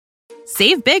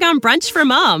Save big on brunch for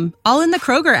mom, all in the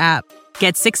Kroger app.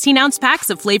 Get 16-ounce packs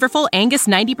of flavorful Angus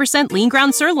 90% lean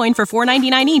ground sirloin for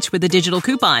 $4.99 each with a digital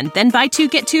coupon. Then buy 2,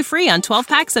 get 2 free on 12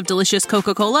 packs of delicious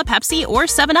Coca-Cola, Pepsi, or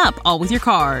 7-Up, all with your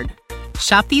card.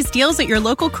 Shop these deals at your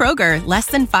local Kroger, less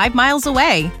than 5 miles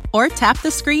away. Or tap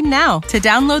the screen now to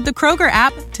download the Kroger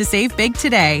app to save big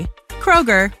today.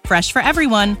 Kroger, fresh for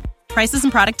everyone. Prices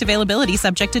and product availability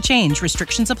subject to change.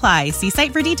 Restrictions apply. See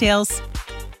site for details.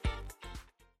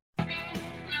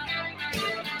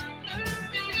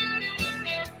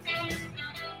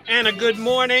 And a good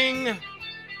morning,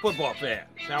 football fans.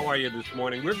 How are you this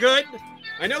morning? We're good.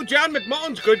 I know John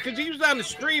McMullen's good because he was on the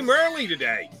stream early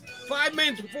today. 5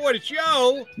 minutes before the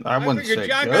show. I figured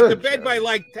John got to bed by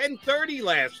like 10:30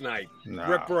 last night. No.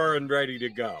 Rip roaring, ready to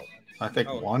go. I think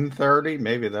 1:30.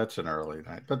 Maybe that's an early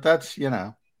night. But that's,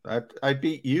 I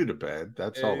beat you to bed.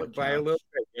 That's all that counts. By a little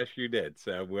bit. Yes, you did.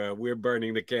 So we're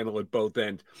burning the candle at both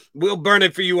ends. We'll burn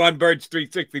it for you on Birds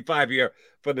 365 here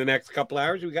for the next couple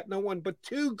hours. We got no one but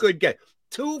two good guys.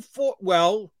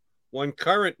 One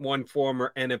current, one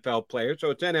former NFL player. So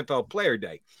it's NFL Player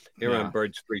Day here on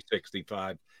Birds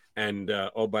 365. And,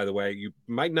 by the way, you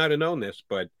might not have known this,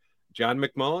 but John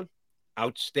McMullen,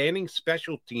 outstanding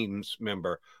special teams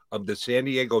member of the San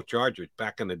Diego Chargers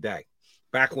back in the day.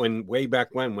 Way back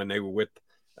when they were with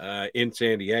in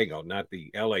San Diego, not the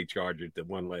LA Chargers that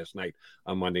won last night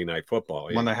on Monday Night Football.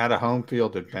 When they had a home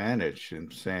field advantage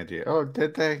in San Diego. Oh,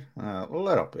 did they? A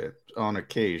little bit on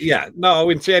occasion. Yeah, no,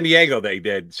 in San Diego they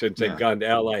did since they've gone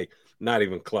to LA. Not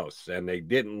even close. And they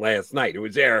didn't last night. It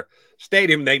was their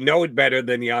stadium. They know it better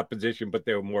than the opposition, but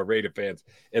there were more Raider fans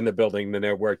in the building than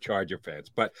there were Charger fans.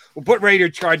 But we'll put Raider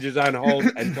Chargers on hold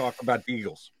and talk about the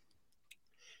Eagles.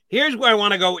 Here's where I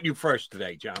want to go with you first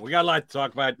today, John. We got a lot to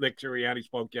talk about. Nick Sirianni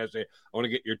spoke yesterday. I want to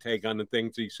get your take on the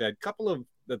things he said. A couple of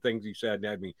the things he said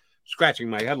had me scratching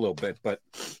my head a little bit. But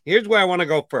here's where I want to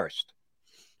go first.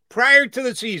 Prior to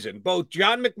the season, both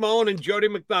John McMullen and Jody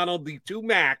McDonald, the two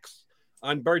Macs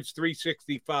on Birds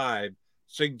 365,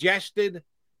 suggested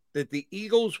that the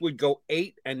Eagles would go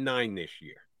 8-9 this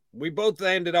year. We both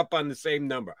ended up on the same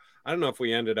number. I don't know if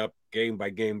we ended up game by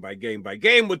game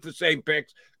with the same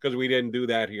picks because we didn't do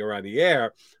that here on the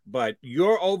air. But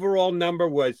your overall number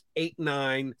was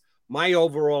 8-9. My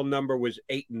overall number was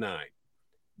 8-9.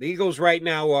 The Eagles right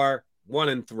now are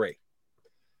 1-3.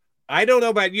 I don't know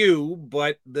about you,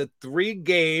 but the 3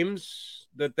 games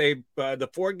that the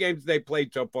 4 games they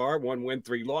played so far, 1 win,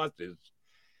 3 losses,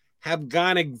 have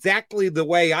gone exactly the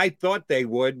way I thought they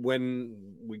would when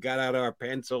we got out our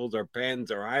pencils or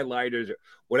pens or highlighters or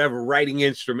whatever writing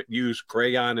instrument used,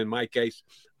 crayon in my case,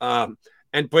 and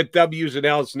put W's and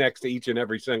L's next to each and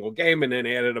every single game and then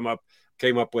added them up,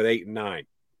 came up with 8-9.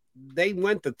 They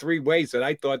went the 3 ways that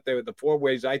I thought they were, the 4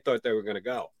 ways I thought they were going to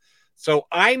go. So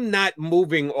I'm not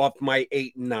moving off my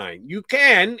 8-9. You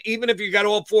can, even if you got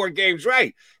all 4 games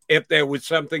right. If there was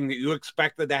something that you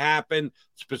expected to happen,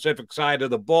 specific side of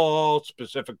the ball,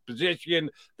 specific position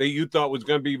that you thought was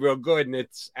going to be real good, and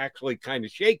it's actually kind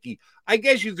of shaky, I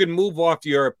guess you can move off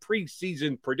your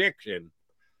preseason prediction.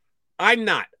 I'm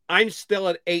not. I'm still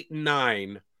at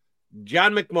 8-9.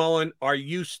 John McMullen, are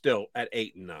you still at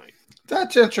 8-9?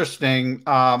 That's interesting.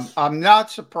 I'm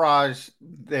not surprised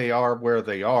they are where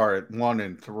they are at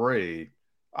 1-3.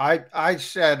 I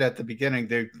said at the beginning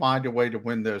they'd find a way to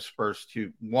win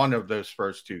one of those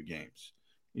first 2 games.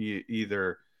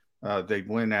 Either they'd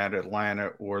win at Atlanta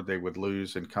or they would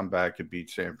lose and come back and beat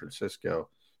San Francisco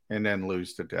and then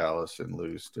lose to Dallas and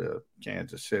lose to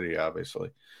Kansas City,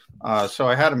 obviously. So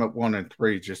I had them at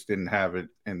 1-3, just didn't have it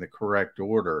in the correct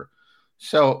order.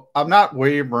 So I'm not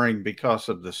wavering because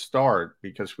of the start,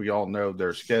 because we all know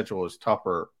their schedule is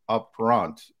tougher up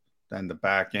front than the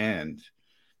back end.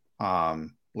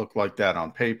 Look like that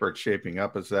on paper. It's shaping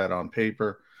up as that on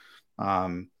paper.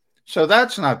 So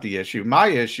that's not the issue. My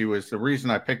issue is the reason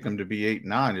I picked them to be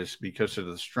 8-9 is because of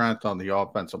the strength on the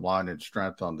offensive line and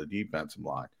strength on the defensive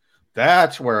line.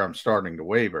 That's where I'm starting to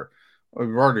waver. We've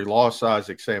already lost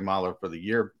Isaac Seumalo for the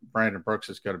year. Brandon Brooks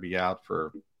is going to be out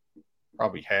for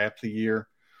probably half the year.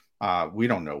 We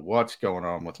don't know what's going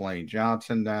on with Lane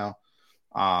Johnson now.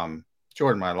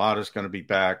 Jordan Mailata is going to be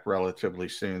back relatively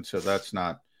soon, so that's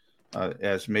not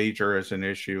as major as an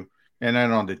issue. And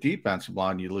then on the defensive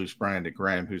line, you lose Brandon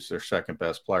Graham, who's their second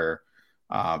best player.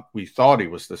 We thought he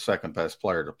was the second best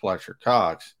player to Fletcher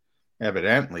Cox.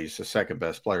 Evidently, he's the second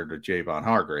best player to Javon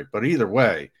Hargrave. But either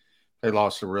way, they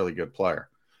lost a really good player.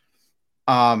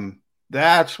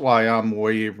 That's why I'm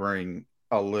wavering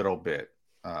a little bit.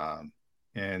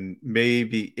 And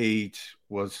maybe 8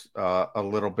 was a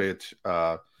little bit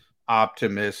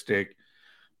optimistic.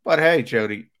 But hey,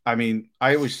 Jody, I mean,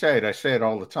 I always say it. I say it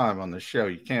all the time on the show.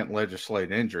 You can't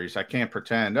legislate injuries. I can't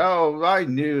pretend, oh, I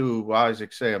knew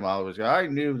Isaac Seumalo was. I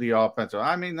knew the offensive.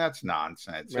 I mean, that's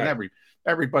nonsense. Right. And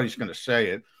everybody's going to say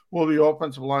it. Well, the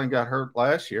offensive line got hurt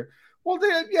last year. Well,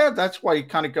 yeah, that's why you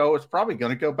kind of go. It's probably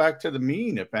going to go back to the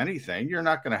mean, if anything. You're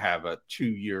not going to have 2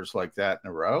 years like that in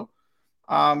a row.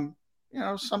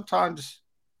 Sometimes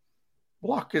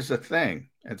luck is a thing,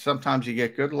 and sometimes you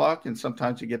get good luck, and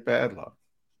sometimes you get bad luck.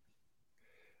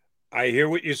 I hear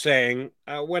what you're saying.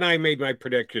 When I made my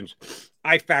predictions,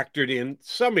 I factored in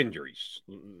some injuries.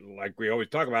 Like we always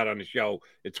talk about on the show,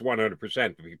 it's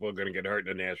 100% people are going to get hurt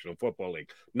in the National Football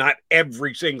League. Not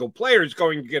every single player is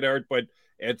going to get hurt, but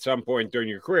at some point during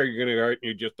your career, you're going to get hurt, and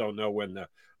you just don't know when the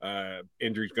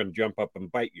injury is going to jump up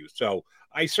and bite you. So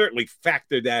I certainly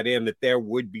factored that in, that there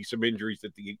would be some injuries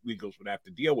that the Eagles would have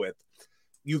to deal with.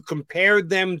 You compare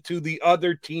them to the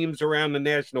other teams around the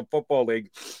National Football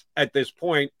League at this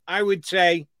point, I would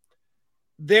say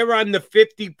they're on the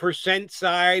 50%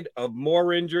 side of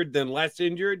more injured than less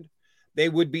injured. They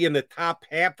would be in the top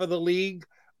half of the league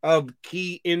of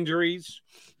key injuries.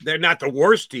 They're not the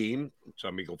worst team.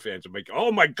 Some Eagle fans will make,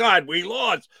 oh my God, we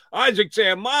lost Isaac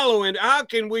Seumalo, and how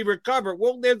can we recover?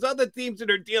 Well, there's other teams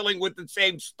that are dealing with the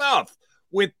same stuff,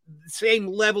 with the same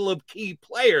level of key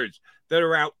players that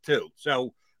are out too.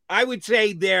 So I would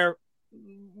say they're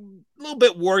a little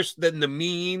bit worse than the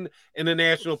mean in the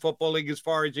National Football League as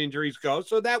far as injuries go.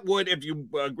 So that would, if you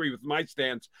agree with my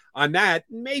stance on that,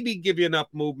 maybe give you enough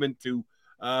movement to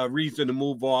reason to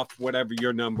move off whatever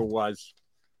your number was.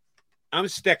 I'm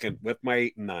sticking with my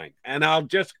 8 and 9. And I'll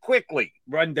just quickly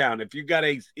run down. If you got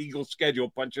a Eagles schedule,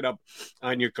 punch it up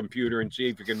on your computer and see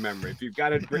if you can remember. If you've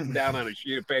got it written down on a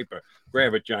sheet of paper,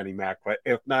 grab it, Johnny Mac. But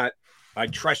if not, I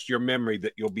trust your memory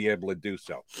that you'll be able to do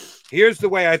so. Here's the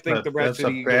way I think the rest of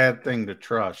the Eagles. That's a bad thing to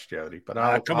trust, Jody. But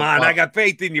I got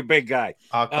faith in you, big guy.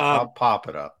 I'll pop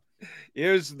it up.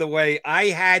 Here's the way I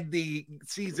had the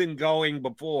season going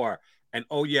before. And,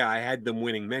 oh, yeah, I had them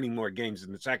winning many more games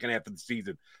in the second half of the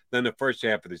season than the first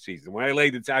half of the season. When I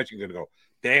laid this out, you're going to go,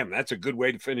 damn, that's a good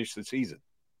way to finish the season.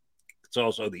 It's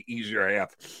also the easier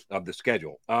half of the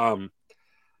schedule. I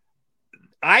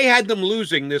had them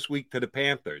losing this week to the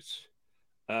Panthers.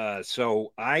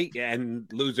 And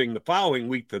losing the following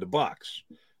week to the Bucs.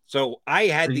 So I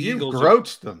had the Eagles. You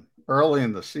broached them early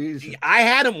in the season. I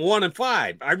had them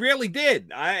 1-5. I really did.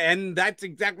 And that's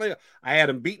exactly. I had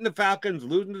them beating the Falcons,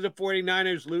 losing to the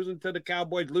 49ers, losing to the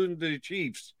Cowboys, losing to the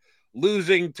Chiefs,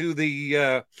 losing to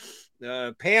the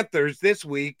Panthers this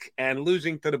week, and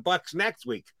losing to the Bucs next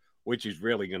week, which is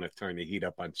really going to turn the heat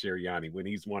up on Sirianni when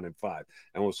he's 1-5.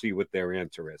 And we'll see what their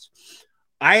answer is.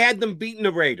 I had them beating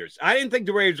the Raiders. I didn't think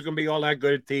the Raiders were going to be all that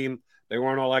good a team. They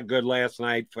weren't all that good last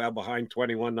night. Fell behind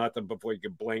 21-0 before you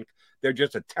could blink. They're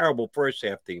just a terrible first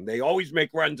half team. They always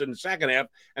make runs in the second half,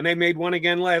 and they made one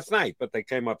again last night, but they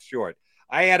came up short.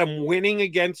 I had them winning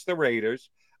against the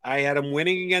Raiders. I had them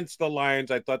winning against the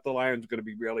Lions. I thought the Lions were going to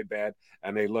be really bad,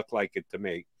 and they look like it to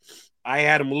me. I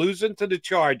had them losing to the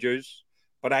Chargers,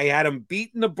 but I had them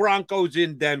beating the Broncos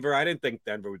in Denver. I didn't think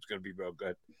Denver was going to be real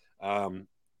good.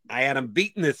 I had them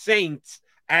beating the Saints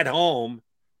at home.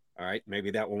 All right,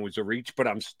 maybe that one was a reach, but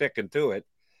I'm sticking to it.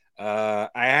 I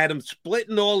had them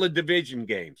splitting all the division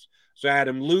games. So I had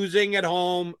them losing at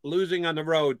home, losing on the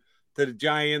road to the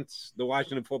Giants, the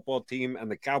Washington football team, and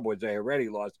the Cowboys. They already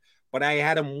lost. But I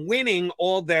had them winning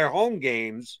all their home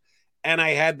games, and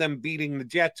I had them beating the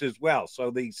Jets as well.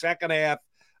 So the second half,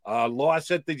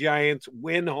 loss at the Giants,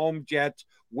 win home Jets,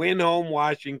 win home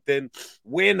Washington,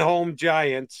 win home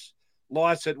Giants,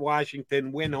 loss at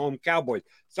Washington, win home Cowboys.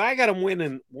 So I got them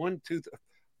winning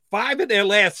 5 of their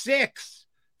last 6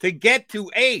 to get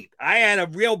to 8. I had a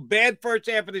real bad first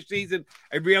half of the season,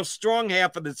 a real strong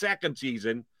half of the second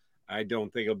season. I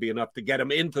don't think it'll be enough to get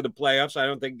them into the playoffs. I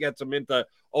don't think it gets them into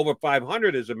over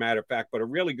 500, as a matter of fact, but a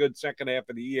really good second half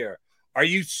of the year. Are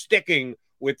you sticking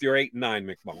with your 8 and 9,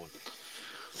 McMullen?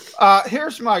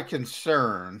 Here's my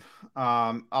concern.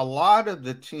 A lot of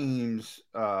the teams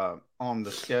on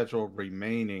the schedule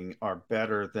remaining are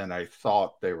better than I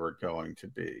thought they were going to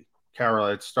be.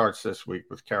 It starts this week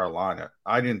with Carolina.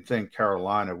 I didn't think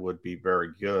Carolina would be very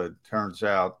good. Turns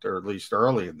out, or at least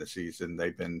early in the season,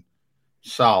 they've been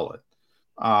solid.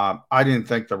 I didn't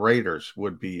think the Raiders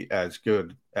would be as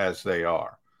good as they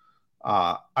are.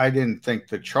 I didn't think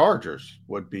the Chargers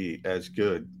would be as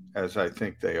good as I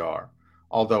think they are,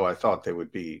 although I thought they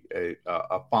would be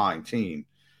a fine team.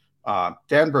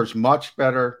 Denver's much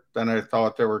better than I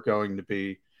thought they were going to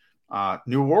be.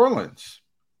 New Orleans,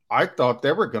 I thought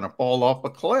they were going to fall off a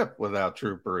cliff without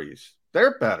Drew Brees.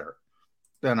 They're better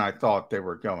than I thought they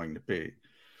were going to be.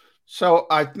 So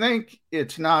I think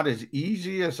it's not as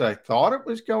easy as I thought it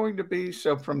was going to be.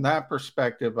 So from that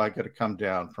perspective, I got to come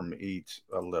down from 8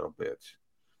 a little bit.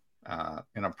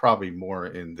 And I'm probably more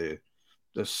in the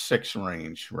 6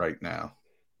 range right now.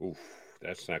 Oof,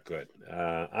 that's not good.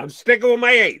 I'm sticking with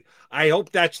my 8. I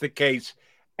hope that's the case.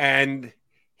 And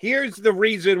here's the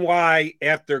reason why,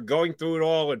 after going through it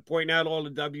all and pointing out all the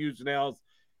W's and L's,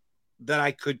 that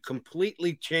I could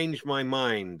completely change my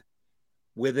mind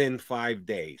within 5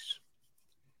 days.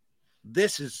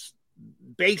 This is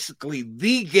basically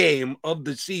the game of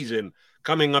the season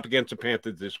coming up against the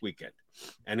Panthers this weekend.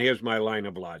 And here's my line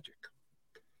of logic.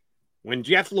 When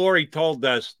Jeff Lurie told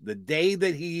us the day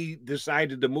that he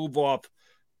decided to move off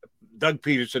Doug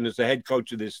Peterson as the head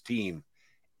coach of this team,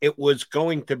 it was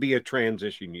going to be a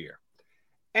transition year.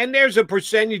 And there's a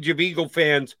percentage of Eagle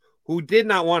fans who did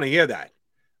not want to hear that.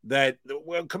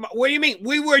 Well, come on, what do you mean?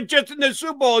 We were just in the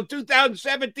Super Bowl in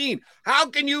 2017. How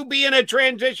can you be in a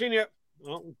transition year?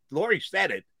 Well, Lurie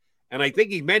said it, and I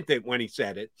think he meant it when he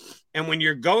said it. And when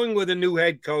you're going with a new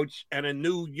head coach and a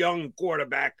new young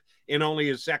quarterback in only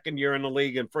his second year in the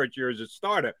league and first year as a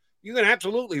starter, you can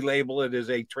absolutely label it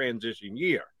as a transition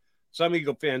year. Some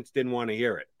Eagle fans didn't want to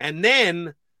hear it. And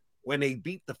then when they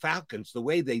beat the Falcons, the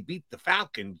way they beat the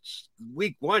Falcons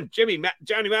week 1, Johnny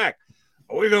Mac,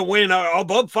 we're going to win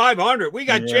above 500. We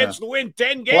got a chance to win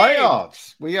 10 games.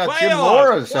 Playoffs. We got Jim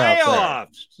Morris out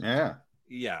there. Yeah.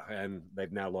 Yeah, and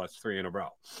they've now lost 3 in a row.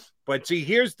 But see,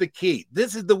 here's the key.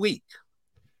 This is the week.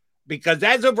 Because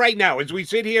as of right now, as we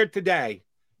sit here today,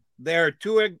 they're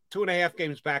 2.5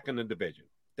 games back in the division.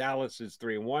 Dallas is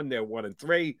 3-1. They're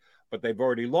 1-3, but they've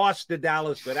already lost to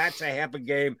Dallas, so that's a half a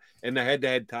game in the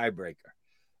head-to-head tiebreaker.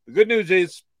 The good news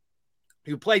is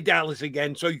you play Dallas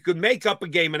again, so you could make up a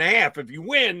game and a half. If you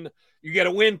win, you get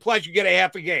a win, plus you get a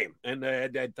half a game in the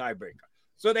head-to-head tiebreaker.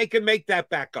 So they can make that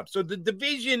back up. So the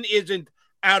division isn't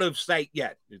out of sight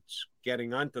yet. It's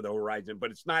getting onto the horizon, but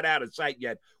it's not out of sight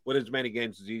yet with as many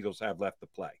games as the Eagles have left to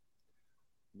play.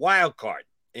 Wild card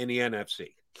in the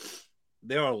NFC.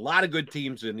 There are a lot of good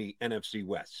teams in the NFC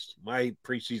West. My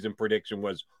preseason prediction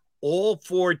was all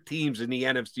 4 teams in the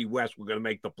NFC West were going to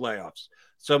make the playoffs.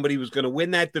 Somebody was going to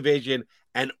win that division,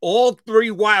 and all 3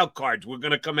 wild cards were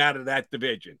going to come out of that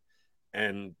division.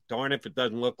 And darn if it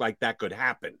doesn't look like that could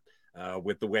happen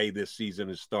with the way this season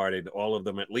has started. All of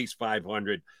them at least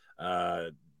 500,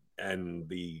 and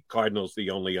the Cardinals,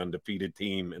 the only undefeated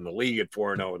team in the league at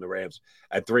 4-0, and the Rams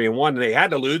at 3-1. And they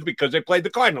had to lose because they played the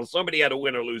Cardinals. Somebody had to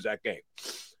win or lose that game.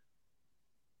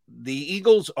 The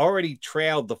Eagles already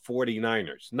trailed the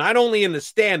 49ers, not only in the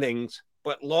standings,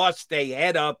 but lost a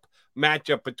head-up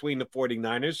matchup between the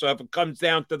 49ers. So if it comes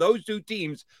down to those 2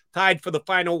 teams tied for the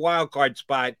final wild card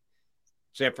spot,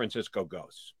 San Francisco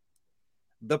goes.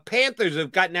 The Panthers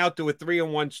have gotten out to a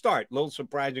 3-1 start. A little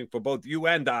surprising for both you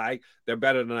and I. They're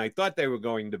better than I thought they were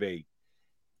going to be.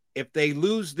 If they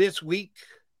lose this week,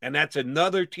 and that's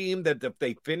another team that if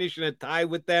they finish in a tie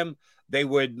with them, they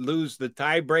would lose the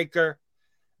tiebreaker.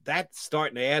 That's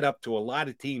starting to add up to a lot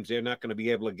of teams. They're not going to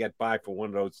be able to get by for one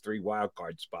of those 3 wild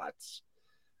card spots.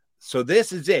 So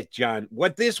this is it, John.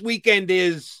 What this weekend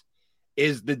is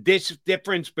the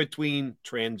difference between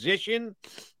transition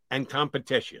and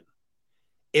competition.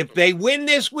 If they win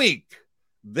this week,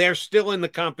 they're still in the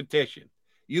competition.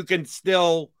 You can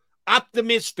still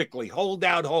optimistically hold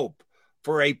out hope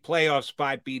for a playoff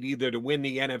spot beat, either to win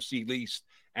the NFC East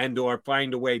and or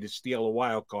find a way to steal a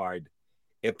wild card.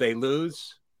 If they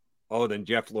lose, then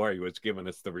Jeff Lurie was giving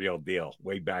us the real deal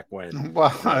way back when. Well,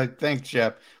 thanks,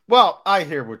 Jeff. Well, I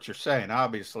hear what you're saying,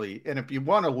 obviously. And if you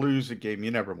want to lose a game,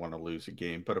 you never want to lose a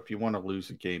game. But if you want to lose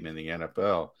a game in the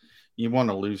NFL, you want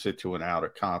to lose it to an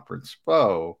out-of-conference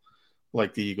foe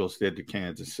like the Eagles did to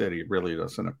Kansas City. It really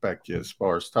doesn't affect you as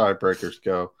far as tiebreakers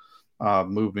go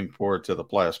moving forward to the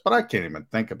playoffs. But I can't even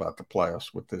think about the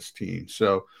playoffs with this team.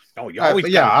 So, you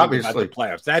always obviously the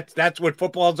playoffs. That's what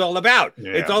football is all about.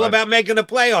 Yeah, it's all about making the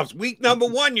playoffs. Week number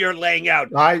 1, you're laying out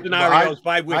scenarios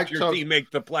by which your team makes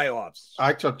the playoffs.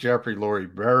 I took Jeffrey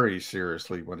Lurie very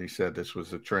seriously when he said this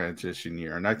was a transition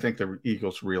year, and I think the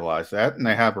Eagles realize that, and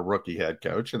they have a rookie head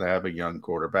coach, and they have a young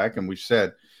quarterback, and we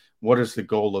said, what is the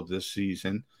goal of this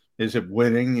season? Is it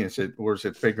winning? Or is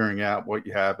it figuring out what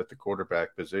you have at the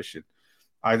quarterback position?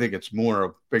 I think it's more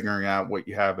of figuring out what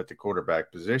you have at the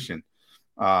quarterback position.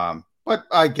 But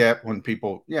I get when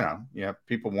people,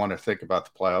 people want to think about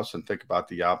the playoffs and think about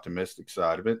the optimistic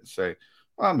side of it and say,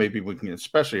 well, maybe we can,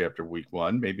 especially after week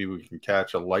 1, maybe we can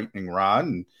catch a lightning rod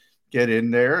and get in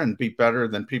there and be better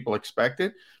than people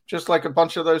expected. Just like a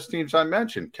bunch of those teams I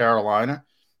mentioned, Carolina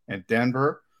and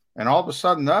Denver. And all of a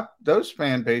sudden, those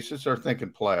fan bases are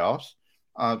thinking playoffs.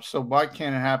 So why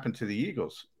can't it happen to the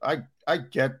Eagles? I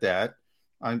get that.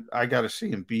 I got to see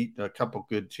him beat a couple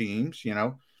good teams.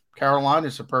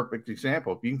 Carolina's a perfect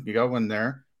example. If you can go in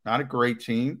there, not a great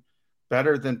team,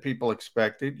 better than people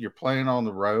expected. You're playing on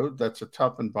the road. That's a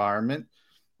tough environment.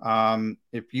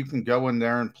 If you can go in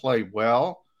there and play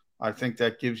well, I think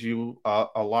that gives you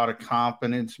a lot of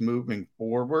confidence moving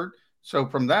forward. So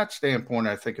from that standpoint,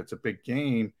 I think it's a big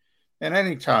game. And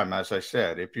anytime, as I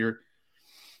said, if you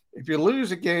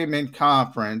lose a game in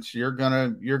conference, you're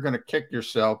gonna kick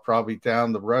yourself probably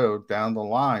down the road, down the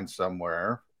line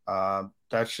somewhere.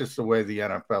 That's just the way the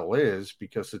NFL is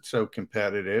because it's so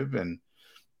competitive, and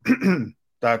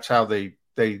that's how they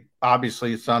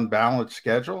obviously it's unbalanced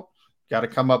schedule. Got to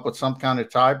come up with some kind of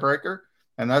tiebreaker,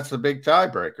 and that's the big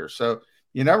tiebreaker. So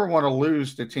you never want to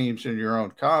lose to teams in your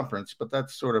own conference, but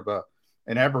that's sort of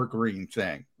an evergreen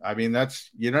thing. I mean, that's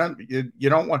you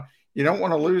don't want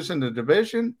to lose in the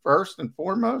division first and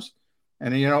foremost,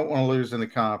 and you don't want to lose in the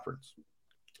conference.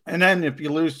 And then if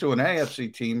you lose to an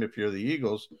AFC team, if you're the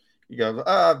Eagles, you go,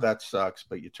 that sucks,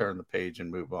 but you turn the page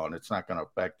and move on. It's not going to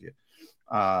affect you.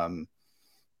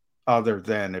 Other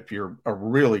than if you're a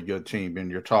really good team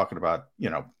and you're talking about,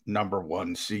 number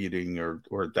one seeding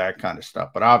or that kind of stuff.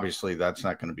 But obviously that's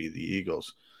not going to be the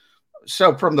Eagles.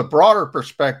 So from the broader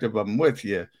perspective, I'm with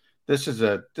you. This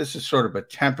is sort of a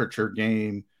temperature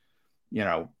game.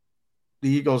 The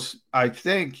Eagles, I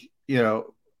think,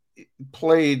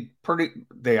 played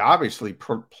they obviously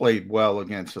played well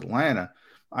against Atlanta.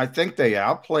 I think they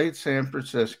outplayed San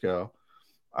Francisco.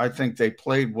 I think they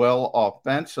played well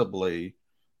offensively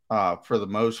for the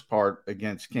most part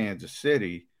against Kansas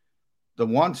City. The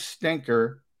one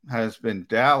stinker has been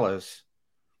Dallas.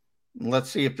 Let's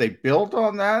see if they build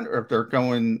on that or if they're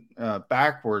going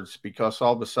backwards because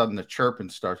all of a sudden the chirping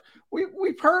starts.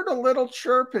 We've heard a little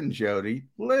chirping, Jody,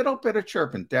 little bit of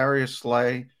chirping. Darius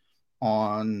Slay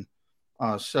on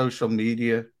social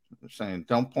media saying,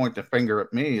 "Don't point the finger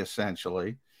at me,"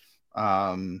 essentially.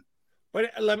 But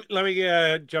let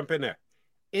me jump in there.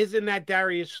 Isn't that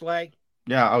Darius Slay?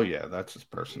 Yeah. Oh, yeah. That's his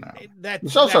personality.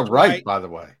 He's also right, by the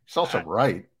way. He's also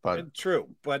right, but true.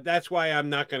 But that's why I'm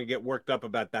not going to get worked up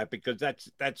about that because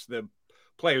that's the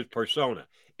player's persona.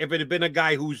 If it had been a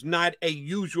guy who's not a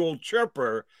usual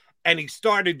chirper and he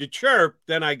started to chirp,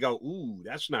 then I go, "Ooh,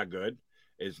 that's not good."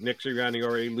 Is Nick Sirianni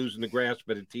already losing the grasp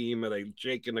of the team? Are they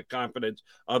shaking the confidence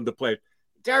of the players?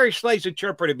 Darius Slay's a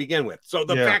chirper to begin with. So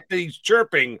the fact that he's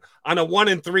chirping on a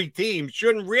 1-3 team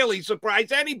shouldn't really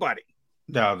surprise anybody.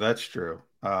 No, that's true.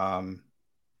 I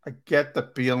get the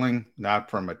feeling,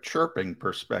 not from a chirping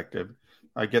perspective,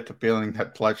 I get the feeling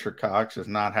that Fletcher Cox is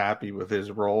not happy with his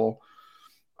role.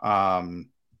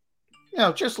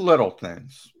 Just little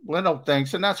things.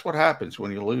 And that's what happens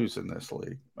when you lose in this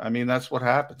league. I mean, that's what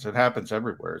happens. It happens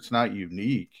everywhere. It's not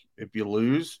unique. If you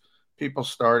lose, people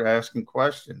start asking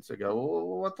questions. They go,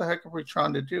 well, what the heck are we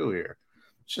trying to do here?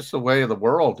 It's just the way of the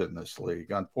world in this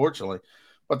league, unfortunately.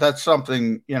 But that's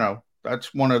something,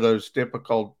 that's one of those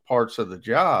difficult parts of the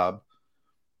job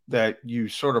that you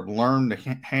sort of learn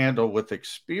to handle with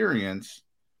experience.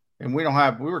 And we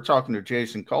were talking to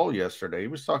Jason Cole yesterday. He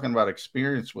was talking about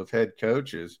experience with head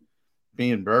coaches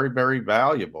being very, very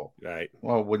valuable. Right.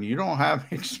 Well, when you don't have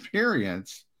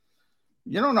experience,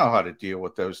 you don't know how to deal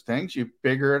with those things. You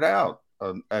figure it out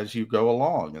as you go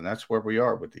along. And that's where we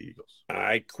are with the Eagles. All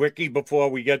right. Quickie before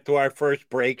we get to our first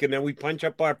break, and then we punch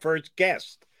up our first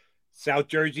guest. South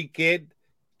Jersey kid,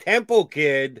 Temple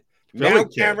kid, now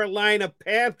Carolina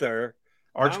Panther.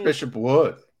 Archbishop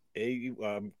Wood. He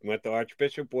went to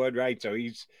Archbishop Wood, right? So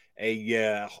he's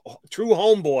a true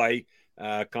homeboy.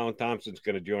 Colin Thompson's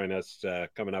going to join us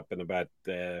coming up in about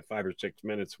 5 or 6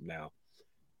 minutes from now.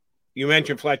 You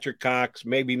mentioned Fletcher Cox,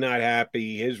 maybe not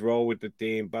happy, his role with the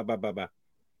team, blah, blah, blah, blah.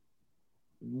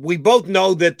 We both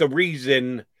know that the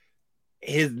reason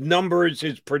his numbers,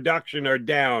 his production are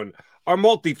down are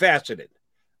multifaceted.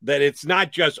 That it's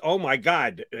not just, oh, my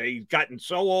God, he's gotten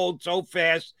so old so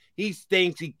fast. He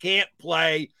stinks. He can't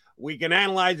play. We can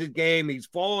analyze his game. He's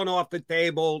fallen off the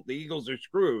table. The Eagles are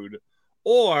screwed.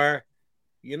 Or,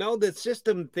 the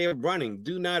system they're running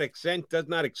does not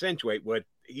accentuate what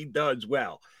he does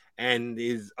well. And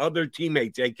his other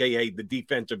teammates, a.k.a. the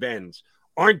defensive ends,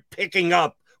 aren't picking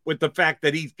up with the fact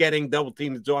that he's getting double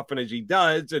teamed as often as he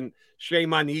does. And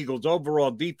shame on the Eagles'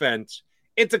 overall defense.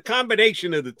 It's a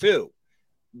combination of the two.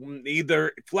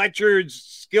 Either Fletcher's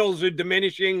skills are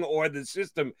diminishing or the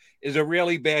system is a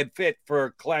really bad fit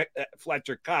for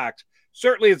Fletcher Cox.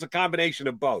 Certainly it's a combination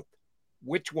of both.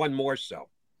 Which one more so?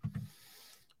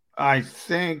 I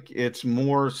think it's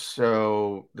more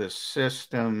so the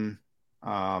system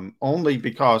only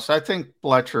because I think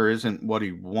Fletcher isn't what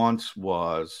he once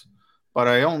was. But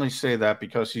I only say that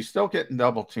because he's still getting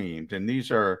double teamed. And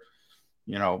these are,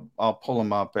 I'll pull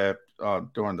them up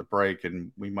during the break,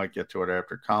 and we might get to it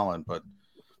after Colin. But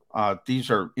these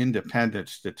are independent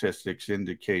statistics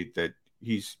indicate that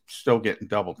he's still getting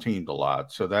double teamed a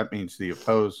lot. So that means the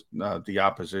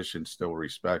opposition still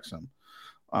respects him.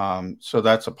 So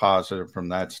that's a positive from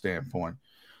that standpoint.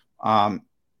 And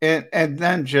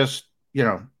then just,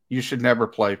 you should never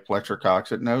play Fletcher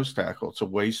Cox at nose tackle. It's a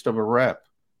waste of a rep.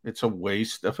 It's a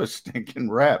waste of a stinking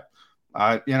rep.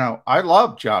 I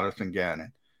love Jonathan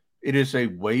Gannon. It is a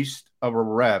waste of a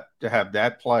rep to have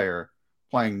that player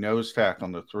playing nose tackle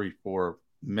on the 3-4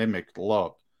 mimicked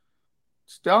look.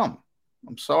 It's dumb.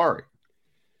 I'm sorry.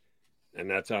 And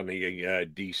that's on the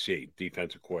DC,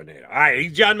 defensive coordinator. All right,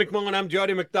 he's John McMullen. I'm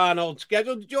Jody McDonald.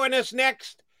 Scheduled to join us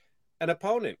next, an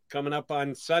opponent coming up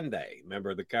on Sunday.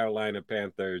 Member of the Carolina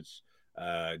Panthers,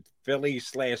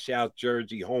 Philly/South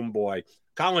Jersey homeboy,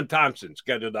 Colin Thompson,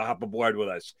 scheduled to hop aboard with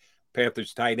us.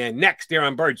 Panthers tight end next here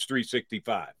on Birds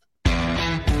 365.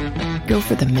 Go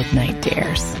for the midnight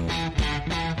dares.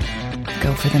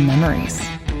 Go for the memories.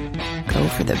 Go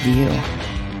for the view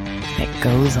that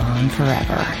goes on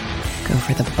forever. Go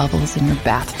for the bubbles in your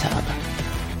bathtub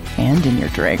and in your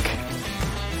drink.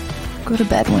 Go to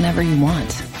bed whenever you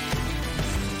want.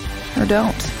 Or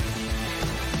don't.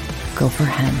 Go for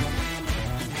him.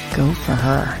 Go for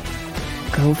her.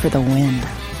 Go for the win.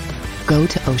 Go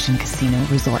to Ocean Casino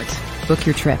Resort. Book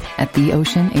your trip at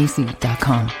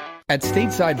theoceanac.com. At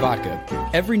Stateside Vodka,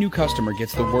 every new customer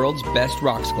gets the world's best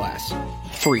rocks glass.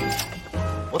 Free.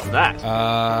 What's that?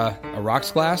 A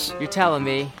rocks glass? You're telling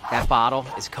me that bottle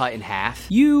is cut in half?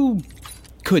 You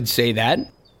could say that.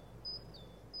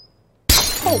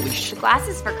 Holy shit. Glass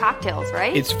is for cocktails,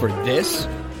 right? It's for this,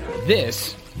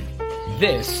 this,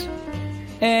 this,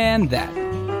 and that.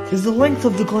 Is the length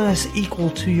of the glass equal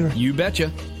to your... You betcha.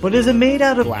 But is it made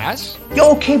out of... Glass?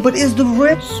 Okay, but is the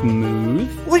rip... Smooth?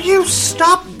 Will you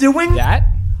stop doing... That?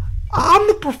 I'm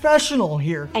the professional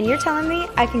here. And you're telling me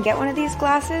I can get one of these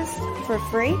glasses for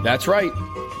free? That's right.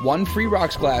 One free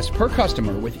rocks glass per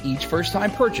customer with each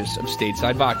first-time purchase of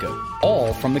Stateside Vodka.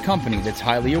 All from the company that's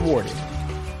highly awarded.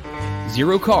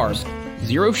 0 carbs,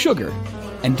 0 sugar,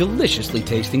 and deliciously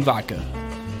tasting vodka.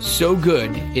 So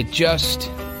good, it just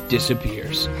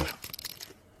disappears.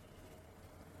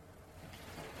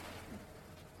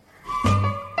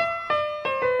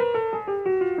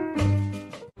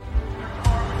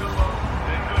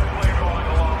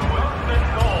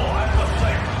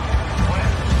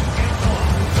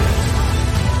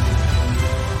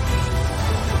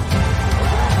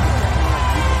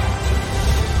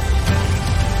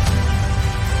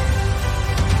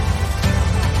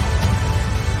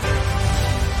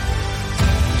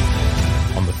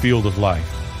 Field of life,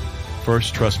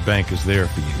 First Trust Bank is there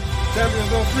for you.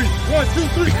 Champions on 3. 1, 2,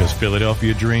 3. Because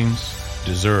Philadelphia dreams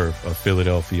deserve a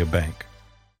Philadelphia bank.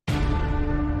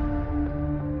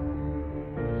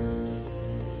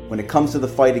 When it comes to the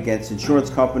fight against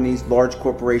insurance companies, large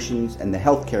corporations, and the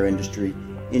healthcare industry,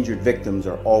 injured victims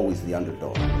are always the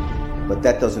underdog. But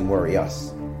that doesn't worry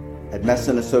us. At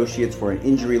Messa & Associates, we're an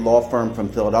injury law firm from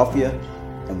Philadelphia,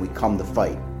 and we come to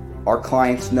fight. Our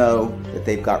clients know that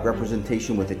they've got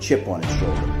representation with a chip on its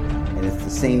shoulder, and it's the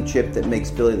same chip that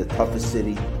makes Philly the toughest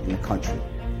city in the country.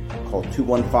 Call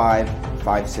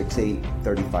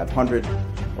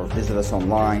 215-568-3500 or visit us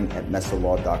online at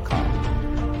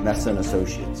messalaw.com. Messa &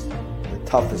 Associates, the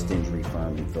toughest injury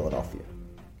firm in Philadelphia.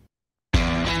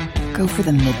 Go for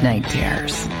the midnight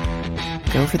dares.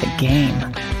 Go for the game.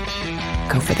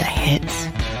 Go for the hits.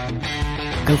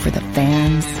 Go for the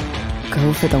fans.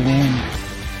 Go for the win.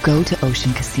 Go to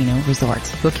Ocean Casino Resort.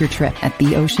 Book your trip at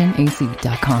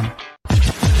theoceanac.com.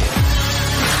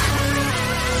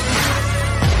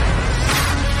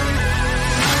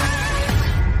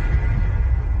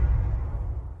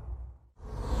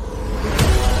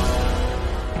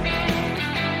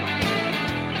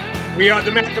 We are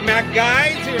the Mac and Mac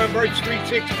guys here on Birds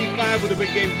 365 with a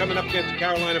big game coming up against the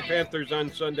Carolina Panthers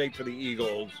on Sunday for the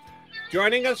Eagles.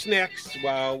 Joining us next,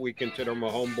 while we consider him a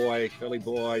homeboy, Philly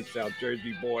boy, South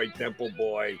Jersey boy, Temple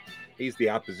boy. He's the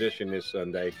opposition this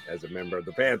Sunday as a member of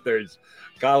the Panthers.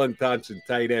 Colin Thompson,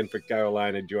 tight end for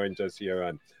Carolina, joins us here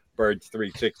on Birds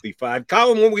 365.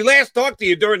 Colin, when we last talked to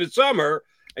you during the summer,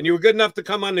 and you were good enough to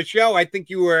come on the show, I think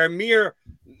you were a mere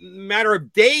matter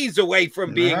of days away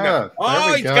from being done.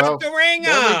 Oh, he's got the ring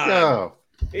on. There we go.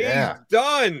 He's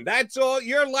done. That's all.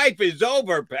 Your life is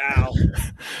over, pal.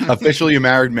 Officially a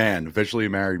married man.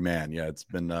 Yeah,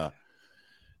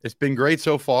 it's been great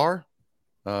so far.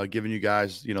 giving you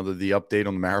guys, the update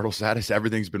on the marital status.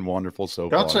 Everything's been wonderful so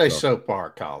far. Don't say so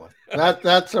far, Colin.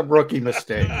 That's a rookie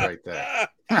mistake right there.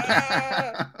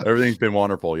 Everything's been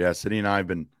wonderful. Yeah, Cindy and I have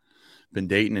been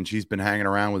dating, and she's been hanging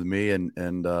around with me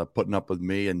and putting up with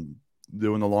me and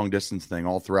doing the long distance thing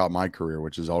all throughout my career,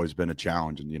 which has always been a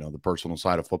challenge. And, the personal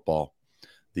side of football,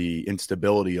 the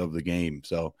instability of the game.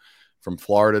 So from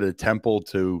Florida to Temple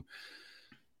to,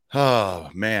 oh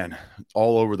man,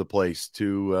 all over the place,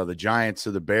 to the Giants,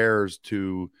 to the Bears,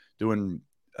 to doing,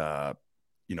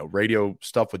 radio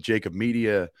stuff with Jacob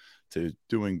Media, to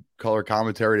doing color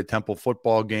commentary to Temple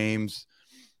football games,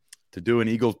 to doing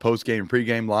Eagles postgame and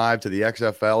pregame live, to the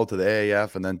XFL, to the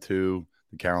AAF, and then to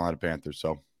the Carolina Panthers.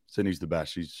 So Sydney's the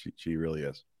best. She really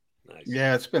is. Nice.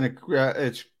 Yeah,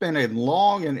 it's been a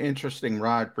long and interesting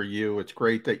ride for you. It's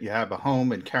great that you have a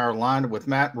home in Carolina with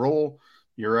Matt Rhule,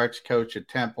 your ex-coach at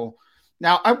Temple.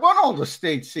 Now, I want all the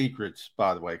state secrets,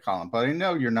 by the way, Colin, but I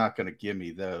know you're not going to give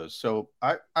me those. So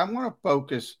I want to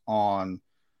focus on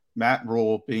Matt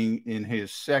Rhule being in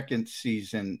his second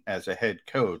season as a head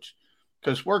coach,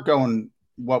 because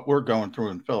what we're going through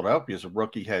in Philadelphia is a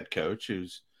rookie head coach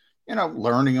who's,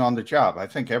 learning on the job. I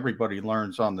think everybody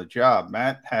learns on the job.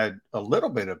 Matt had a little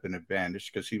bit of an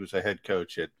advantage because he was a head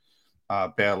coach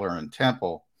at Baylor and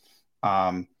Temple.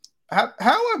 How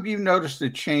have you noticed a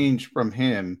change from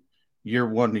him year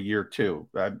one to year two?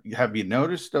 Have you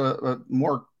noticed a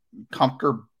more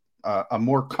comfortable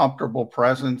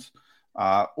presence,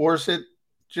 or is it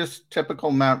just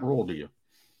typical Matt Rhule to you?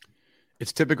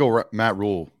 It's typical Matt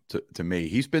Rhule to me.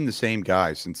 He's been the same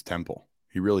guy since Temple.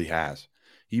 He really has.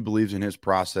 He believes in his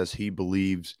process. He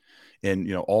believes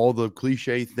in, all the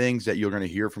cliche things that you're going to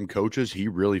hear from coaches. He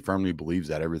really firmly believes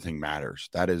that everything matters.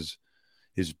 That is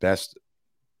his best,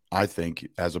 I think,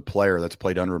 as a player that's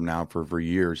played under him now for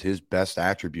years. His best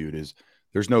attribute is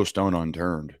there's no stone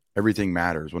unturned. Everything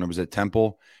matters. When it was at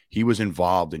Temple, he was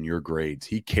involved in your grades.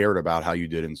 He cared about how you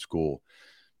did in school.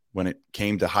 When it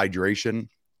came to hydration,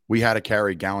 we had to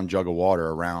carry a gallon jug of water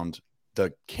around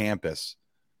the campus.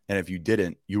 And if you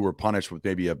didn't, you were punished with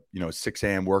maybe a 6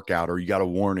 a.m. workout, or you got a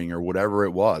warning, or whatever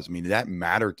it was. I mean, that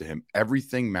mattered to him.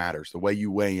 Everything matters. The way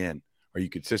you weigh in, are you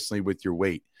consistently with your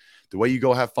weight? The way you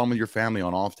go have fun with your family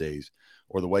on off days,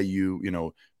 or the way you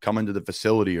come into the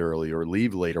facility early or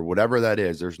leave late, or whatever that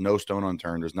is. There's no stone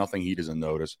unturned. There's nothing he doesn't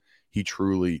notice. He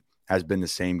truly has been the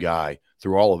same guy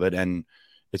through all of it, and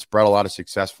it's brought a lot of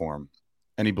success for him.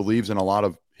 And he believes in a lot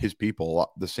of his people,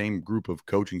 the same group of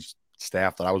coaching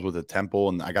staff that I was with at Temple,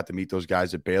 and I got to meet those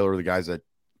guys at Baylor, the guys that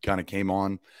kind of came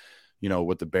on,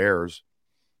 with the Bears,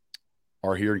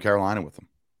 are here in Carolina with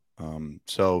them.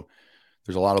 So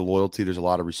there's a lot of loyalty, there's a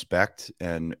lot of respect,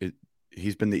 and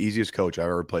he's been the easiest coach I've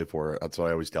ever played for. That's what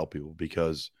I always tell people,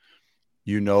 because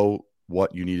you know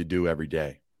what you need to do every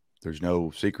day. There's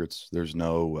no secrets, there's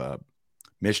no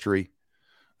mystery.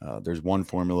 There's one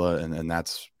formula, and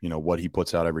that's what he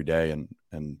puts out every day,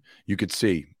 and you could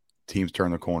see teams turn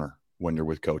the corner when you're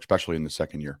with coach, especially in the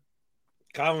second year.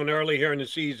 Colin, early here in the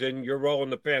season, your role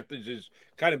in the Panthers has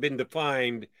kind of been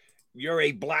defined. You're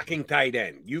a blocking tight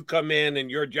end. You come in and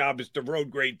your job is to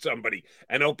road grade somebody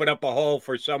and open up a hole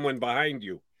for someone behind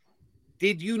you.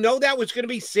 Did you know that was going to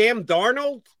be Sam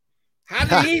Darnold?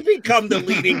 How did he become the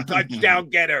leading touchdown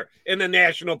getter in the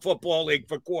National Football League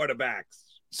for quarterbacks?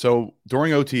 So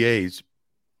during OTAs,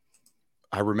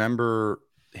 I remember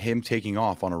him taking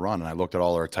off on a run, and I looked at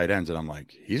all our tight ends, and I'm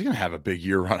like, he's going to have a big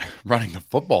year running the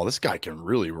football. This guy can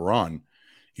really run.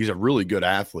 He's a really good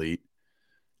athlete.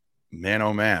 Man,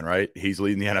 oh man, right? He's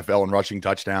leading the NFL in rushing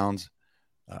touchdowns.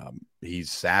 He's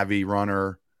savvy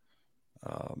runner.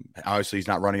 Obviously, he's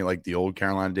not running like the old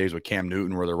Carolina days with Cam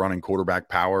Newton, where they're running quarterback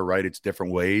power, right? It's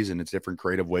different ways, and it's different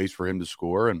creative ways for him to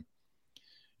score. And,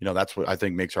 that's what I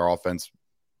think makes our offense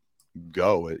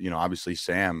go. Obviously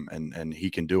Sam, and he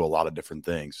can do a lot of different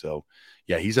things. So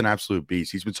yeah, he's an absolute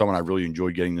beast. He's been someone I really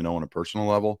enjoyed getting to know on a personal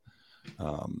level.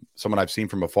 Someone I've seen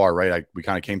from afar, right? We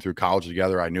kind of came through college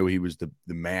together. I knew he was the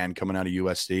man coming out of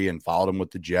USC, and followed him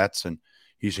with the Jets, and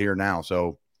he's here now.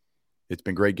 So it's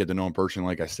been great getting to know him personally,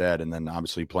 like I said. And then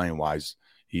obviously playing wise,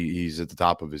 he's at the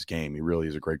top of his game. He really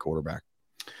is a great quarterback.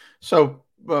 So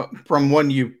from when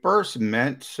you first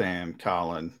met Sam,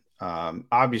 Colin,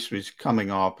 obviously he's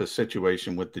coming off a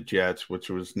situation with the Jets, which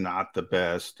was not the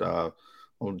best.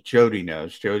 Well, Jody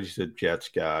knows. Jody's a Jets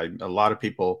guy. A lot of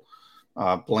people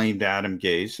blamed Adam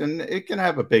Gase, and it can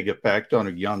have a big effect on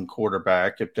a young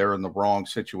quarterback if they're in the wrong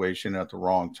situation at the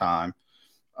wrong time.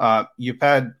 You've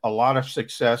had a lot of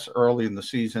success early in the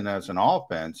season as an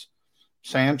offense.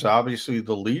 Sam's obviously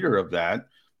the leader of that.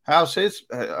 How's his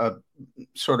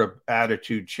sort of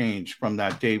attitude change from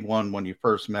that day one when you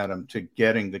first met him to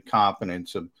getting the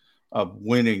confidence of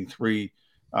winning three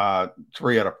out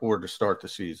of four to start the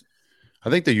season? I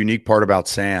think the unique part about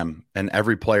Sam, and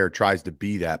every player tries to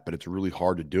be that, but it's really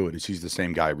hard to do it, is he's the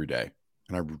same guy every day.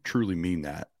 And I truly mean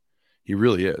that. He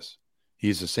really is.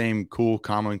 He's the same cool,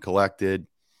 calm, and collected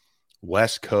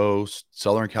West Coast,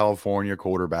 Southern California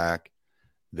quarterback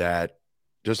that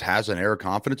just has an air of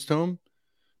confidence to him,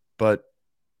 but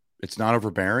it's not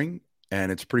overbearing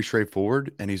and it's pretty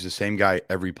straightforward. And he's the same guy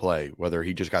every play, whether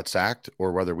he just got sacked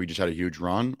or whether we just had a huge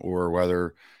run or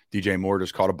whether DJ Moore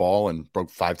just caught a ball and broke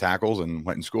 5 tackles and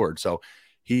went and scored. So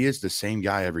he is the same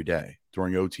guy every day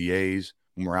during OTAs,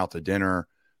 when we're out to dinner,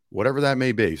 whatever that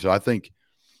may be. So I think,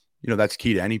 that's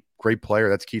key to any great player.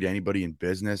 That's key to anybody in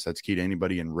business. That's key to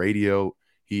anybody in radio.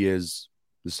 He is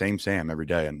the same Sam every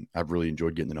day, and I've really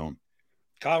enjoyed getting to know him.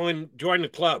 Colin, join the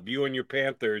club. You and your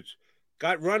Panthers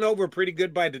got run over pretty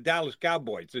good by the Dallas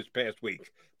Cowboys this past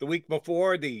week. The week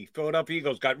before, the Philadelphia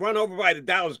Eagles got run over by the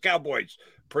Dallas Cowboys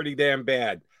pretty damn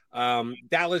bad.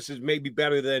 Dallas is maybe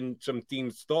better than some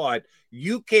teams thought.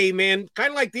 You came in kind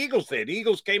of like the Eagles did. The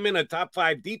Eagles came in a top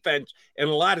 5 defense in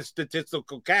a lot of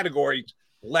statistical categories,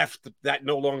 left that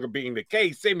no longer being the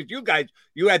case. Same as you guys.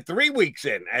 You had 3 weeks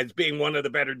in as being one of the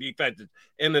better defenses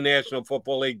in the National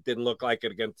Football League. Didn't look like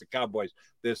it against the Cowboys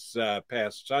this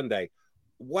past Sunday.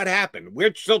 What happened?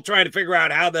 We're still trying to figure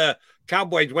out how the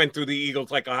Cowboys went through the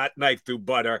Eagles like a hot knife through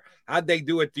butter. How'd they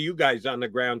do it to you guys on the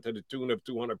ground to the tune of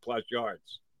 200-plus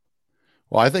yards?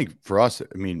 Well, I think for us,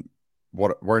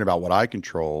 worrying about what I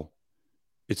control,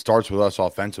 it starts with us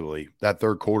offensively. That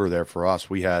third quarter there for us,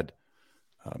 we had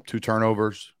 2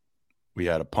 turnovers, we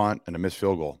had a punt and a missed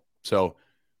field goal. So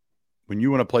when you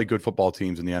want to play good football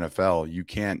teams in the NFL, you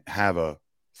can't have a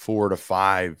 4 to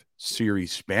 5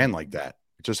 series span like that.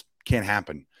 It just can't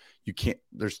happen. You can't.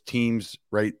 There's teams,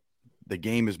 right? The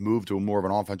game has moved to a more of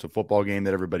an offensive football game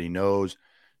that everybody knows.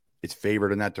 It's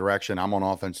favored in that direction. I'm on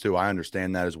offense too. I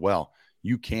understand that as well.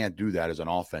 You can't do that as an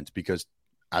offense because,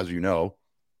 as you know,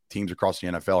 teams across the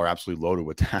NFL are absolutely loaded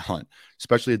with talent,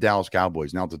 especially the Dallas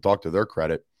Cowboys. Now, to talk to their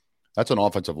credit, that's an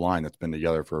offensive line that's been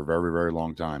together for a very, very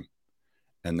long time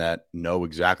and that know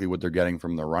exactly what they're getting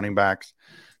from their running backs.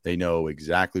 They know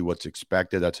exactly what's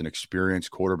expected. That's an experienced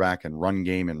quarterback and run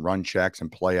game and run checks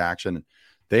and play action.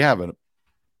 They have an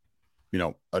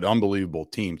unbelievable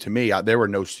team. To me, there were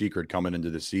no secret coming into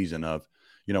the season of,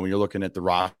 when you're looking at the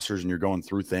rosters and you're going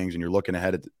through things and you're looking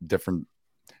ahead at different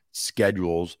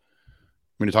schedules.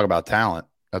 When you talk about talent,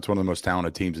 that's one of the most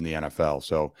talented teams in the NFL.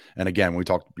 So, and again,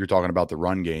 you're talking about the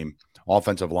run game,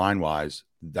 offensive line wise,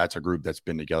 that's a group that's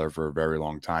been together for a very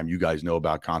long time. You guys know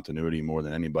about continuity more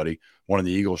than anybody. One of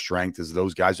the Eagles' strength is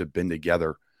those guys have been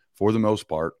together for the most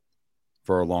part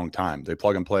for a long time. They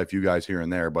plug and play a few guys here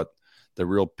and there, but the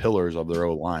real pillars of their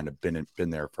O-line have been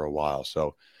there for a while.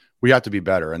 So we have to be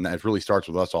better, and it really starts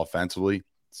with us offensively. It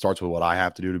starts with what I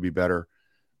have to do to be better,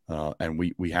 and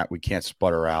we can't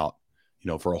sputter out,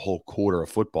 for a whole quarter of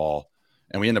football,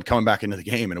 and we end up coming back into the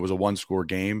game, and it was a 1-score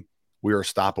game. We were a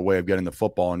stop away of getting the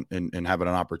football and having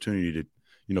an opportunity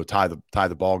to, tie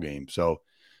the ball game. So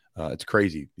it's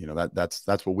crazy,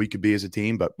 that's what we could be as a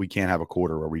team, but we can't have a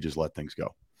quarter where we just let things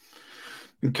go.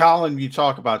 And Colin, you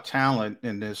talk about talent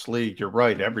in this league. You're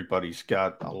right. Everybody's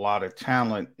got a lot of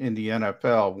talent in the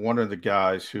NFL. One of the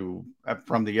guys who,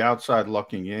 from the outside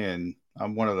looking in,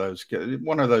 I'm one of those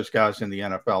guys in the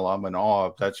NFL I'm in awe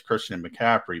of. That's Christian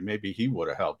McCaffrey. Maybe he would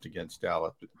have helped against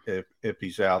Dallas if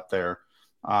he's out there.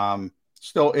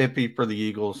 Still iffy for the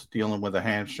Eagles, dealing with a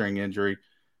hamstring injury.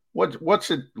 What's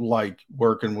it like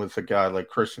working with a guy like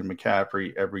Christian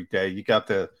McCaffrey every day? You got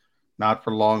the Not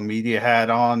for Long media hat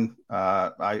on.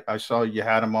 I saw you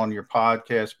had him on your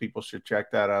podcast. People should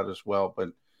check that out as well. But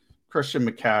Christian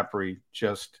McCaffrey,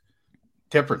 just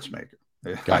difference maker.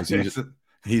 Guys,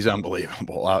 he's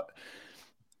unbelievable.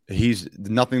 He's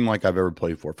nothing like I've ever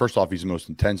played for. First off, he's the most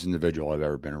intense individual I've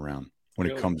ever been around when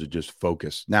it comes to just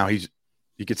focus. Now, he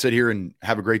could sit here and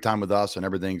have a great time with us and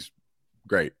everything's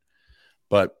great.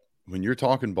 But when you're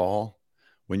talking ball,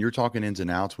 when you're talking ins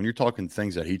and outs, when you're talking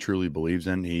things that he truly believes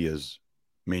in, he's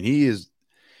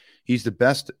the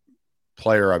best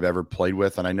player I've ever played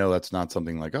with. And I know that's not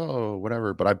something like, oh,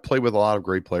 whatever, but I've played with a lot of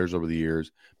great players over the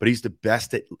years, but he's the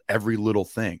best at every little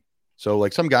thing. So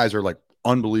like some guys are like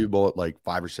unbelievable at like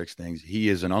 5 or 6 things. He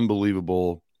is an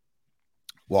unbelievable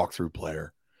walkthrough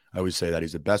player. I always say that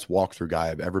he's the best walkthrough guy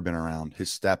I've ever been around.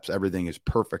 His steps, everything is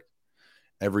perfect.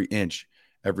 Every inch,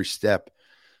 every step,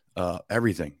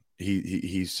 everything.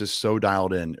 He's just so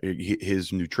dialed in.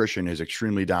 His nutrition is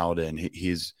extremely dialed in.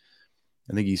 He's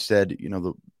I think he said,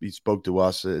 he spoke to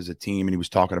us as a team and he was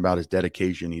talking about his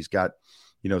dedication. He's got,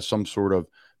 some sort of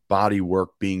body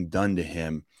work being done to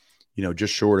him,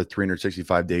 just short of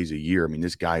 365 days a year. I mean,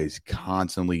 this guy is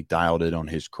constantly dialed in on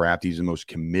his craft. He's the most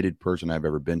committed person I've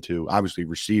ever been to. Obviously,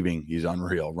 receiving, he's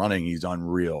unreal. Running, he's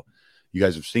unreal. You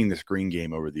guys have seen the screen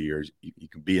game over the years. You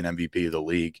can be an MVP of the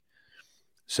league.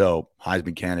 So,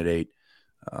 Heisman candidate.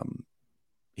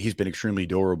 He's been extremely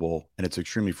durable, and it's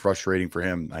extremely frustrating for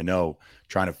him. I know,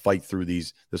 trying to fight through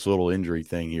this little injury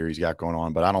thing here he's got going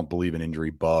on, but I don't believe in injury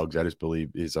bugs. I just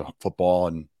believe it's a football,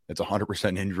 and it's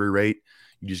 100% injury rate.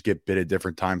 You just get bit at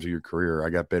different times of your career. I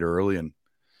got bit early, and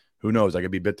who knows? I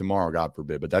could be bit tomorrow, God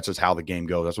forbid. But that's just how the game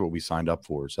goes. That's what we signed up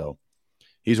for. So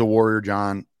he's a warrior,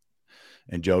 John.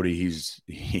 And Jody, he's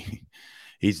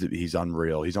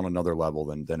unreal. He's on another level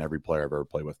than every player I've ever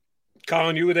played with.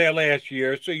 Colin, you were there last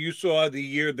year, so you saw the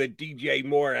year that DJ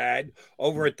Moore had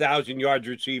over 1,000 yards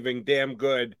receiving, damn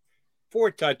good. 4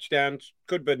 touchdowns,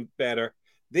 could have been better.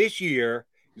 This year,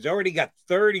 he's already got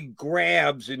 30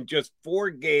 grabs in just 4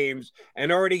 games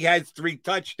and already has 3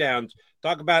 touchdowns.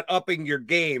 Talk about upping your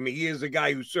game. He is a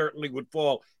guy who certainly would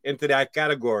fall into that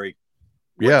category.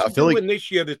 What's he doing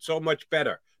this year that's so much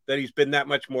better, that he's been that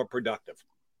much more productive?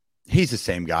 He's the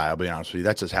same guy, I'll be honest with you.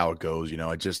 That's just how it goes. You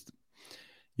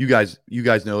guys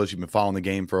know this. You've been following the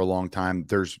game for a long time.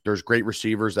 There's great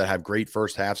receivers that have great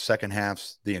first halves, second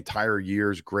halves. The entire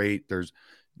year is great.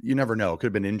 You never know. It could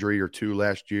have been injury or 2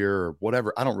 last year or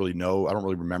whatever. I don't really know. I don't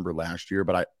really remember last year,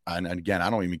 but and again, I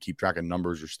don't even keep track of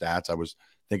numbers or stats. I was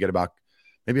thinking about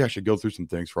maybe I should go through some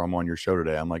things before I'm on your show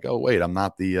today. I'm like, oh wait, I'm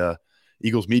not the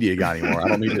Eagles media guy anymore. I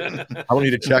don't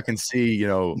need to check and see,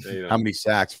 how many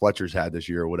sacks Fletcher's had this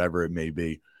year or whatever it may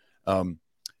be.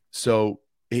 So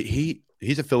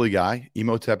he's a Philly guy,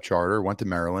 Emotep charter, went to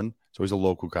Maryland. So he's a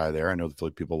local guy there. I know the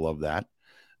Philly people love that.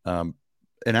 An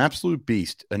absolute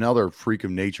beast, another freak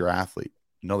of nature athlete.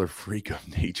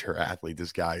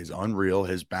 This guy is unreal.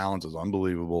 His balance is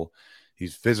unbelievable.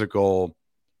 He's physical.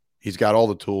 He's got all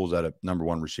the tools that a number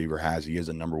 1 receiver has. He is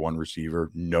a number 1 receiver,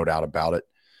 no doubt about it.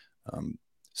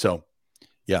 So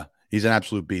yeah, he's an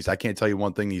absolute beast. I can't tell you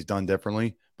one thing he's done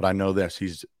differently, but I know this.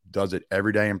 He does it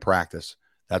every day in practice.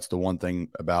 That's the one thing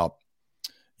about,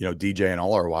 DJ and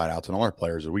all our wideouts and all our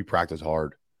players is we practice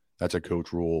hard. That's a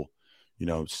coach rule,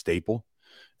 staple,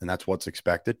 and that's what's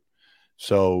expected.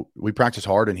 So we practice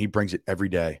hard, and he brings it every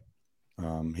day.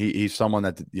 He's someone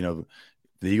that, the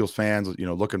Eagles fans,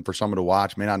 looking for someone to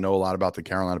watch, may not know a lot about the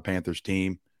Carolina Panthers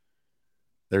team.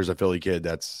 There's a Philly kid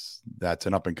that's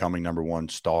an up-and-coming number 1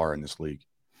 star in this league.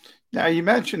 Now, you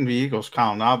mentioned the Eagles,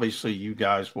 Colin. Obviously, you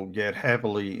guys will get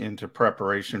heavily into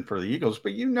preparation for the Eagles,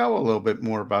 but you know a little bit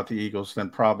more about the Eagles than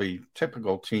probably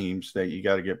typical teams that you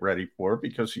got to get ready for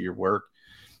because of your work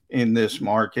in this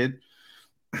market.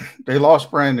 They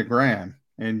lost Brandon Graham,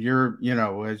 and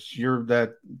as you're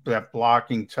that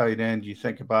blocking tight end, you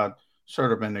think about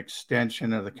sort of an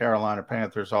extension of the Carolina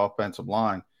Panthers offensive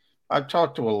line. I've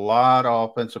talked to a lot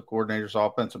of offensive coordinators,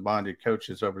 offensive-minded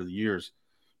coaches over the years.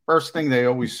 First thing they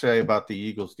always say about the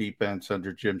Eagles defense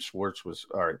under Jim Schwartz was,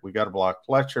 all right, we got to block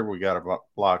Fletcher. We got to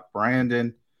block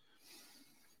Brandon.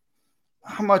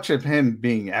 How much of him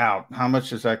being out, how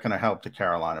much is that going to help the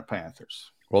Carolina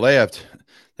Panthers? Well, they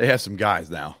have some guys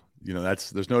now.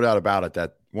 There's no doubt about it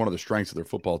that one of the strengths of their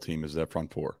football team is that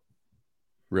front 4.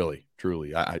 Really,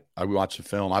 truly. I watched the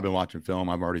film. I've been watching film.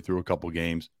 I'm already through a couple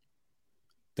games.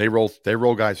 They roll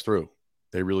guys through.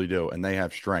 They really do, and they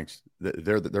have strengths.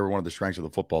 They're one of the strengths of the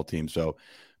football team. So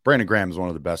Brandon Graham is one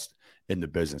of the best in the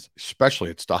business,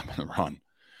 especially at stopping the run.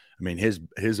 I mean,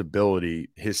 his ability,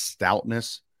 his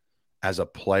stoutness as a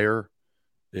player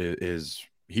is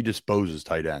he disposes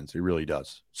tight ends. He really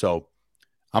does. So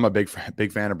I'm a big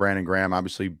fan of Brandon Graham.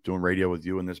 Obviously, doing radio with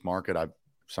you in this market, I've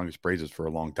sung his praises for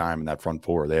a long time in that front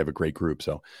 4. They have a great group.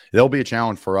 So they'll be a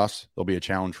challenge for us. They'll be a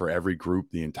challenge for every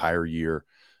group the entire year.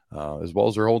 As well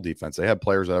as their whole defense. They have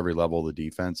players at every level of the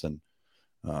defense, and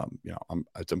I'm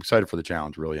excited for the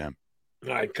challenge, really am.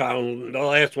 All right, Colin, the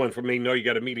last one for me. No, you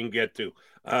got a meeting to get to.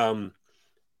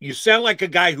 You sound like a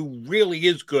guy who really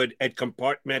is good at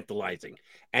compartmentalizing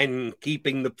and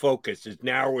keeping the focus as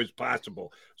narrow as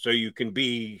possible so you can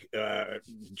be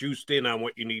juiced in on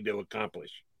what you need to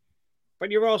accomplish. But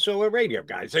you're also a radio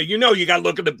guy, so you got to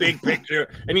look at the big picture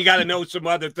and you got to know some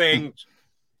other things.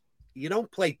 You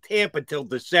don't play Tampa till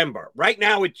December. Right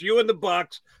now, it's you and the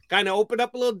Bucks. Kind of open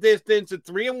up a little distance at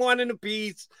 3-1 in a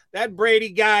piece. That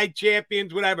Brady guy,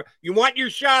 champions, whatever. You want your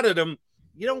shot at him.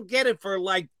 You don't get it for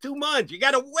like 2 months. You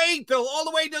got to wait all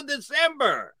the way till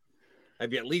December.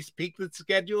 Have you at least peeked the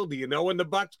schedule? Do you know when the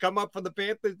Bucs come up for the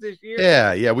Panthers this year?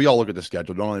 Yeah. We all look at the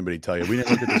schedule. Don't let anybody tell you. We didn't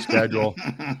look at the schedule.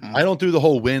 I don't do the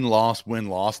whole win-loss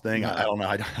thing. No. I don't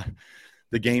know.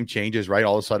 The game changes, right?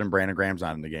 All of a sudden, Brandon Graham's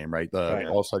not in the game, right? Right.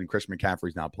 All of a sudden, Chris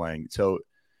McCaffrey's not playing. So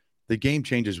the game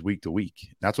changes week to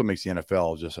week. That's what makes the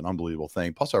NFL just an unbelievable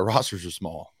thing. Plus, our rosters are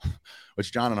small,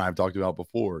 which John and I have talked about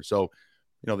before. So,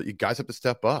 you guys have to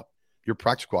step up. Your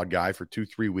practice squad guy for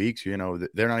 2-3 weeks,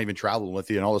 they're not even traveling with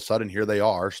you. And all of a sudden, here they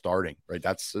are starting, right?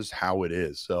 That's just how it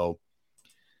is. So,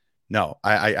 no,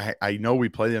 I know we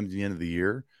play them at the end of the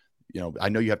year. I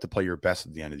know you have to play your best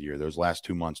at the end of the year. Those last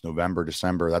 2 months, November,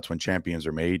 December, that's when champions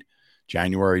are made.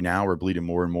 January now, we're bleeding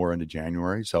more and more into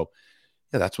January. So,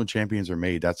 yeah, that's when champions are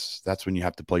made. That's when you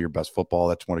have to play your best football.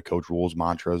 That's one of Coach Rule's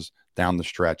mantras down the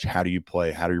stretch. How do you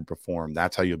play? How do you perform?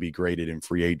 That's how you'll be graded in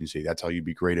free agency. That's how you'll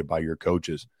be graded by your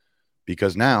coaches.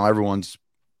 Because now everyone's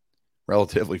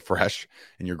relatively fresh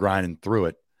and you're grinding through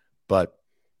it. But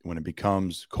when it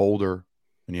becomes colder,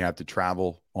 when you have to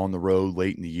travel on the road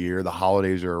late in the year, the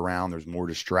holidays are around, there's more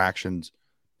distractions.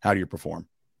 How do you perform?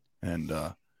 And,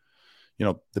 the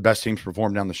best teams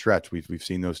perform down the stretch. We've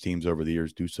seen those teams over the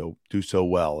years do so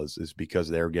well is because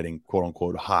they're getting quote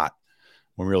unquote hot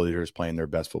when really they're just playing their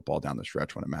best football down the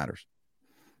stretch when it matters.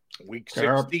 Week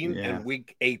 16 and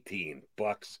week 18,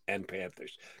 Bucs and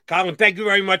Panthers. Colin, thank you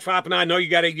very much for hopping on. I know you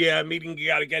got a meeting you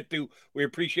got to get to. We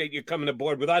appreciate you coming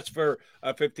aboard with us for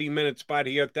a 15-minute spot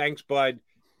here. Thanks, bud.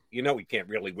 We can't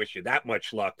really wish you that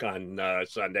much luck on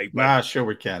Sunday. But sure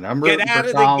we can. I'm rooting get out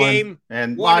for of Colin, the game.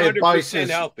 And my advice is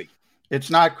healthy. It's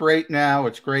not great now.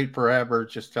 It's great forever.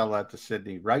 Just tell that to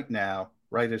Sydney right now,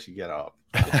 right as you get up.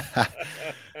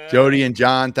 Jody and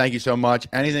John, thank you so much.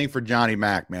 Anything for Johnny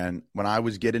Mack, man. When I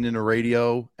was getting into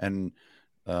radio, and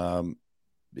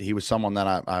he was someone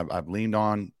that I've leaned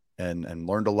on and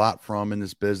learned a lot from in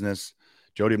this business.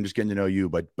 Jody, I'm just getting to know you,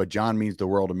 but John means the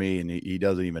world to me, and he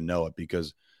doesn't even know it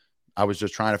because I was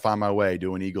just trying to find my way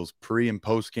doing Eagles pre and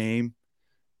post game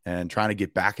and trying to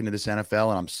get back into this NFL.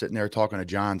 And I'm sitting there talking to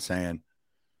John saying,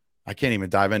 I can't even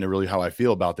dive into really how I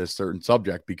feel about this certain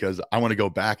subject because I want to go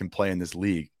back and play in this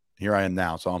league. Here I am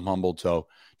now. So I'm humbled. So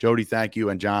Jody, thank you.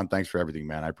 And John, thanks for everything,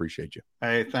 man. I appreciate you.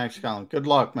 Hey, thanks, Colin. Good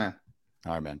luck, man.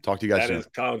 All right, man. Talk to you guys soon. That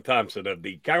is Colin Thompson of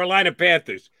the Carolina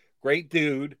Panthers. Great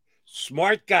dude,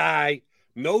 smart guy,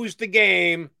 knows the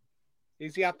game.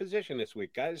 He's the opposition this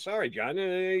week, guys. Sorry, John.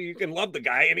 You can love the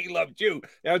guy, and he loved you.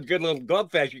 That was a good little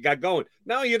glove fest you got going.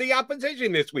 No, you're the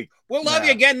opposition this week. We'll love you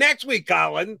again next week,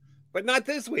 Colin, but not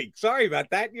this week. Sorry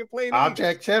about that. You're playing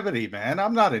objectivity, man.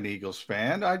 I'm not an Eagles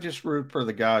fan. I just root for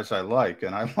the guys I like,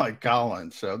 and I like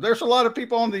Colin. So there's a lot of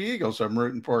people on the Eagles I'm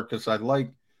rooting for because I like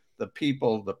the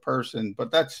people, the person. But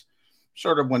that's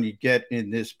sort of when you get in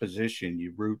this position,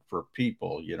 you root for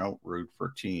people. You don't root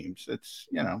for teams. It's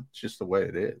just the way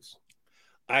it is.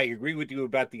 I agree with you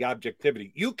about the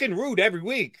objectivity. You can root every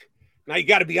week. Now, you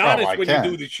got to be honest when you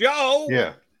do the show.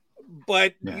 Yeah.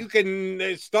 But you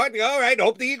can start, all right,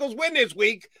 hope the Eagles win this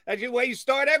week. That's the way you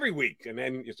start every week. And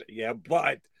then you say, yeah,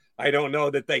 but I don't know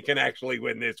that they can actually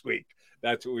win this week.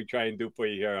 That's what we try and do for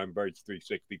you here on Birds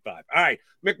 365. All right,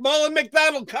 McMullen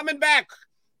McDonald coming back.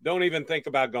 Don't even think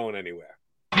about going anywhere.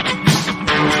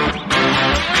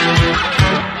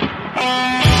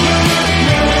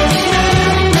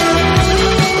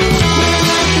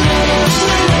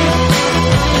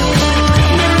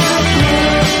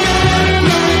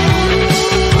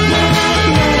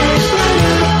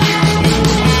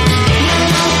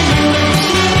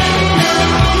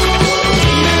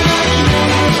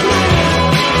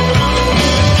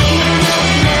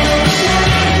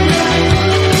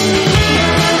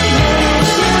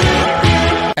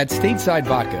 At Stateside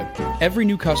Vodka, every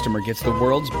new customer gets the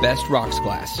world's best rocks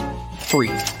glass, free.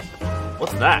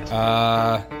 What's that?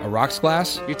 A rocks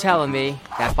glass? You're telling me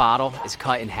that bottle is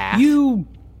cut in half? You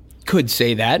could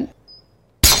say that.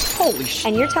 Holy shit.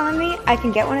 And you're telling me I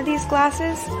can get one of these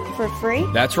glasses for free?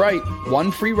 That's right.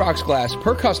 One free rocks glass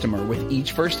per customer with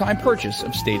each first-time purchase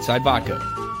of Stateside Vodka.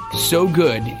 So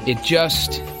good, it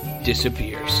just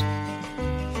disappears.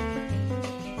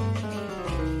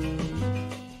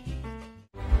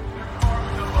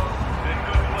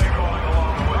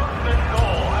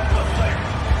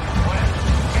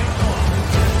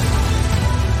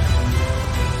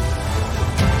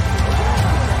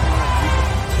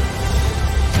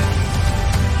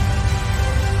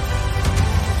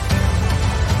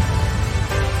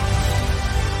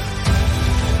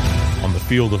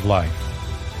 Field of life,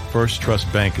 First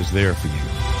Trust Bank is there for you.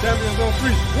 Champions on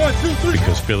three. 1, 2, 3.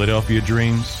 Because Philadelphia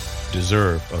dreams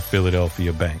deserve a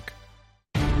Philadelphia bank.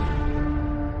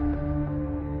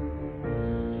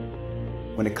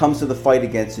 When it comes to the fight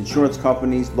against insurance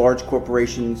companies, large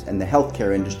corporations, and the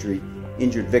healthcare industry,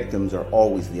 injured victims are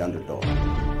always the underdog.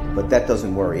 But that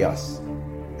doesn't worry us.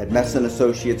 At Messa &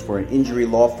 Associates, we're an injury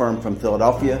law firm from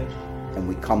Philadelphia, and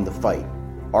we come to fight.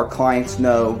 Our clients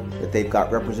know that they've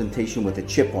got representation with a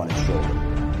chip on its shoulder,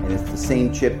 and it's the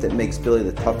same chip that makes Philly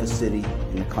the toughest city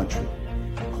in the country.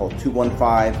 Call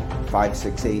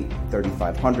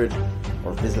 215-568-3500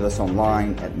 or visit us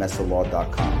online at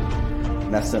messalaw.com.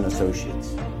 Messa &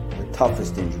 Associates, the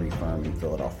toughest injury firm in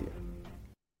Philadelphia.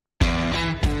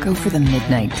 Go for the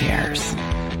midnight dares.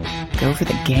 Go for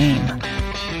the game.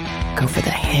 Go for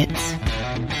the hits.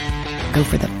 Go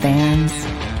for the fans.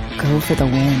 Go for the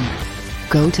win.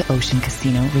 Go to Ocean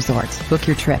Casino Resort. Book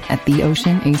your trip at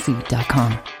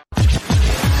theoceanac.com.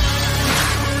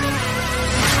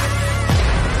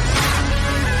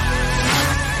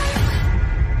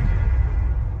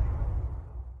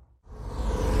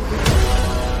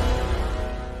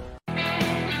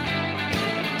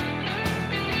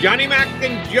 Johnny Mac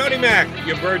and Jody Mac,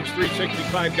 your Birds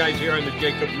 365 guys here on the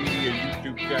Jacob Media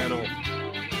YouTube channel.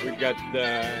 We've got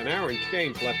an hour and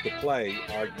change left to play.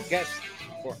 Our guest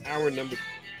for hour number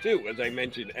 2, as I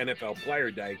mentioned, NFL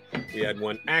Player Day. We had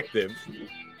one active.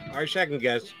 Our second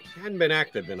guest hadn't been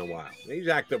active in a while. He's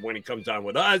active when he comes on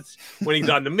with us, when he's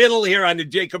on the middle here on the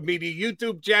Jacob Media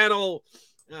YouTube channel.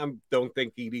 Don't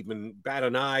think he'd even bat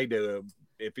an eye to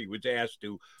if he was asked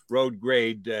to road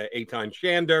grade Eitan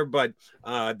Shander, but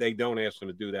they don't ask him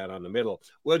to do that on the middle.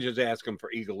 We'll just ask him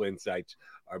for Eagle Insights.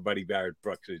 Our buddy Barrett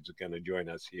Brooks is going to join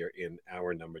us here in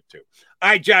hour number 2. All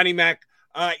right, Johnny Mac.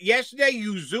 Yesterday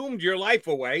you Zoomed your life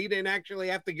away. You didn't actually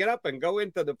have to get up and go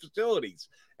into the facilities.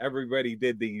 Everybody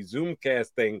did the Zoomcast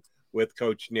thing with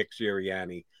Coach Nick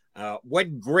Sirianni.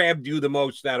 What grabbed you the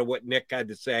most out of what Nick had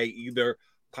to say, either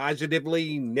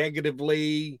positively,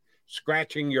 negatively,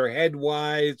 scratching your head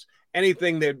wise,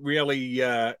 anything that really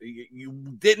you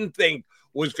didn't think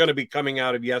was going to be coming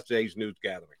out of yesterday's news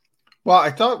gathering? Well,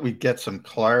 I thought we'd get some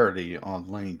clarity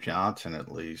on Lane Johnson at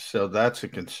least. So that's a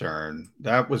concern.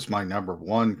 That was my number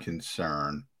one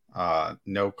concern.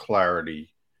 No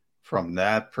clarity from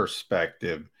that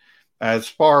perspective. As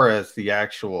far as the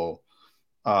actual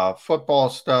football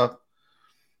stuff,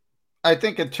 I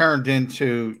think it turned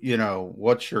into,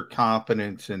 what's your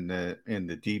confidence in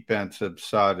the defensive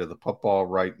side of the football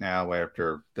right now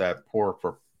after that poor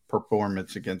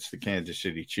performance against the Kansas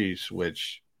City Chiefs,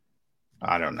 which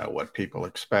I don't know what people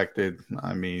expected.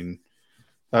 I mean,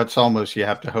 that's almost, you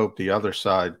have to hope the other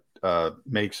side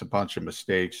makes a bunch of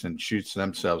mistakes and shoots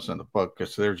themselves in the foot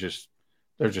because they're just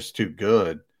too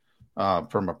good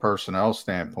from a personnel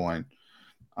standpoint.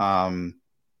 And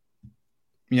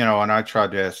I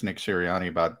tried to ask Nick Sirianni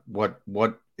about what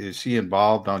is he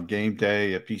involved on game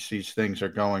day if he sees things are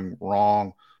going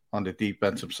wrong on the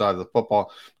defensive side of the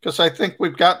football, because I think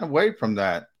we've gotten away from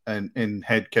that in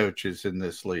head coaches in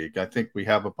this league. I think we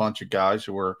have a bunch of guys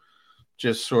who are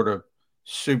just sort of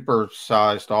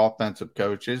super-sized offensive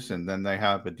coaches, and then they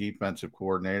have a defensive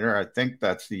coordinator. I think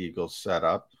that's the Eagles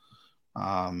setup.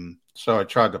 So I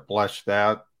tried to flesh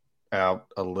that out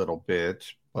a little bit,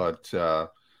 but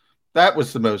that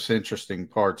was the most interesting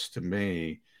parts to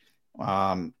me.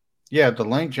 The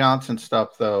Lane Johnson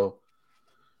stuff, though,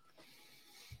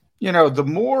 the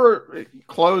more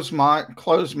closed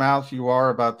mouth you are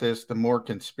about this, the more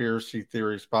conspiracy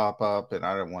theories pop up, and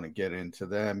I don't want to get into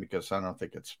them because I don't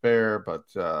think it's fair, but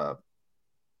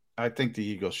I think the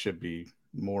Eagles should be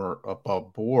more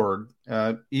above board.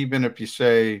 Even if you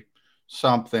say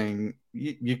something,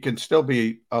 you can still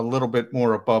be a little bit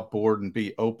more above board and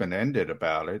be open-ended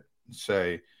about it.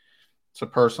 Say it's a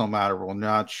personal matter. We're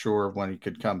not sure when he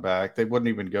could come back. They wouldn't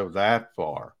even go that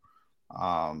far.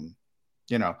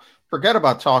 Forget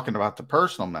about talking about the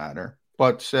personal matter,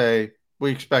 but say we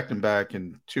expect him back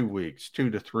in 2 weeks,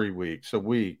 2 to 3 weeks, a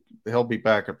week. He'll be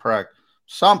back at practice.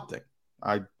 Something.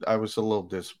 I was a little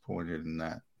disappointed in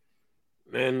that.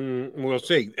 And we'll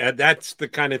see. That's the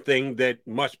kind of thing that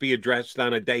must be addressed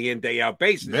on a day-in, day-out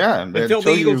basis. Yeah, until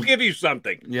the Eagles give you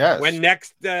something. Yes. When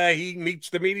next he meets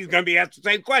the media, he's going to be asked the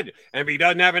same question. And if he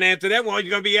doesn't have an answer then, well, he's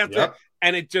going to be asked that.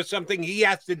 And it's just something he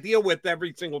has to deal with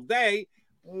every single day.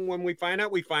 When we find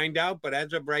out, we find out. But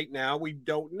as of right now, we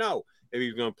don't know if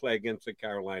he's going to play against the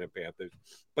Carolina Panthers.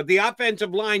 But the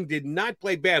offensive line did not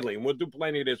play badly. And we'll do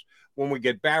plenty of this when we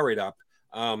get Barrett up.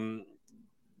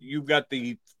 You've got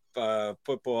the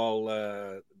football,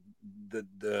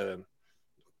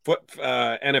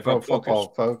 NFL Pro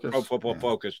Football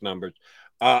Focus numbers.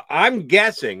 I'm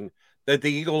guessing that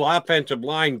the Eagle offensive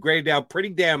line graded out pretty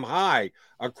damn high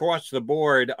across the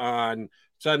board on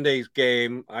Sunday's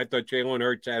game. I thought Jalen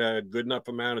Hurts had a good enough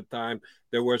amount of time.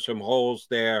 There were some holes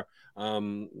there.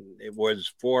 It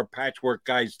was 4 patchwork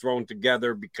guys thrown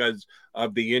together because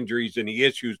of the injuries and the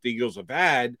issues the Eagles have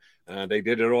had. They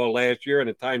did it all last year and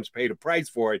at times paid a price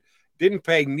for it. Didn't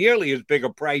pay nearly as big a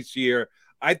price here.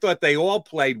 I thought they all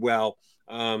played well.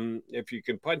 If you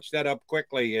can punch that up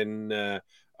quickly and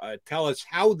tell us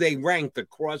how they ranked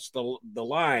across the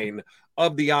line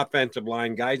of the offensive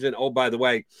line guys. And, oh, by the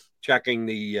way, checking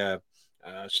the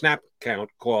snap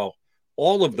count call,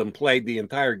 all of them played the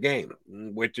entire game,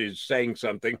 which is saying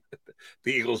something.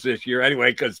 The Eagles this year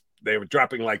anyway, because they were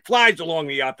dropping like flies along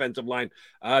the offensive line.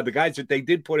 The guys that they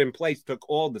did put in place took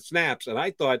all the snaps, and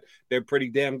I thought they're pretty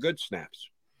damn good snaps.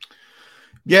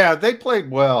 Yeah, they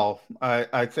played well.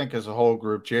 I think as a whole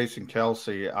group, Jason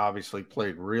Kelce obviously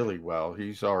played really well.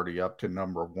 He's already up to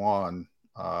number 1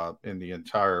 in the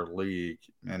entire league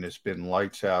and has been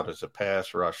lights out as a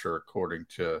pass rusher, according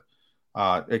to,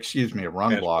 a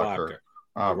run blocker.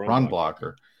 Run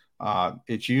blocker.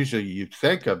 It's usually you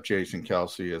think of Jason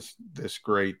Kelce as this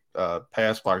great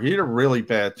pass blocker. He had a really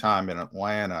bad time in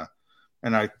Atlanta,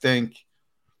 and I think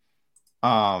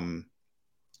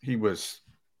he was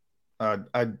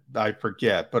I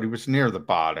forget, but he was near the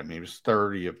bottom. He was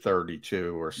 30 of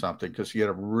 32 or something because he had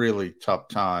a really tough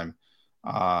time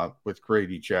with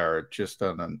Grady Jarrett, just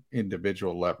on an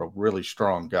individual level. Really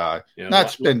strong guy. Yeah,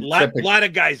 That's been a lot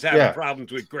of guys have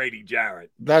problems with Grady Jarrett.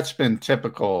 That's been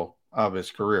typical of his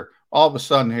career. All of a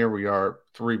sudden, here we are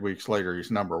 3 weeks later,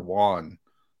 he's number 1,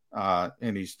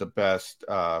 and he's the best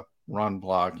run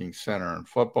blocking center in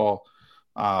football.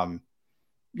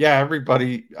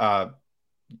 Everybody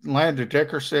Landon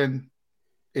Dickerson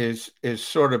is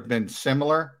sort of been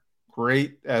similar.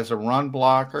 Great as a run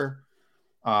blocker,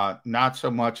 not so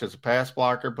much as a pass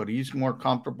blocker, but he's more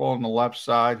comfortable on the left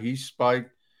side. He's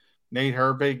spiked. Nate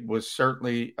Herbig was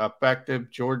certainly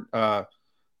effective.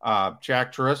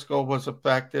 Jack Driscoll was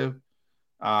effective,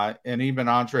 and even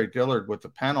Andre Dillard with the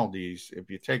penalties. If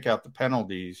you take out the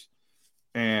penalties,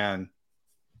 and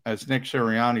as Nick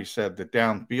Sirianni said, the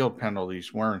downfield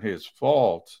penalties weren't his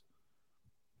fault,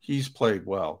 he's played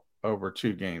well over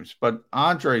 2 games. But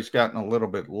Andre's gotten a little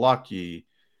bit lucky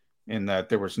in that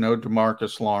there was no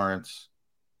DeMarcus Lawrence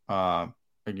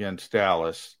against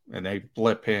Dallas, and they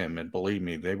flip him. And believe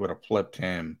me, they would have flipped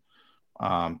him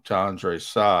to Andre's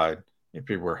side if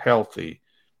he were healthy.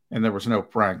 And there was no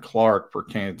Frank Clark for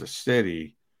Kansas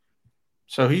City.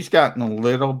 So he's gotten a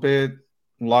little bit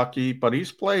lucky, but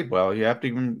he's played well. You have to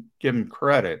even give him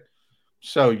credit.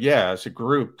 So, yeah, as a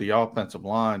group, the offensive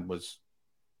line was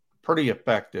pretty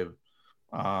effective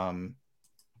for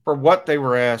what they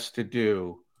were asked to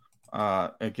do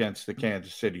against the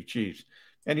Kansas City Chiefs.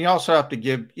 And you also have to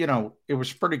give, it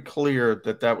was pretty clear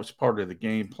that was part of the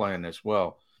game plan as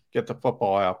well. Get the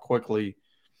football out quickly.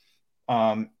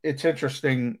 It's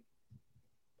interesting.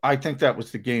 I think that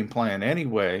was the game plan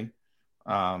anyway,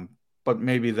 but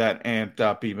maybe that amped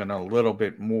up even a little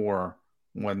bit more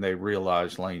when they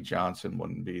realized Lane Johnson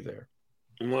wouldn't be there.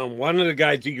 Well, one of the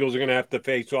guys the Eagles are going to have to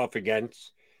face off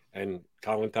against, and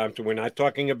Colin Thompson, we're not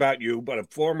talking about you, but a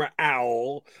former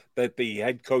Owl that the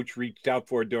head coach reached out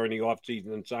for during the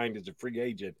offseason and signed as a free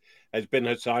agent, has been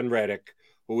Hassan Reddick,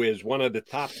 who is one of the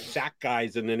top sack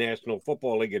guys in the National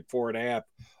Football League at 4.5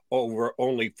 over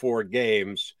only 4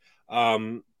 games.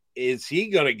 Is he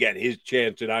going to get his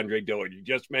chance at Andre Dillard? You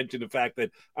just mentioned the fact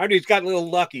that Andre's got a little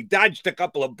lucky, dodged a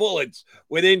couple of bullets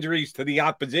with injuries to the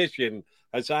opposition.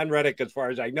 Hassan Reddick, as far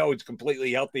as I know, is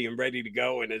completely healthy and ready to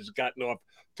go and has gotten off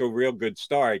to a real good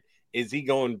start. Is he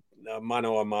going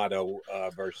mano a mano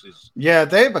versus? Yeah,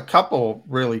 they have a couple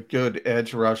really good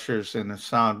edge rushers in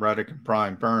Hassan Reddick and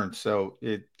Brian Burns. So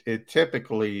it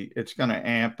typically it's going to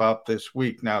amp up this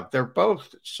week. Now they're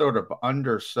both sort of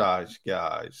undersized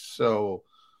guys, so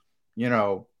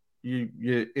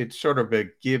it's sort of a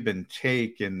give and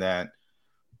take in that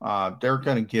they're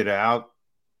going to get out.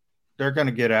 They're going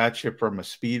to get at you from a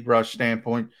speed rush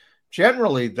standpoint.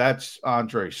 Generally, that's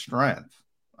Andre's strength.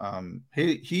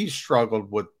 He's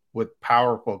struggled with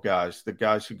powerful guys, the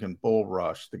guys who can bull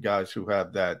rush, the guys who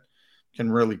have that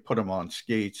can really put them on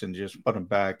skates and just put them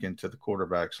back into the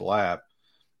quarterback's lap.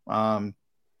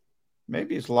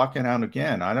 Maybe he's lucking out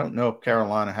again. I don't know if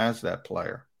Carolina has that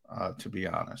player, to be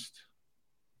honest.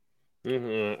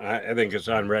 Mm-hmm. I think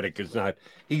Hassan Reddick is not.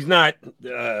 He's not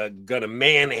going to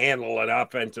manhandle an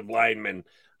offensive lineman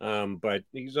But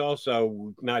he's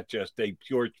also not just a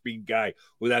pure speed guy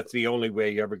who that's the only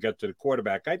way he ever gets to the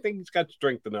quarterback. I think he's got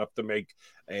strength enough to make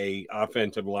a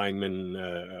offensive lineman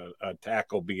a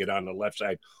tackle, be it on the left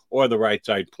side or the right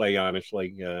side, play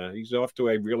honestly. He's off to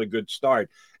a really good start.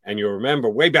 And you remember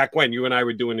way back when you and I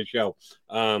were doing the show,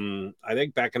 I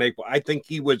think back in April, I think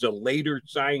he was a later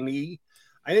signee.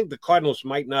 I think the Cardinals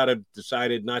might not have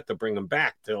decided not to bring him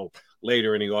back till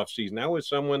later in the offseason. That was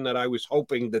someone that I was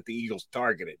hoping that the Eagles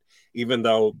targeted, even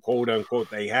though, quote unquote,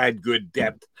 they had good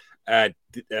depth at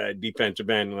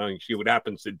defensive end. Well, you see what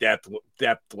happens to depth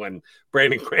when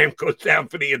Brandon Graham goes down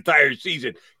for the entire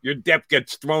season. Your depth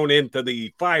gets thrown into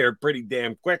the fire pretty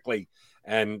damn quickly,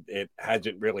 and it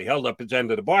hasn't really held up its end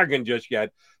of the bargain just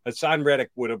yet. Hassan Reddick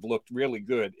would have looked really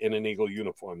good in an Eagle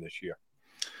uniform this year.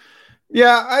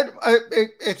 Yeah,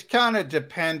 it's kind of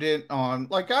dependent on,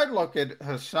 like, I look at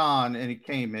Hassan, and he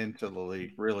came into the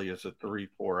league really as a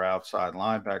 3-4 outside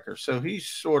linebacker. So he's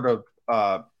sort of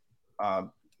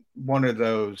one of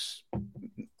those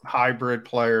hybrid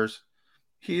players.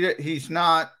 He's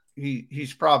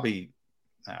probably,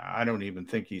 I don't even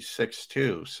think he's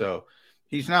 6'2". So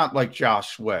he's not like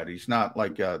Josh Sweat. He's not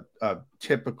like a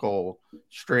typical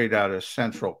straight out of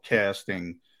central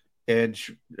casting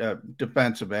edge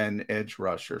defensive end edge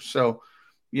rusher. So,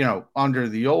 under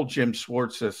the old Jim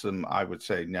Schwartz system, I would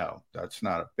say no, that's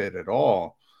not a fit at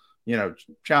all.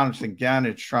 Jonathan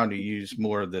Gannon's trying to use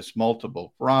more of this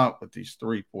multiple front with these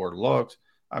 3-4 looks.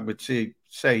 I would say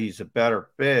he's a better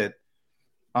fit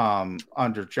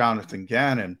under Jonathan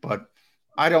Gannon, but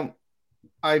I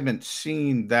haven't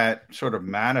seen that sort of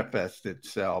manifest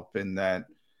itself in that,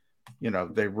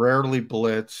 they rarely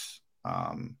blitz.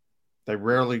 They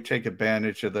rarely take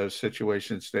advantage of those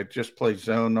situations. They just play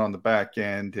zone on the back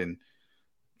end and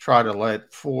try to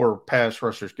let 4 pass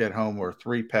rushers get home or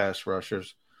 3 pass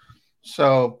rushers.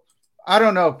 So I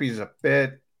don't know if he's a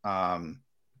fit, but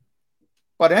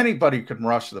anybody can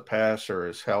rush the passer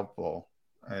is helpful.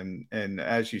 And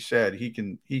as you said, he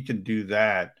can do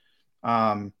that.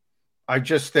 I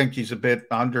just think he's a bit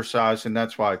undersized, and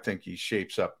that's why I think he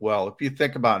shapes up well. If you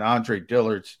think about Andre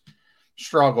Dillard's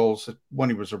struggles when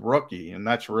he was a rookie, and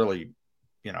that's really,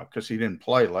 because he didn't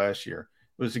play last year,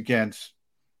 it was against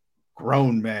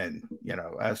grown men,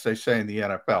 as they say in the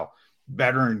NFL,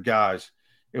 veteran guys.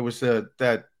 It was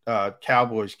that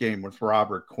Cowboys game with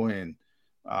Robert Quinn.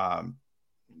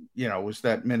 It was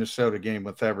that Minnesota game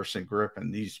with Everson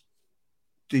Griffin.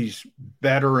 These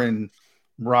veteran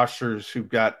rushers who've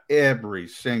got every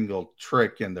single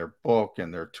trick in their book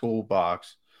and their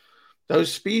toolbox.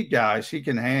 Those speed guys he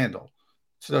can handle.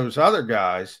 So those other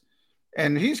guys,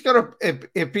 and he's going to,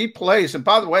 if he plays, and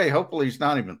by the way, hopefully he's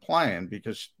not even playing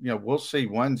because, we'll see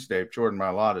Wednesday if Jordan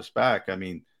Mailata's back. I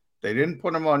mean, they didn't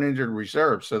put him on injured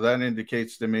reserve, so that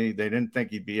indicates to me they didn't think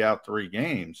he'd be out 3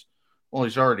 games. Well,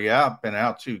 he's already been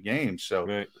out 2 games,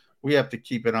 so we have to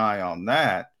keep an eye on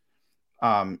that.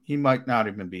 He might not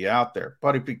even be out there.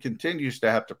 But if he continues to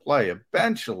have to play,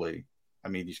 eventually, I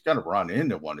mean, he's going to run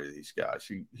into one of these guys.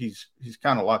 He's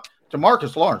kind of like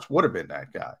DeMarcus Lawrence would have been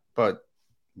that guy, but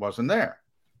wasn't there.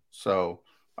 So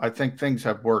I think things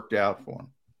have worked out for him.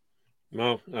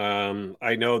 Well,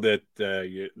 I know that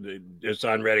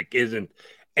Hassan Reddick isn't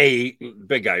a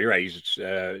big guy. You're right. He's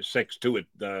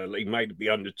 6'2". He might be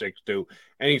under 6'2",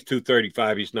 and he's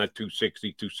 235. He's not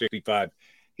 260, 265.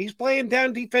 He's playing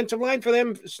down defensive line for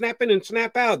them, snap in and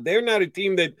snap out. They're not a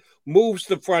team that moves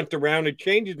the front around and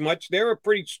changes much. They're a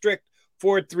pretty strict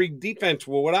 4-3 defense,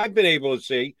 well, what I've been able to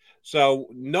see. So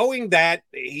knowing that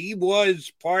he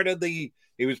was part of the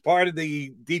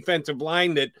defensive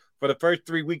line that for the first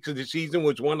 3 weeks of the season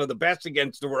was one of the best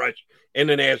against the rush in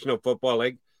the National Football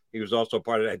League. He was also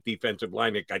part of that defensive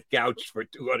line that got gouged for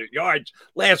 200 yards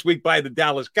last week by the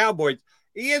Dallas Cowboys.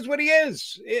 He is what he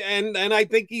is, and I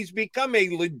think he's become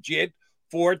a legit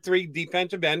 4-3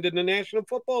 defensive end in the National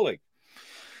Football League.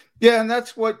 Yeah, and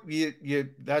that's what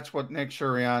that's what Nick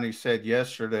Sirianni said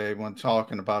yesterday when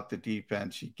talking about the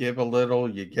defense. You give a little,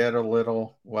 you get a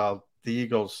little. Well, the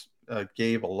Eagles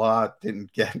gave a lot,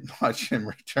 didn't get much in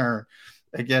return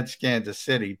against Kansas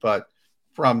City. But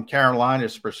from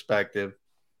Carolina's perspective,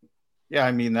 yeah,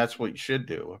 I mean, that's what you should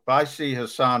do. If I see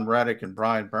Hassan Reddick and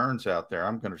Brian Burns out there,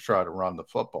 I'm going to try to run the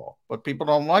football. But people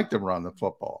don't like to run the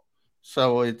football.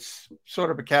 So it's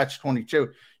sort of a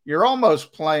catch-22. You're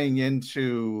almost playing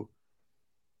into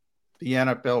the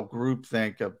NFL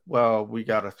groupthink of, well, we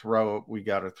got to throw it, we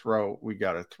got to throw it, we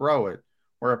got to throw it.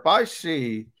 Where if I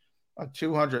see a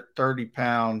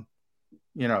 230-pound,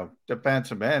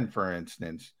 defensive end, for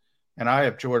instance, and I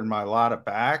have Jordan Mailata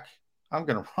back, I'm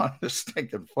going to run this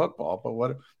stinking football. But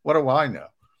what do I know?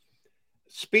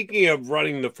 speaking of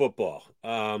running the football,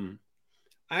 I'm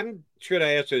should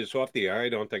I answer this off the air? I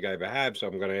don't think I ever have, so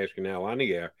I'm going to ask you now on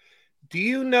the air. Do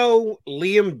you know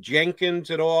Liam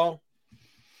Jenkins at all?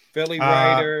 Philly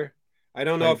writer. I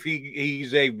don't know if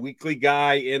he's a weekly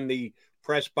guy in the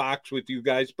press box with you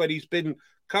guys, but he's been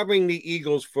covering the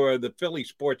Eagles for the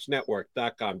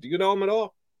PhillySportsNetwork.com. Do you know him at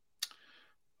all?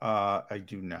 I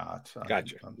do not.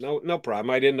 Gotcha. No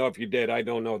problem. I didn't know if you did. I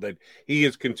don't know that he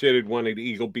is considered one of the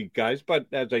Eagle beat guys, but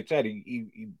as I said,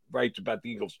 he writes about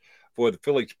the Eagles for the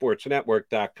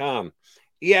PhillySportsNetwork.com.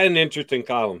 He had an interesting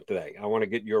column today. I want to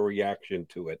get your reaction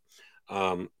to it.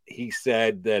 He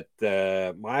said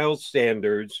that Miles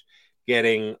Sanders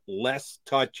getting less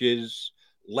touches,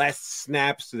 less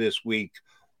snaps this week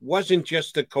wasn't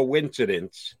just a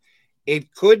coincidence.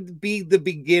 It could be the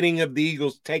beginning of the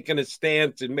Eagles taking a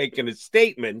stance and making a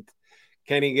statement,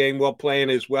 Kenny Gainwell playing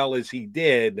as well as he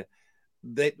did,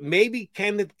 that maybe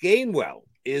Kenneth Gainwell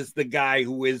is the guy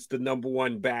who is the number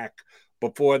one back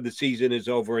before the season is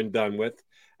over and done with.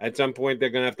 At some point,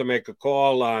 they're going to have to make a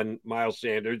call on Miles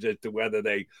Sanders as to whether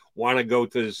they want to go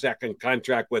to the second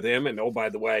contract with him. And, oh, by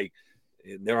the way,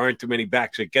 there aren't too many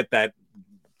backs that get that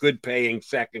good-paying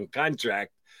second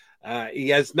contract. He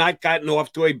has not gotten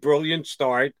off to a brilliant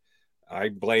start. I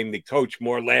blame the coach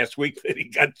more last week that he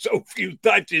got so few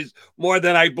touches more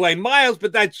than I blame Miles,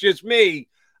 but that's just me.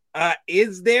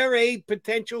 Is there a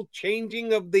potential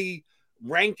changing of the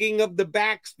ranking of the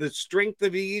backs, the strength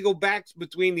of the Eagle backs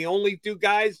between the only two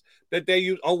guys that they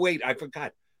use? Oh, wait, I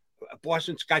forgot.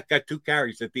 Boston Scott got 2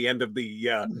 carries at the end of the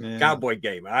Cowboy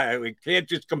game. We can't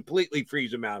just completely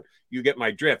freeze him out. You get my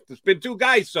drift. There's been 2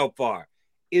 guys so far.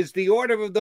 Is the order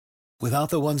of the Without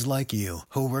the ones like you,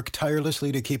 who work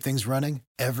tirelessly to keep things running,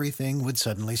 everything would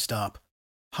suddenly stop.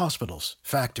 Hospitals,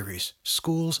 factories,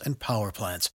 schools, and power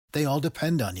plants, they all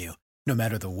depend on you. No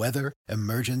matter the weather,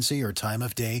 emergency, or time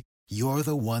of day, you're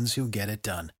the ones who get it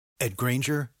done. At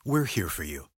Grainger, we're here for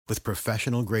you with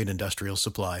professional-grade industrial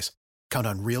supplies. Count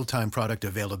on real-time product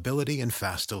availability and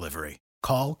fast delivery.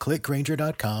 Call,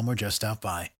 clickgrainger.com, or just stop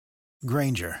by.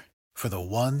 Grainger, for the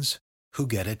ones who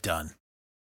get it done.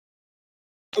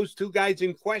 Those 2 guys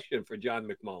in question for John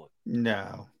McMullen?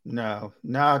 No,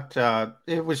 not.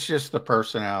 It was just the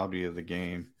personality of the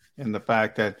game and the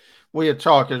fact that we had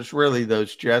talked. It's really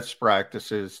those Jets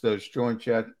practices, those joint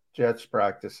Jets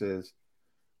practices,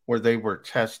 where they were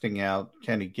testing out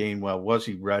Kenny Gainwell. Was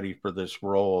he ready for this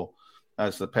role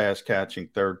as the pass catching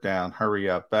third down, hurry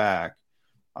up back?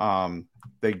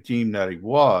 They deemed that he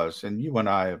was, and you and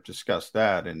I have discussed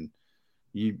that, and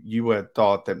you had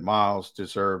thought that Miles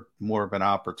deserved more of an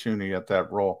opportunity at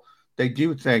that role. They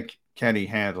do think Kenny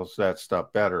handles that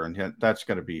stuff better, and that's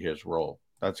going to be his role.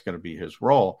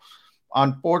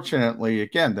 Unfortunately,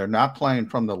 again, they're not playing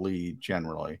from the lead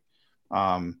generally.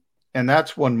 And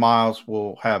that's when Miles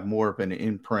will have more of an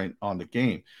imprint on the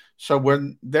game. So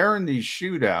when they're in these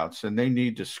shootouts and they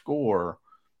need to score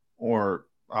or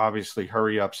obviously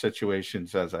hurry up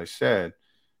situations, as I said,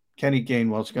 Kenny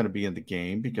Gainwell's going to be in the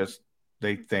game because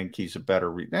they think he's a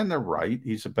better and they're right.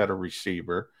 He's a better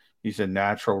receiver. He's a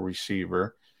natural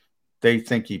receiver. They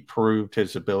think he proved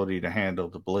his ability to handle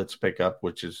the blitz pickup,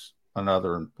 which is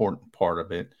another important part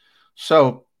of it.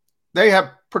 So they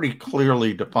have pretty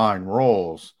clearly defined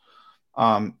roles.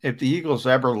 If the Eagles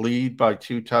ever lead by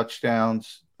 2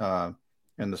 touchdowns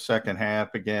in the second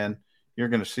half again, you're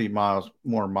going to see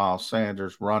more Miles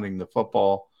Sanders running the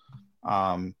football.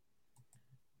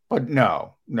 But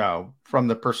no, from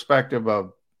the perspective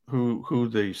of who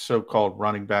the so-called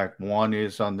running back one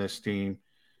is on this team,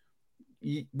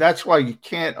 that's why you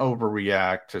can't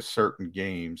overreact to certain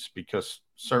games because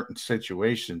certain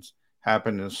situations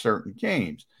happen in certain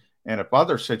games. And if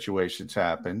other situations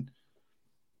happen,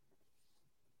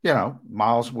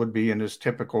 Miles would be in his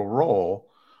typical role.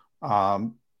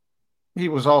 He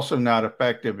was also not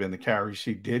effective in the carries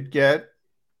he did get,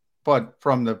 but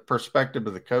from the perspective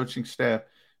of the coaching staff,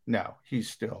 no, he's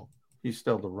still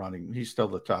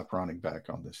the top running back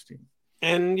on this team.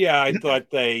 And I thought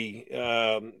they,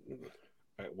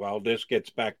 this gets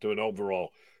back to an overall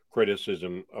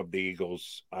criticism of the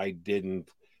Eagles. I didn't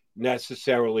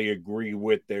necessarily agree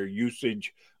with their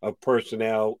usage of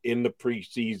personnel in the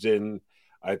preseason.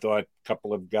 I thought a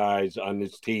couple of guys on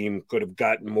this team could have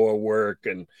gotten more work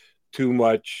and too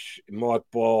much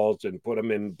mothballs and put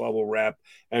them in bubble wrap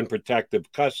and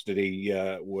protective custody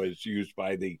was used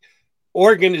by the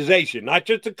organization, not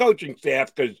just the coaching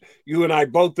staff, because you and I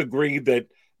both agree that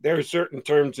there are certain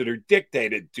terms that are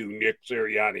dictated to Nick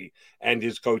Sirianni and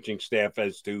his coaching staff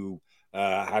as to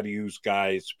how to use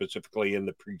guys specifically in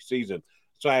the preseason.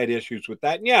 So I had issues with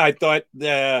that. And I thought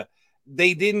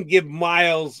they didn't give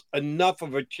Miles enough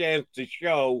of a chance to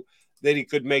show that he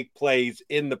could make plays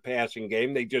in the passing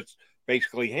game. They just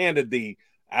basically handed the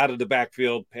out of the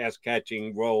backfield pass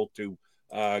catching role to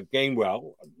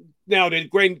Gainwell. Now, to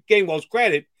Gainwell's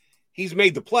credit, he's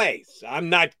made the plays. I'm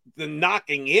not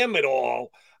knocking him at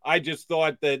all. I just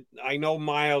thought that I know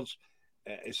Miles.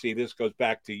 See, this goes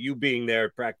back to you being there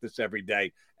at practice every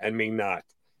day and me not.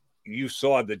 You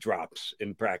saw the drops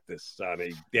in practice on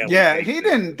a daily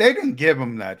basis. They didn't give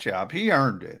him that job. He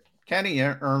earned it. Kenny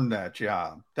earned that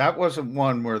job. That wasn't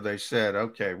one where they said,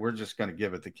 okay, we're just going to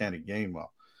give it to Kenny Gainwell.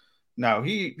 No,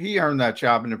 he earned that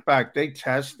job. And in fact, they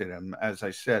tested him, as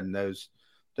I said, in those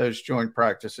joint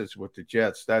practices with the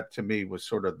Jets. That to me was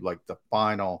sort of like the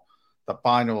final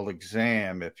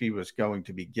exam if he was going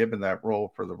to be given that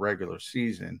role for the regular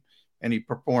season. And he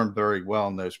performed very well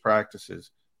in those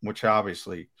practices, which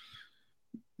obviously,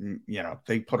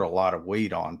 they put a lot of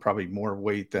weight on, probably more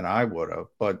weight than I would have.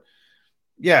 But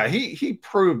yeah, he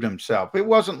proved himself. It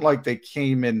wasn't like they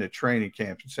came into training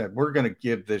camp and said, we're going to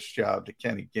give this job to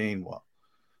Kenny Gainwell.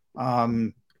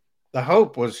 The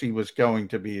hope was he was going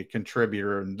to be a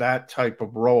contributor in that type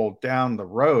of role down the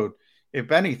road.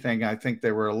 If anything, I think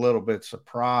they were a little bit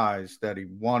surprised that he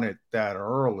won it that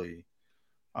early.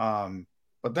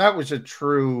 But that was a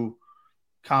true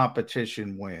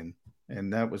competition win.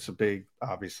 And that was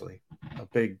obviously a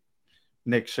big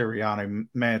Nick Sirianni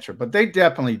mantra. But they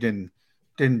definitely didn't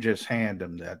just hand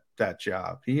him that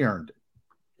job. He earned it.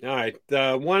 All right.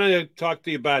 I want to talk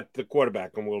to you about the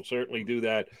quarterback, and we'll certainly do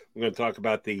that. We're going to talk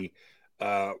about the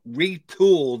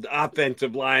retooled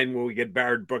offensive line when we get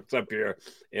Barrett Brooks up here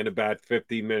in about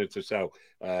 15 minutes or so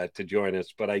to join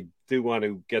us. But I do want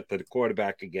to get to the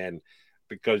quarterback again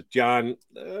because John,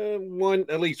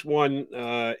 at least one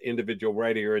individual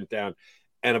right here in town,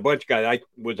 and a bunch of guys. I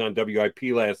was on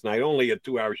WIP last night, only a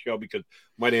 2-hour show because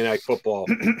Monday Night Football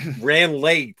ran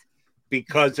late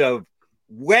because of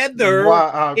weather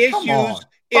issues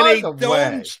in a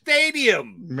dome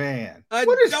stadium. Man,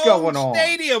 what is going on?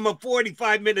 Stadium, a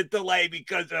 45-minute delay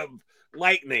because of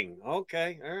lightning.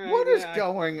 Okay, all right. What is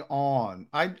going on?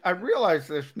 I realize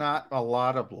there's not a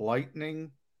lot of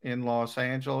lightning in Los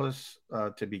Angeles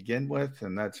to begin with,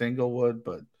 and that's Inglewood,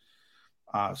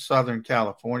 but Southern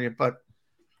California. But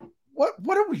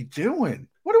what are we doing?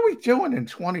 What are we doing in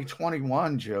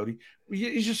 2021, Jody?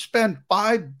 You just spend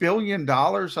 $5 billion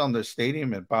on the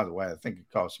stadium. And by the way, I think it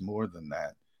costs more than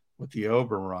that with the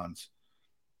overruns.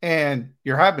 And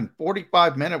you're having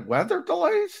 45-minute weather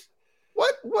delays?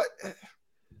 What?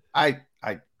 I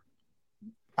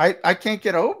can't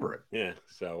get over it. Yeah,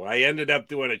 so I ended up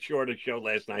doing a shorter show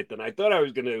last night than I thought I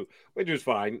was going to, which was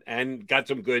fine, and got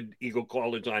some good Eagle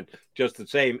callers on just the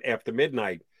same after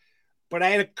midnight. But I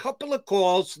had a couple of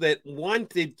calls that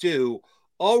wanted to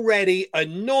already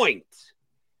anoint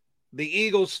the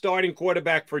Eagles starting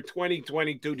quarterback for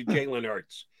 2022 to Jalen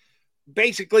Hurts,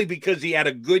 basically because he had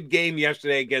a good game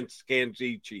yesterday against Kansas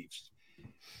City Chiefs.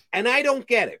 And I don't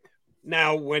get it.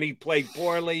 Now, when he played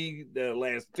poorly the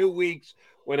last 2 weeks,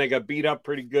 when I got beat up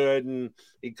pretty good and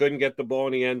he couldn't get the ball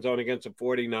in the end zone against the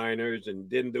 49ers and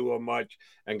didn't do much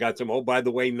and got some, oh, by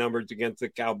the way, numbers against the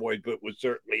Cowboys, but was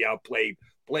certainly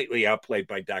blatantly outplayed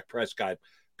by Dak Prescott.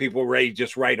 People ready to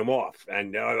just write him off.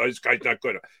 And this guy's not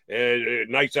good enough.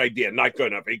 Nice idea, not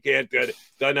good enough. He can't,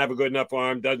 doesn't have a good enough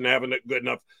arm, doesn't have a good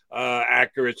enough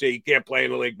accuracy. He can't play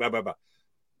in the league, blah, blah, blah.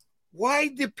 Why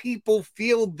do people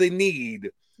feel the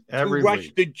need to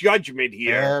rush to judgment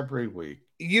here? Every week.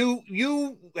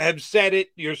 You have said it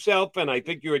yourself, and I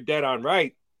think you're dead on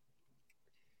right.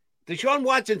 Deshaun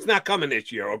Watson's not coming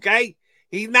this year, okay?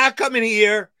 He's not coming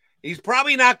here. He's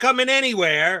probably not coming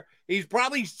anywhere. He's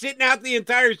probably sitting out the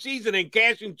entire season and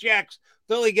cashing checks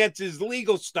till he gets his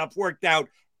legal stuff worked out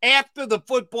after the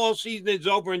football season is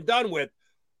over and done with.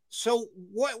 So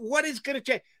what is going to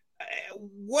change?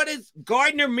 What is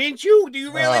Gardner Minshew? Do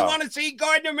you really want to see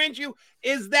Gardner Minshew?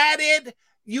 Is that it?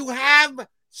 You have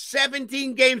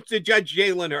 17 games to judge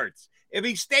Jalen Hurts. If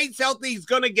he stays healthy, he's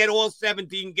going to get all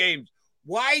 17 games.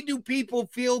 Why do people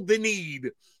feel the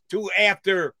need to,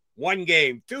 after 1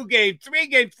 game, 2 games, 3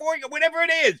 games, 4 games, whatever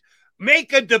it is,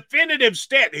 make a definitive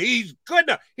stand? He's good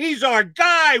enough. He's our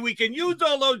guy. We can use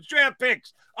all those draft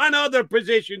picks on other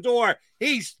positions. Or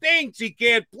he stinks. He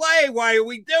can't play. Why are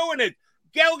we doing it?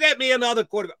 Go get me another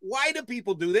quarterback. Why do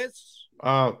people do this?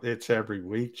 Oh, it's every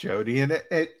week, Jody. And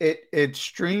it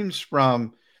streams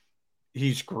from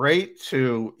he's great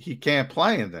to he can't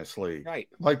play in this league. Right.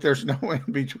 Like there's no in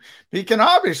between. He can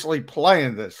obviously play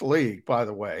in this league, by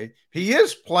the way. He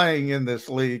is playing in this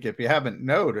league, if you haven't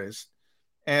noticed.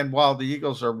 And while the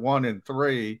Eagles are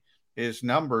 1-3, his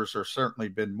numbers are certainly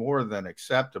been more than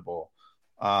acceptable.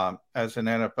 as an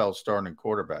NFL starting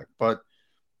quarterback. But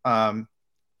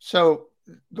so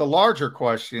the larger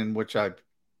question, which I've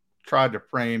tried to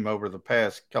frame over the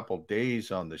past couple of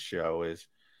days on the show, is,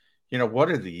 what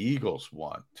do the Eagles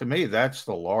want? To me, that's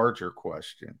the larger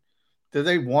question. Do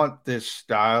they want this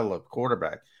style of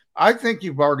quarterback? I think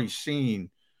you've already seen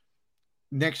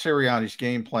Nick Sirianni's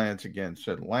game plans against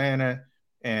Atlanta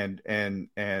and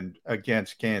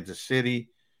against Kansas City.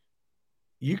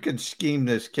 You can scheme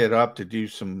this kid up to do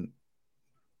some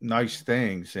nice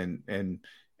things and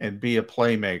be a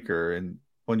playmaker. And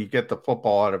when you get the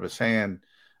football out of his hand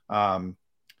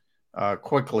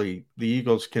quickly, the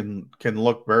Eagles can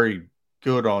look very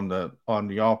good on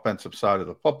the offensive side of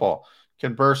the football.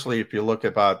 Conversely, if you look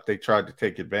about, they tried to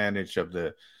take advantage of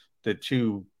the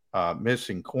two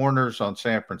missing corners on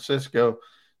San Francisco.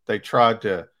 They tried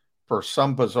to, for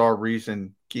some bizarre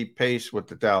reason, keep pace with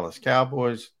the Dallas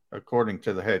Cowboys, according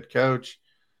to the head coach.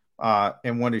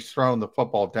 And when he's throwing the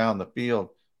football down the field,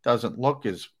 doesn't look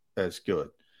as good.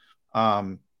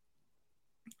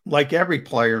 Like every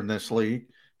player in this league,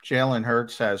 Jalen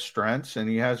Hurts has strengths and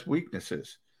he has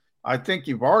weaknesses. I think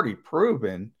you've already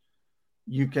proven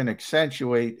you can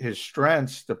accentuate his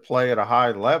strengths to play at a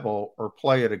high level or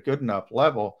play at a good enough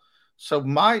level. So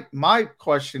my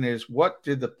question is, what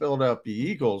did the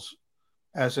Philadelphia Eagles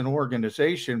as an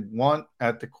organization want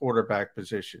at the quarterback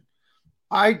position?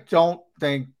 I don't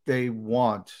think they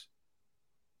want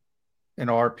an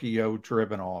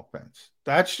RPO-driven offense.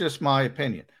 That's just my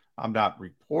opinion. I'm not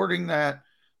reporting that.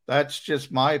 That's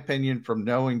just my opinion from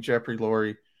knowing Jeffrey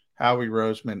Lurie, Howie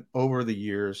Roseman over the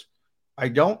years. I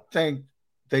don't think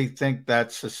they think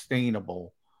that's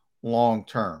sustainable long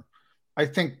term. I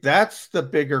think that's the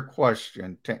bigger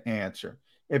question to answer.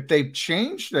 If they've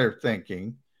changed their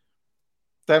thinking,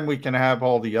 then we can have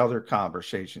all the other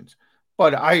conversations.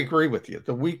 But I agree with you.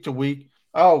 The week to week,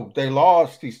 oh, they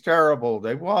lost, he's terrible.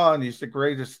 They won, he's the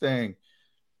greatest thing.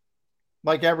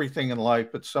 Like everything in life,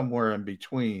 but somewhere in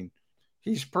between.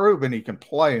 He's proven he can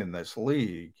play in this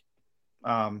league.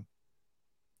 In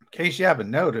case you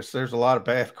haven't noticed, there's a lot of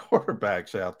bad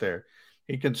quarterbacks out there.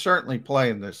 He can certainly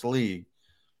play in this league.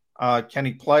 Can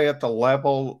he play at the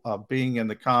level of being in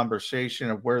the conversation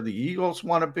of where the Eagles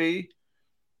want to be?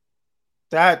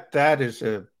 That is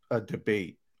a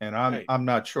debate, and I'm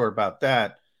not sure about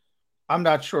that. I'm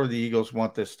not sure the Eagles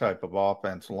want this type of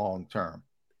offense long term.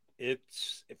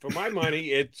 It's, for my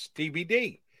money, it's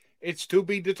TBD. It's to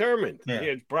be determined.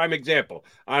 Yeah. Prime example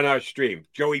on our stream,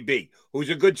 Joey B, who's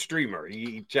a good streamer.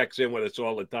 He checks in with us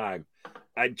all the time.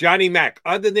 Johnny Mack,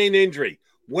 other than injury,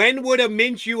 when would a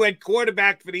Minshew at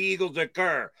quarterback for the Eagles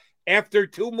occur? After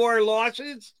 2 more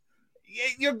losses?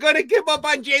 You're going to give up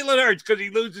on Jalen Hurts because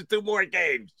he loses 2 more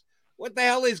games. What the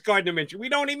hell is Gardner Minshew? We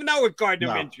don't even know what Gardner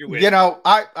Minshew is.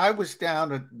 I was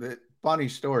down at the funny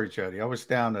story, Jody. I was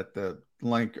down at the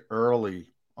link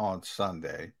early on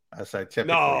Sunday, as I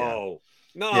typically am.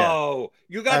 No.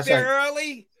 You got there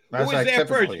early? Who was there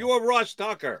first? You or Ross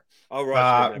Tucker? Oh,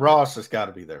 Ross has got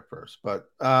to be there first. But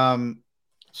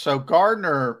so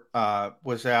Gardner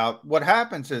was out. What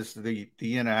happens is the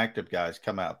inactive guys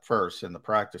come out first, and the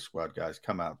practice squad guys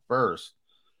come out first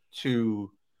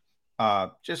to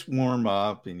just warm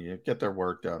up and you get their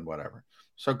work done, whatever.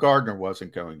 So Gardner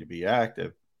wasn't going to be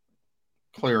active.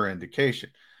 Clear indication.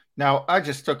 Now, I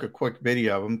just took a quick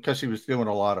video of him because he was doing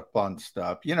a lot of fun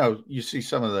stuff. You see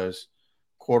some of those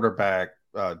quarterback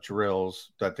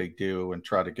drills that they do and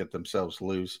try to get themselves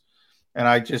loose. And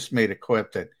I just made a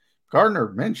quip that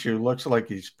Gardner Minshew looks like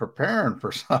he's preparing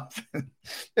for something.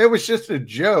 It was just a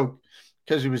joke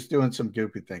because he was doing some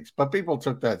goofy things. But people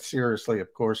took that seriously.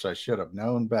 Of course, I should have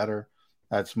known better.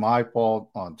 That's my fault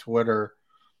on Twitter.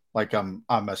 Like I'm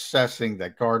assessing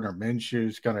that Gardner Minshew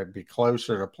is going to be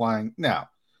closer to playing. No.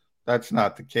 That's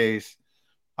not the case.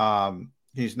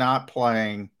 He's not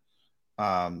playing.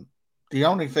 The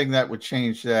only thing that would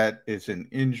change that is an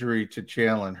injury to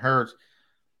Jalen Hurts.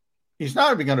 He's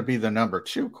not even going to be the number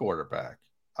 2 quarterback.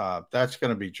 That's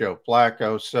going to be Joe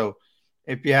Flacco. So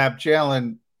if you have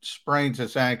Jalen sprains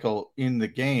his ankle in the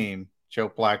game, Joe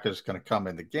Flacco is going to come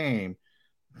in the game.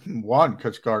 One,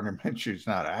 because Gardner Minshew's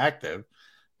not active,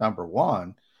 number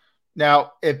 1.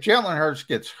 Now, if Jalen Hurts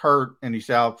gets hurt and he's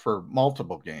out for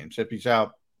multiple games, if he's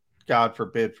out, God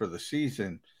forbid, for the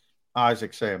season,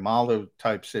 Isaac Seumalo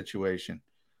type situation,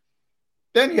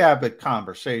 then you have a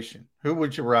conversation. Who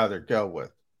would you rather go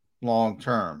with long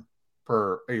term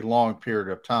for a long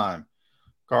period of time,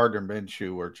 Gardner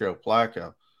Minshew or Joe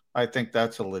Flacco? I think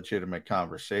that's a legitimate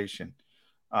conversation.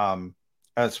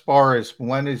 As far as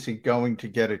when is he going to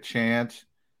get a chance?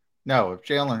 No, if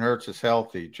Jalen Hurts is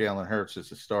healthy, Jalen Hurts is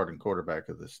the starting quarterback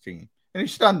of this team. and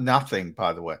he's done nothing,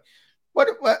 by the way. What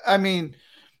I mean,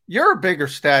 you're a bigger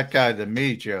stat guy than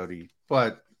me, Jody,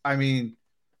 but I mean,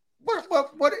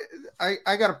 what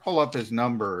I got to pull up his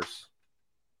numbers.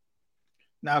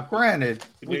 Now, granted,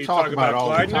 we talk about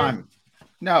all the time.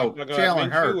 No,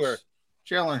 Jalen Hurts.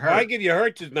 Jalen Hurts. I give you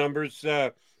Hurts' numbers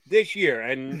this year,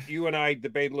 and you and I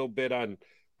debate a little bit on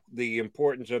the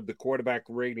importance of the quarterback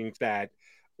rating stat.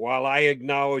 While I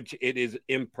acknowledge it is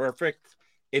imperfect,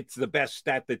 it's the best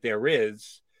stat that there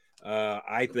is.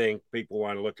 I think people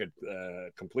want to look at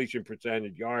completion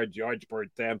percentage, yards per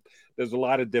attempt. There's a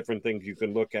lot of different things you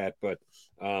can look at, but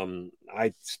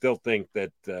I still think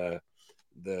that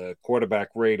the quarterback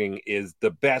rating is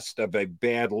the best of a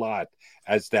bad lot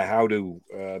as to how to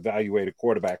evaluate a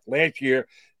quarterback. Last year,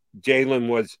 Jalen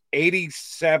was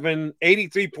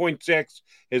 83.6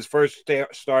 his first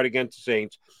start against the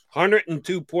Saints.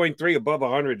 102.3 above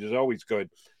 100 is always good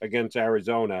against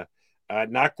Arizona.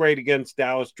 Not great against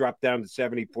Dallas, dropped down to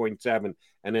 70.7.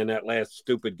 And then that last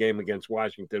stupid game against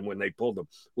Washington when they pulled him,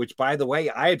 which, by the way,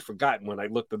 I had forgotten when I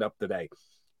looked it up today.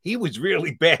 He was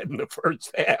really bad in the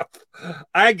first half.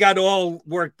 I got all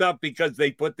worked up because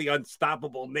they put the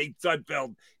unstoppable Nate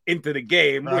Sudfeld into the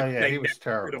game. Oh, yeah, he was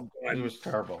terrible. He was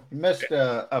terrible. He missed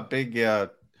a big I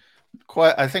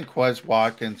think Quez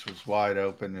Watkins was wide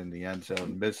open in the end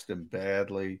zone, missed him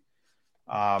badly.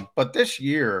 But this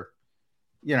year,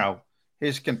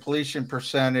 his completion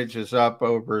percentage is up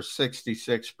over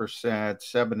 66%,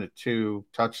 7-2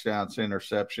 touchdowns,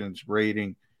 interceptions,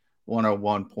 rating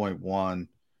 101.1.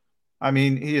 I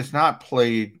mean, he has not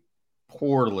played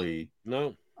poorly.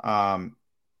 No.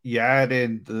 You add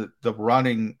in the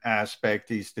running aspect.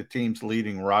 He's the team's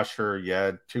leading rusher. You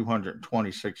had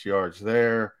 226 yards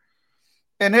there.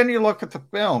 And then you look at the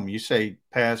film. You say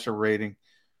passer rating.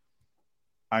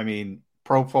 I mean,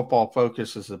 Pro Football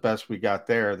Focus is the best we got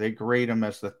there. They grade him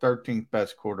as the 13th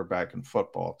best quarterback in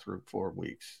football through 4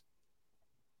 weeks.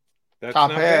 That's not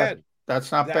bad.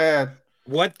 That's not bad.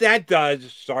 What that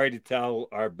does, sorry to tell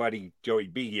our buddy Joey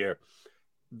B here,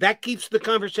 that keeps the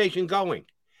conversation going.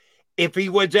 If he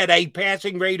was at a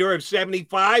passing rate of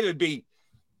 75, it'd be,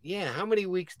 how many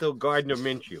weeks till Gardner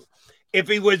Minshew? If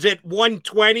he was at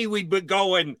 120, we'd be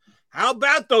going, how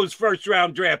about those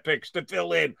first-round draft picks to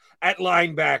fill in at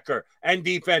linebacker and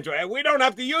defense? And we don't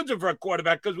have to use him for a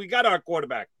quarterback because we got our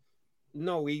quarterback.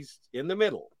 No, he's in the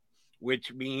middle,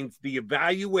 which means the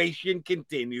evaluation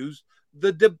continues,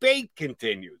 the debate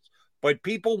continues. But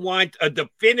people want a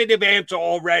definitive answer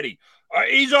already.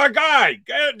 He's our guy.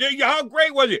 How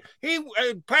great was he?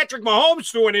 Patrick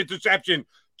Mahomes threw an interception.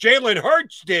 Jalen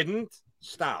Hurts didn't.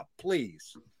 Stop,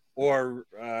 please. Or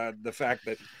the fact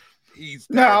that he's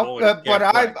no, but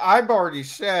I've already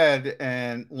said,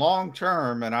 and long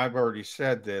term, and I've already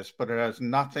said this, but it has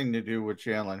nothing to do with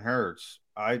Jalen Hurts.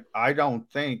 I don't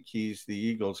think he's the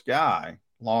Eagles guy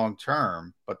long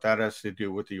term, but that has to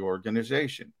do with the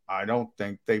organization. I don't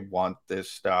think they want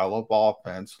this style of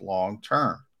offense long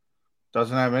term.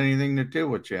 Doesn't have anything to do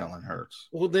with Jalen Hurts.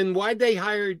 Well, then why'd they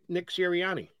hire Nick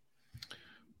Sirianni?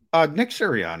 Nick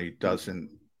Sirianni doesn't.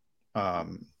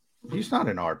 He's not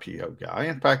an RPO guy.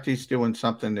 In fact, he's doing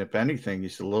something, if anything,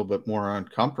 he's a little bit more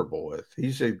uncomfortable with.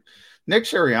 Nick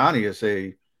Sirianni is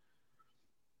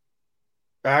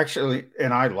actually,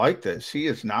 and I like this, he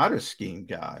is not a scheme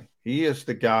guy. He is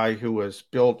the guy who has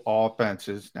built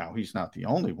offenses. Now, he's not the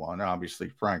only one. Obviously,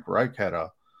 Frank Reich had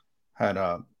a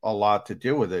lot to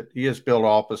do with it. He has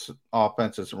built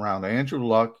offenses around Andrew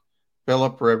Luck,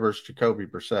 Phillip Rivers, Jacoby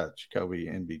Brissett, Jacoby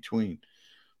in between.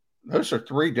 Those are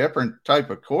 3 different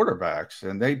type of quarterbacks,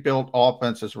 and they built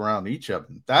offenses around each of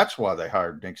them. That's why they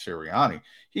hired Nick Sirianni.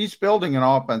 He's building an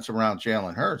offense around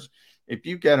Jalen Hurts. If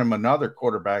you get him another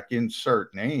quarterback,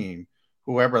 insert name,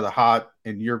 whoever the hot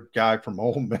and your guy from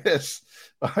Ole Miss,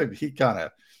 he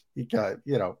got,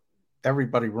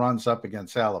 everybody runs up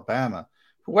against Alabama.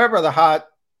 Whoever the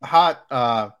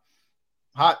hot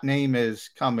name is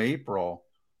come April,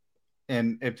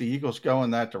 and if the Eagles go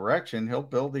in that direction, he'll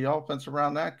build the offense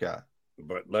around that guy.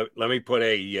 But let me put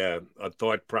a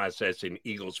thought process in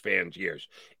Eagles fans' ears.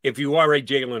 If you are a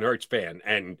Jalen Hurts fan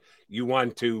and you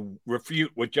want to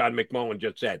refute what John McMullen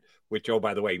just said, which, oh,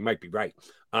 by the way, he might be right.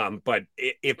 But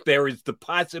if there is the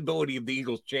possibility of the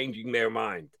Eagles changing their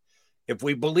mind, if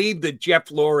we believe that Jeff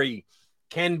Lurie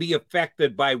can be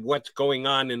affected by what's going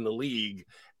on in the league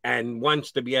and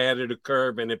wants to be ahead of the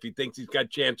curve, and if he thinks he's got a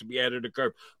chance to be ahead of the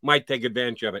curve, might take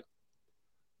advantage of it.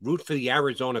 Root for the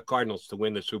Arizona Cardinals to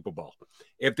win the Super Bowl.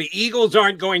 If the Eagles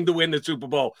aren't going to win the Super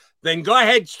Bowl, then go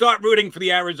ahead, start rooting for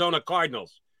the Arizona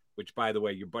Cardinals, which, by the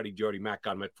way, your buddy Jody Mack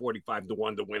got him at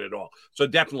 45-1 to win it all. So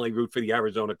definitely root for the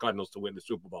Arizona Cardinals to win the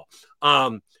Super Bowl.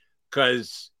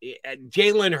 because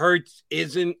Jalen Hurts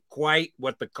isn't quite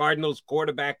what the Cardinals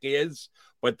quarterback is,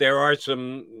 but there are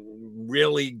some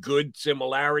really good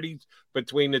similarities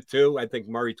between the two. I think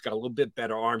Murray's got a little bit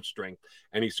better arm strength,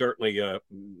 and he's certainly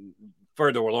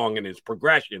further along in his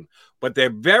progression. But they're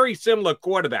very similar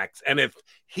quarterbacks, and if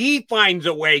he finds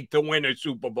a way to win a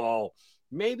Super Bowl,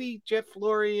 maybe Jeff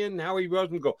Lurie and Howie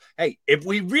Roseman go, hey, if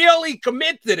we really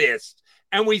commit to this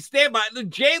and we stand by,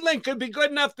 Jalen could be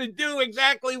good enough to do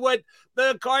exactly what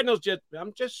the Cardinals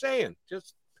I'm just saying,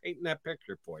 just painting that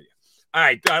picture for you. All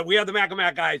right, we have the Mac and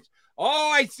Mac guys.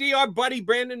 Oh, I see our buddy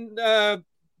Brandon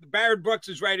Barrett Brooks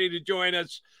is ready to join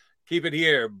us. Keep it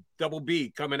here. Double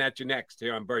B coming at you next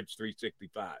here on Birds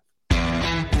 365.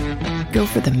 Go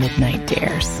for the midnight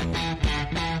dares.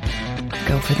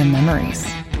 Go for the memories.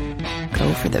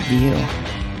 Go for the view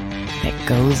that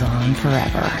goes on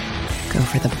forever. Go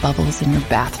for the bubbles in your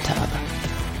bathtub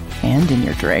and in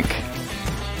your drink.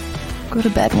 Go to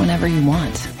bed whenever you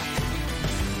want.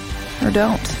 Or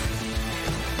don't.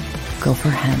 Go for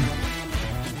him.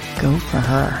 Go for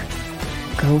her.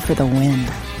 Go for the win.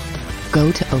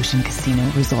 Go to Ocean Casino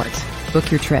Resort.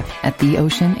 Book your trip at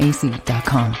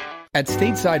theoceanac.com. At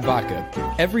Stateside Vodka,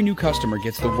 every new customer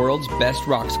gets the world's best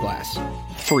rocks glass.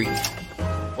 Free.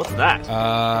 What's that?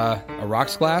 A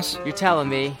rocks glass? You're telling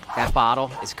me that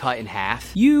bottle is cut in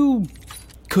half? You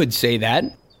could say that.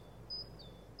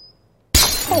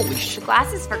 Holy shit. The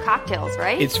glass is for cocktails,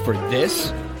 right? It's for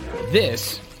this,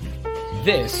 this,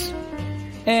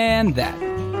 and that.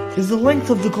 Is the length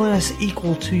of the glass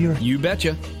equal to your... You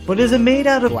betcha. But is it made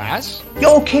out of... Glass? Yeah,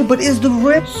 okay, but is the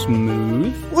rip...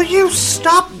 Smooth? Will you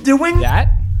stop doing...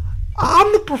 That?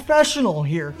 I'm the professional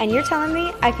here. And you're telling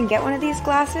me I can get one of these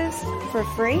glasses for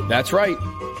free? That's right.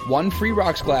 One free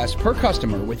rocks glass per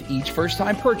customer with each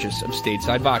first-time purchase of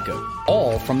Stateside Vodka.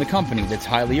 All from the company that's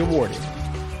highly awarded.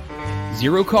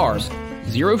 0 carbs,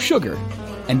 0 sugar,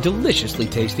 and deliciously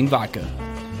tasting vodka.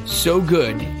 So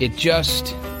good, it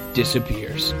just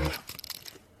disappears.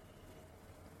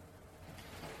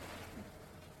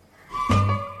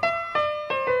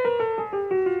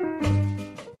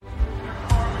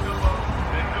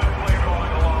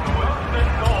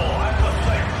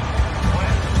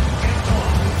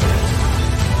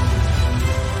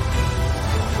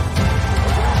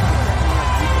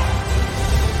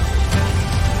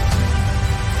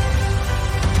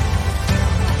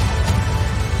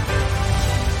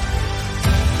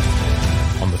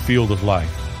 Field of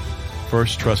life,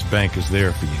 First Trust Bank is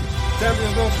there for you.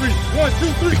 Champions on 3. 1,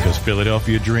 2, 3. Because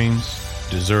Philadelphia dreams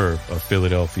deserve a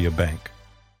Philadelphia bank.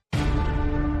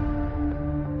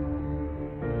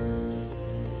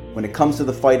 When it comes to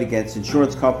the fight against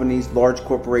insurance companies, large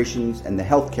corporations, and the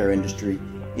healthcare industry,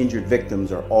 injured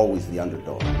victims are always the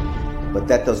underdog. But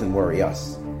that doesn't worry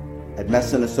us. At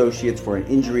Messa & Associates, we're an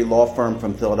injury law firm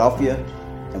from Philadelphia,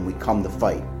 and we come to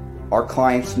fight. Our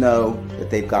clients know that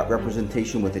they've got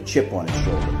representation with a chip on its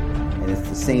shoulder, and it's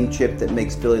the same chip that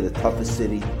makes Philly the toughest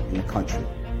city in the country.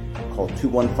 Call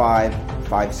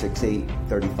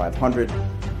 215-568-3500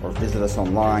 or visit us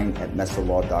online at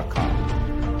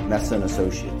messalaw.com. Messa &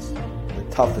 Associates, the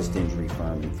toughest injury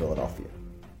firm in Philadelphia.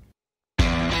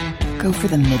 Go for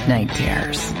the midnight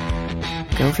dares.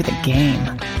 Go for the game.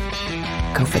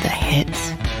 Go for the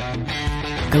hits.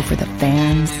 Go for the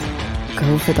fans.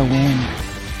 Go for the win.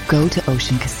 Go to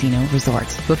Ocean Casino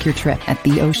Resort. Book your trip at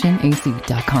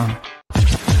theoceanac.com.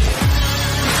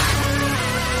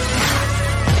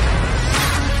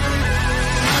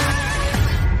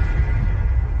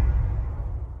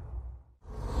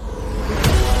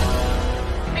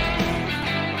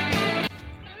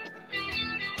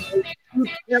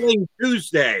 Killing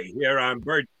Tuesday here on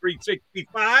Bird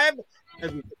 365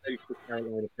 as we face the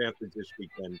Carolina Panthers this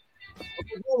weekend. But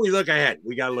before we look ahead,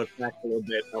 we got to look back a little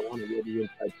bit. I want to give you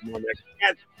insight from our next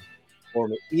guest,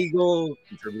 former Eagle,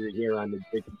 contributor here on the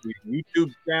Jacob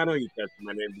YouTube channel. You catch him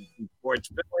on NBC Sports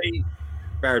Philly.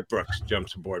 Barrett Brooks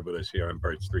jumps aboard with us here on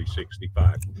Birds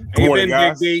 365. Good morning,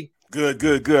 guys. Big D?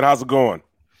 Good. How's it going?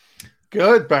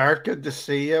 Good, Barrett. Good to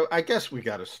see you. I guess we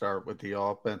got to start with the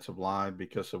offensive line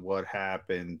because of what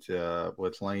happened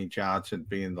with Lane Johnson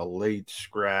being the late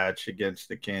scratch against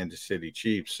the Kansas City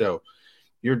Chiefs. So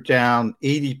you're down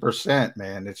 80%,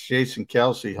 man. It's Jason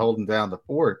Kelce holding down the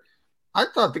fort. I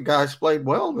thought the guys played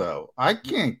well, though. I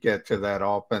can't get to that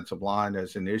offensive line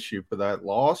as an issue for that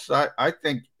loss. I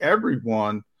think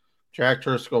everyone, Jack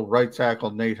Driscoll, right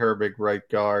tackle, Nate Herbig, right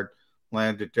guard,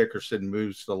 Landon Dickerson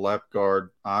moves to left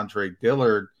guard, Andre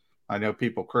Dillard. I know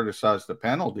people criticize the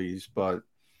penalties, but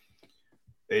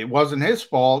it wasn't his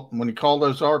fault when he called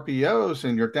those RPOs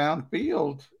and you're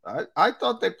downfield. I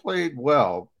thought they played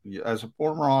well. As a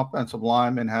former offensive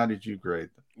lineman, how did you grade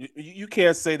them? You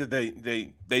can't say that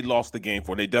they lost the game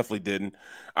for it. They definitely didn't.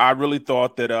 I really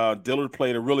thought that Dillard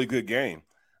played a really good game.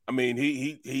 I mean,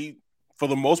 he for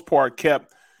the most part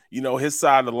kept his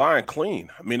side of the line clean.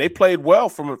 I mean, they played well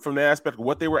from the aspect of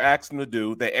what they were asked them to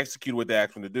do. They executed what they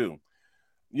asked them to do.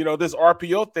 This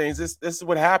RPO things, this is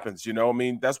what happens, I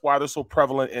mean, that's why they're so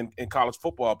prevalent in college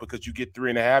football, because you get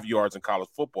 3.5 yards in college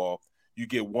football, you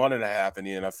get 1.5 in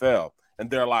the NFL, and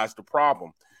there lies the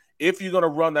problem. If you're going to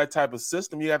run that type of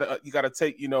system, you got to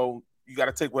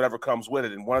take whatever comes with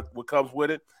it, and what comes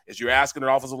with it is you're asking an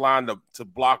offensive line to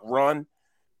block run.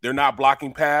 They're not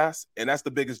blocking pass, and that's the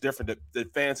biggest difference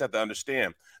that fans have to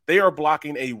understand. They are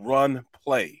blocking a run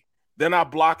play. They're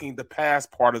not blocking the pass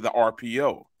part of the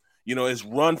RPO. It's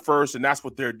run first, and that's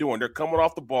what they're doing. They're coming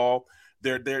off the ball.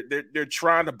 They're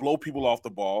trying to blow people off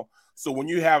the ball. So when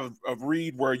you have a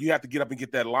read where you have to get up and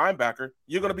get that linebacker,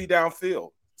 you're going to be downfield.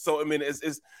 So I mean,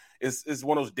 it's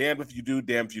one of those damned if you do,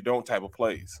 damned if you don't type of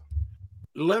plays.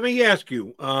 Let me ask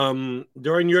you,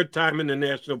 during your time in the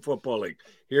National Football League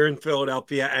here in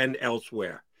Philadelphia and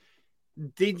elsewhere,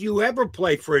 did you ever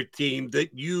play for a team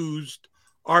that used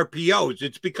RPOs?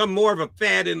 It's become more of a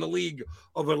fad in the league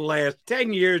over the last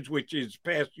 10 years, which is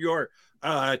past your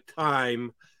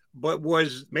time, but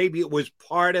it was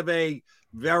part of a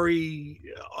very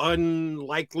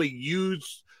unlikely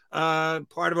use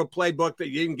part of a playbook that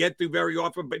you didn't get to very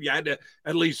often, but you had to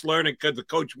at least learn it because the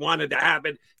coach wanted to have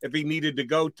it if he needed to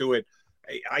go to it.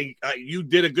 You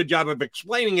did a good job of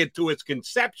explaining it to us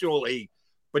conceptually,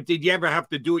 but did you ever have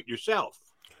to do it yourself?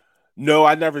 No,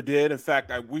 I never did. In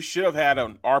fact, we should have had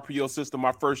an RPO system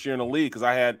my first year in the league, because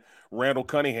I had Randall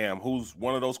Cunningham, who's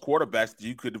one of those quarterbacks that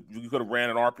you could have ran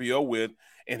an RPO with,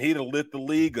 and he'd have lit the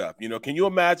league up. Can you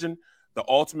imagine the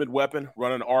ultimate weapon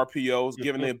running RPOs,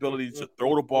 given the ability to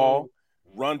throw the ball,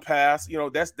 run pass?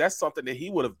 That's something that he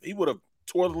would have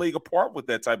tore the league apart with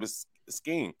that type of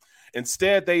scheme.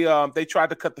 Instead, they tried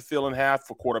to cut the field in half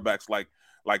for quarterbacks like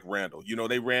Randall.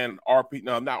 They ran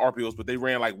not RPOs, but they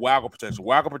ran like waggle protection.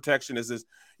 Waggle protection is this,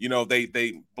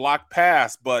 they block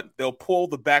pass, but they'll pull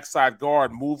the backside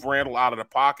guard, move Randall out of the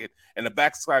pocket, and the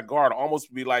backside guard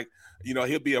almost be like,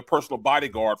 he'll be a personal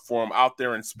bodyguard for him out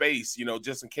there in space,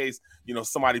 just in case,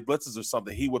 somebody blitzes or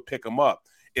something, he would pick him up.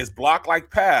 It's block like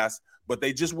pass, but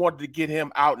they just wanted to get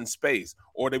him out in space,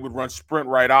 or they would run sprint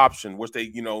right option, which they,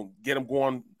 get him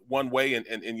going one way and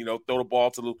throw the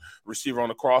ball to the receiver on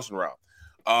the crossing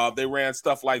route. They ran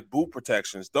stuff like boot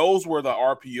protections. Those were the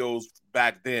RPOs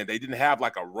back then. They didn't have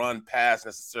like a run pass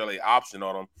necessarily option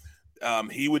on them.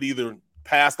 He would either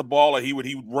pass the ball or he would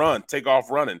run, take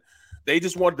off running. They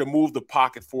just wanted to move the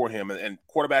pocket for him, and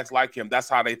quarterbacks like him, that's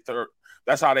how they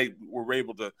were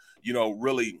able to,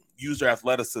 really use their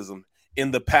athleticism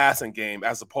in the passing game,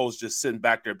 as opposed to just sitting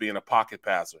back there being a pocket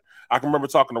passer. I can remember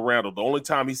talking to Randall. The only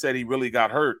time he said he really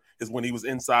got hurt is when he was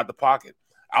inside the pocket.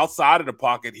 Outside of the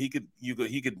pocket, he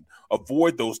could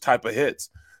avoid those type of hits.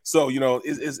 So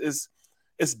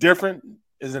it's different.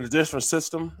 It's in a different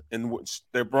system in which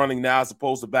they're running now as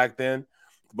opposed to back then.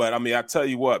 But I mean, I tell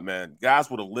you what, man, guys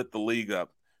would have lit the league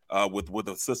up with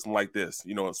a system like this.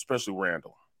 Especially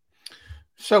Randall.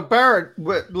 So Barrett,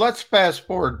 let's fast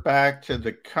forward back to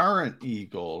the current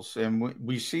Eagles, and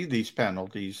we see these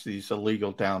penalties, these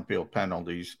illegal downfield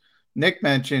penalties. Nick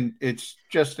mentioned it's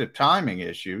just a timing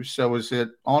issue. So is it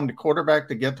on the quarterback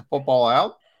to get the football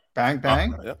out? Bang,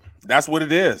 bang. Yep. That's what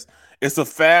it is. It's a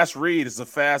fast read. It's a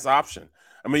fast option.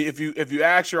 I mean, if you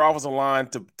ask your offensive line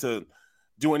to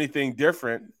do anything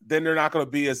different, then they're not going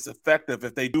to be as effective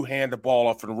if they do hand the ball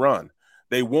off and run.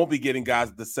 They won't be getting guys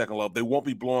at the second level. They won't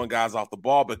be blowing guys off the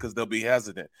ball because they'll be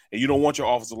hesitant. And you don't want your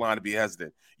offensive line to be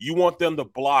hesitant. You want them to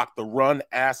block the run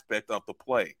aspect of the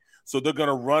play. So they're going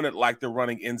to run it like they're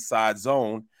running inside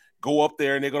zone, go up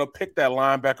there, and they're going to pick that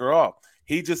linebacker up.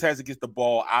 He just has to get the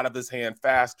ball out of his hand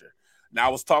faster. Now, I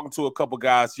was talking to a couple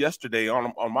guys yesterday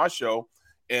on my show,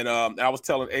 and I was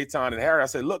telling Eitan and Harry, I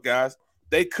said, look, guys,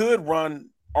 they could run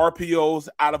RPOs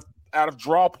out of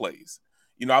draw plays.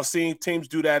 I've seen teams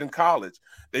do that in college.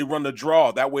 They run the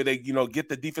draw. That way they, get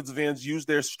the defensive ends, use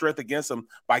their strength against them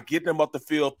by getting them up the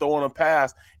field, throwing them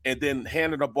pass, and then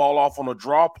handing the ball off on a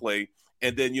draw play.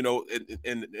 And then,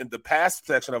 in the pass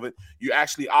section of it, you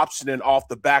actually optioning off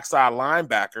the backside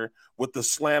linebacker with the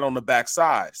slant on the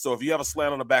backside. So if you have a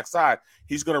slant on the backside,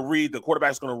 the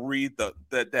quarterback's going to read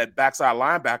that backside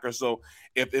linebacker. So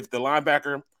if the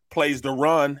linebacker plays the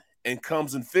run and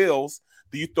comes and fills,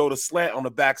 you throw the slant on the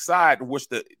backside, which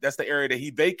that's the area that he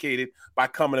vacated by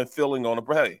coming and filling on the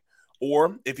play.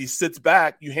 Or if he sits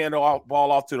back, you hand the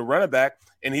ball off to the running back,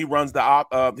 and he runs not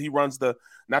the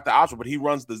option, but he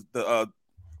runs the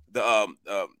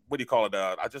what do you call it?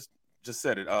 I just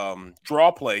said it.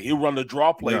 Draw play. He'll run the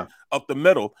draw play up the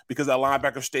middle because that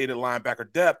linebacker stayed at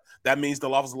linebacker depth. That means the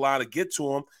offensive line to get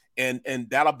to him, and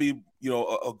that'll be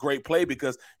a great play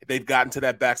because they've gotten to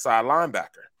that backside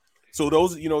linebacker. So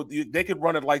those, they could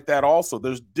run it like that also.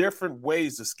 There's different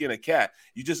ways to skin a cat.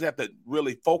 You just have to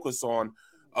really focus on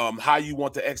how you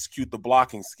want to execute the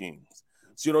blocking schemes.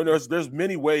 So, there's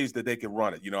many ways that they can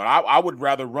run it. I would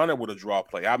rather run it with a draw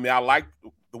play. I mean, I like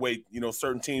the way,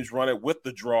 certain teams run it with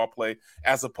the draw play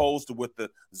as opposed to with the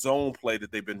zone play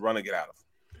that they've been running it out of.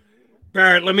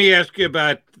 Barrett, let me ask you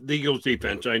about the Eagles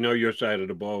defense. I know your side of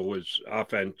the ball was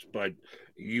offense, but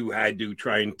you had to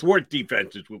try and thwart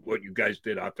defenses with what you guys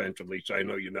did offensively, so I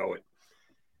know you know it.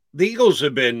 The Eagles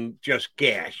have been just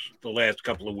gashed the last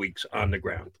couple of weeks on the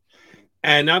ground.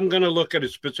 And I'm going to look at a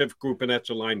specific group, and that's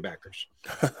the linebackers.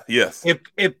 Yes.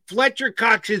 If Fletcher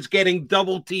Cox is getting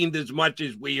double-teamed as much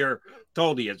as we are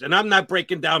told he is, and I'm not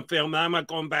breaking down film, I'm not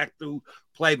going back through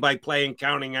play-by-play and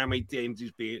counting how many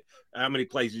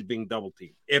plays he's being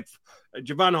double-teamed. If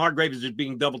Javon Hargraves is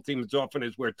being double-teamed as often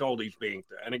as we're told he's being,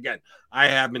 and again, I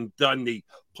haven't done the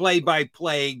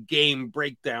play-by-play game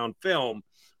breakdown film,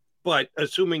 but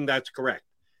assuming that's correct,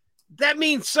 that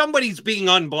means somebody's being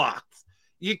unblocked.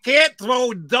 You can't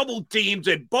throw double teams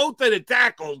at both of the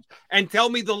tackles and tell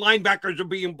me the linebackers are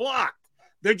being blocked.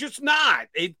 They're just not.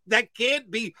 That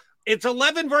can't be. It's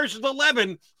 11 versus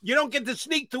 11. You don't get to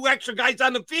sneak 2 extra guys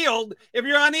on the field if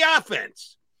you're on the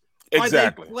offense.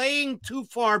 Exactly. Are they playing too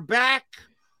far back?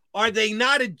 Are they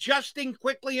not adjusting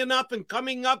quickly enough and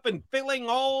coming up and filling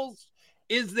holes?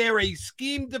 Is there a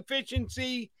scheme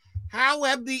deficiency? How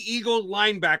have the Eagles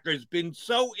linebackers been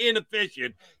so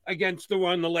inefficient against the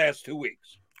run the last 2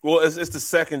 weeks? Well, it's the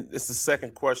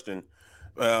second question,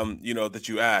 that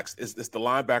you asked. It's the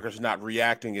linebackers not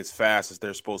reacting as fast as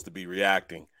they're supposed to be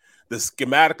reacting.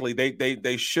 Schematically,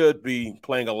 they should be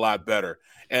playing a lot better.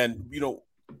 And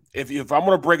if I'm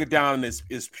going to break it down in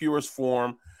its purest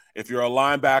form, if you're a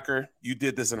linebacker, you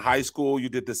did this in high school, you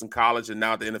did this in college, and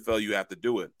now at the NFL you have to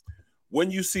do it. When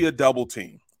you see a double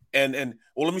team. And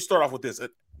let me start off with this.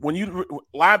 When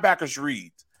linebackers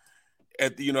read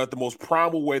at the most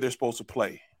primal way they're supposed to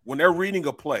play, when they're reading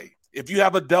a play, if you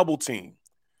have a double team,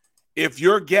 if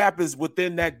your gap is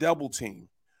within that double team,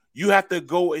 you have to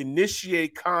go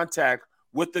initiate contact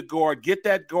with the guard, get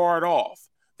that guard off.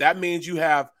 That means you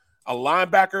have a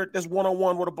linebacker that's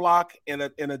one-on-one with a block and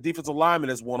a defensive lineman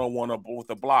that's one-on-one with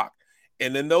a block.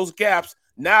 And in those gaps,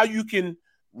 now you can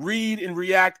read and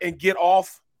react and get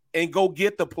off and go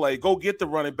get the play, go get the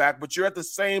running back, but you're at the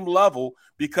same level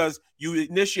because you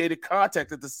initiated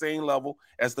contact at the same level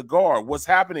as the guard. What's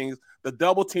happening is the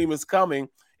double team is coming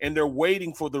and they're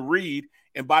waiting for the read.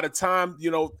 And by the time,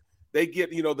 they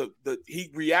get, he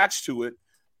reacts to it,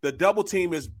 the double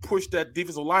team has pushed that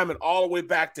defensive lineman all the way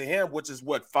back to him, which is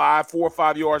 4 or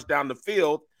 5 yards down the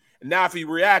field. And now if he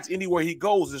reacts anywhere he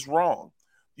goes, it's wrong.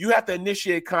 You have to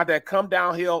initiate contact, come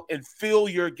downhill and fill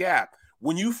your gap.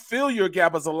 When you fill your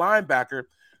gap as a linebacker,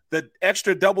 the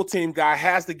extra double team guy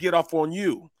has to get off on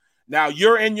you. Now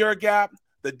you're in your gap.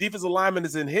 The defensive lineman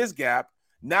is in his gap.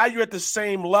 Now you're at the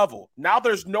same level. Now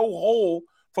there's no hole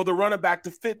for the running back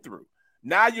to fit through.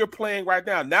 Now you're playing right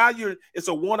now. It's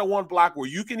a one-on-one block where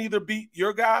you can either beat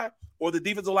your guy or the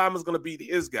defensive lineman is going to beat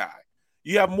his guy.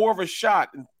 You have more of a shot,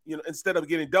 instead of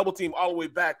getting double team all the way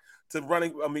back to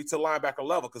linebacker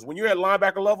level. Because when you're at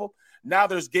linebacker level, now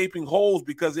there's gaping holes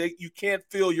because you can't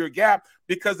fill your gap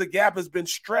because the gap has been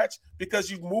stretched because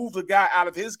you've moved the guy out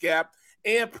of his gap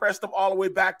and pressed them all the way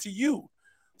back to you.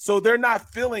 So they're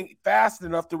not filling fast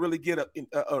enough to really get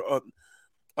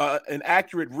an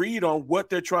accurate read on what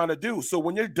they're trying to do. So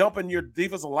when you're dumping your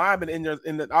defensive lineman in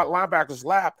the linebacker's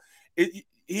lap,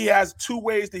 he has 2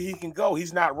 ways that he can go.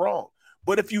 He's not wrong.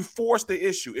 But if you force the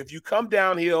issue, if you come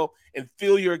downhill and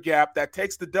fill your gap, that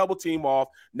takes the double team off.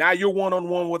 Now you're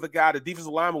one-on-one with a guy, the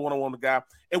defensive lineman one-on-one with a guy,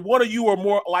 and one of you are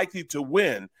more likely to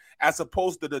win as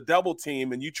opposed to the double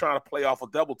team and you trying to play off a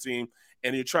double team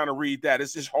and you're trying to read that.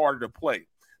 It's just harder to play.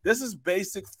 This is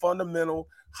basic, fundamental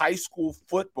high school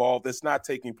football that's not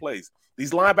taking place.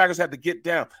 These linebackers have to get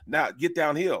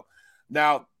downhill.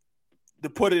 Now,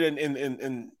 to put it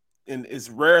in its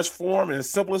rarest form, in its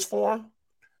simplest form,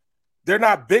 they're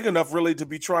not big enough really to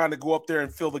be trying to go up there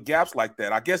and fill the gaps like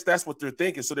that. I guess that's what they're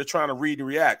thinking. So they're trying to read and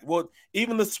react. Well,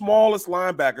 even the smallest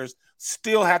linebackers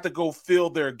still have to go fill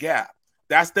their gap.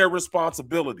 That's their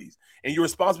responsibilities. And your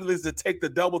responsibility is to take the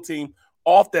double team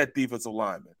off that defensive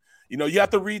lineman. You know, you have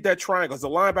to read that triangle. As a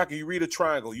linebacker, you read a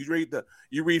triangle. You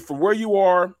read from where you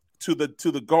are to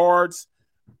the guards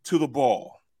to the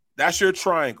ball. That's your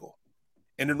triangle.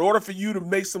 And in order for you to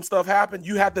make some stuff happen,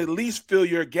 you have to at least fill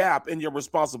your gap in your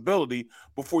responsibility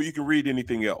before you can read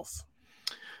anything else.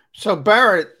 So,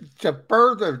 Barrett, to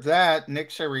further that, Nick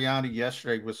Sirianni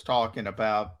yesterday was talking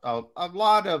about a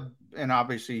lot of, and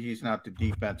obviously he's not the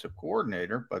defensive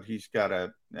coordinator, but he's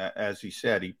got as he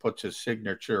said, he puts his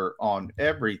signature on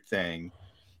everything.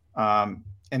 And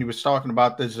he was talking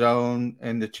about the zone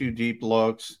and the 2 deep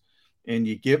looks, and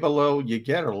you give a little, you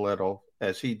get a little,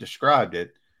 as he described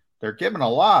it. They're giving a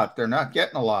lot. They're not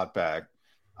getting a lot back.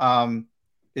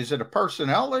 Is it a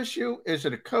personnel issue? Is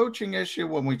it a coaching issue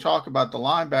when we talk about the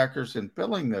linebackers and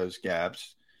filling those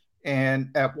gaps? And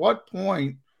at what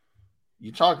point,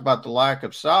 you talk about the lack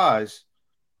of size,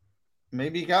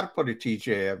 maybe you got to put a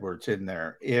TJ Edwards in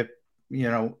there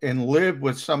and live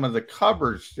with some of the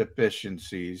coverage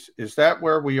deficiencies. Is that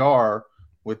where we are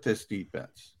with this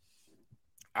defense?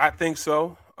 I think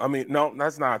so. I mean, no,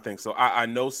 that's not I think so. I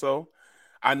know so.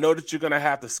 I know that you're going to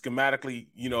have to schematically,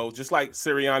 just like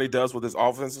Sirianni does with his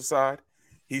offensive side,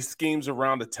 he schemes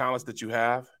around the talents that you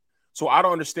have. So I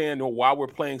don't understand why we're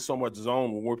playing so much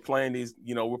zone when we're playing these,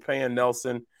 we're paying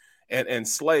Nelson and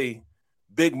Slay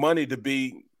big money to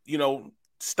be,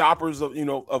 stoppers of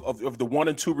the 1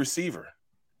 and 2 receiver.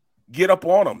 Get up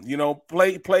on them,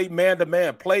 play man to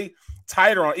man, play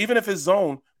tighter on, even if it's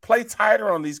zone, play tighter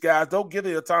on these guys. Don't give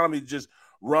the autonomy to just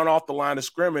run off the line of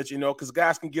scrimmage, because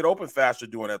guys can get open faster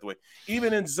doing that way.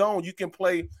 Even in zone, you can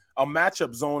play a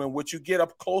matchup zone in which you get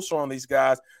up closer on these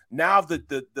guys. Now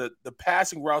the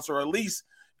passing routes are at least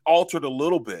altered a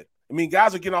little bit. I mean,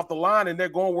 guys are getting off the line and they're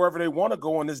going wherever they want to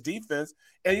go in this defense,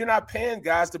 and you're not paying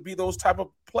guys to be those type of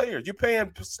players. You're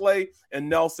paying Slay and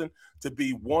Nelson to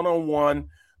be one-on-one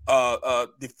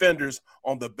defenders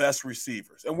on the best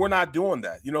receivers, and we're not doing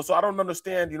that. So I don't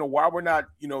understand, why we're not,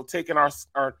 taking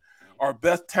our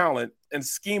best talent and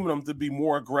scheming them to be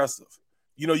more aggressive.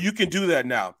 You can do that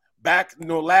now. Back,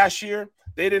 last year,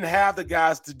 they didn't have the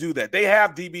guys to do that. They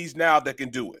have DBs now that can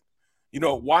do it.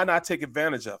 Why not take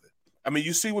advantage of it? I mean,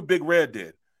 you see what Big Red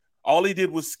did. All he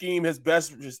did was scheme his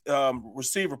best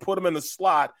receiver, put him in the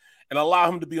slot, and allow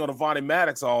him to be on Avonte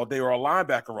Maddox all day or a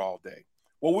linebacker all day.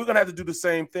 Well, we're going to have to do the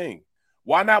same thing.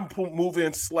 Why not move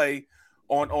in Slay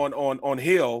on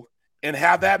Hill and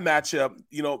have that matchup,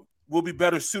 will be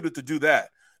better suited to do that.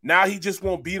 Now he just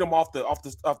won't beat him off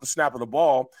the snap of the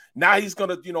ball. Now he's going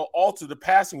to, alter the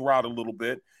passing route a little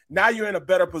bit. Now you're in a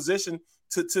better position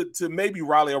to maybe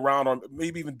rally around or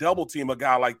maybe even double team a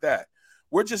guy like that.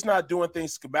 We're just not doing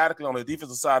things schematically on the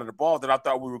defensive side of the ball that I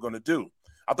thought we were going to do.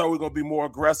 I thought we were going to be more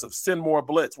aggressive, send more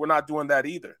blitz. We're not doing that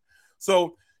either.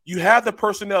 So you have the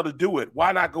personnel to do it.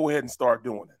 Why not go ahead and start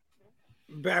doing it?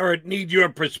 Barrett, need your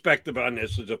perspective on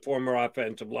this as a former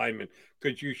offensive lineman,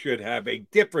 because you should have a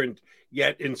different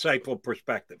yet insightful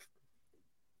perspective.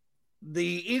 The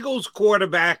Eagles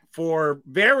quarterback, for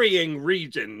varying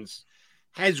reasons,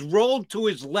 has rolled to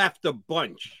his left a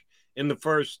bunch in the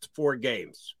first 4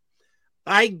 games.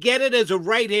 I get it as a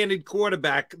right-handed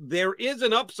quarterback. There is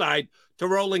an upside to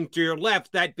rolling to your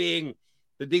left, that being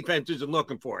the defense isn't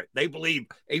looking for it. They believe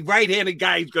a right-handed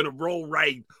guy is going to roll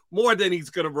right more than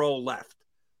he's going to roll left.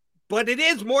 But it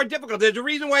is more difficult. There's a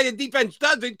reason why the defense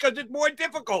does it, because it's more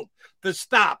difficult to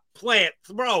stop, plant,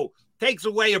 throw, takes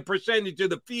away a percentage of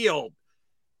the field.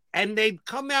 And they've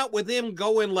come out with him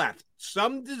going left.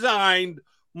 Some designed,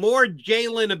 more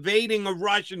Jalen evading a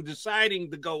rush and deciding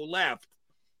to go left.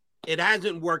 It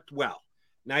hasn't worked well.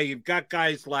 Now you've got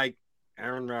guys like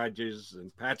Aaron Rodgers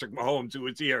and Patrick Mahomes, who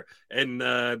was here in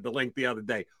the link the other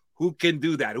day, who can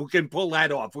do that, who can pull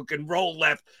that off, who can roll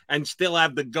left and still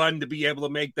have the gun to be able to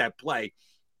make that play.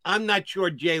 I'm not sure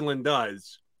Jalen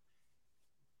does.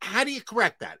 How do you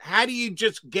correct that? How do you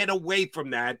just get away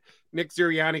from that? Nick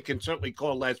Sirianni can certainly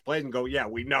call last plays and go, yeah,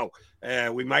 we know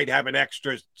we might have an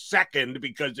extra second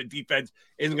because the defense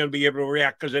isn't going to be able to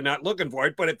react because they're not looking for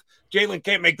it. But if Jalen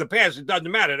can't make the pass, it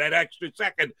doesn't matter. That extra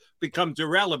second becomes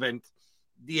irrelevant.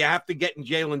 Do you have to get in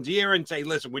Jalen's ear and say,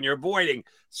 listen, when you're avoiding,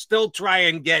 still try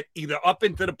and get either up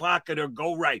into the pocket or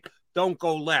go right. Don't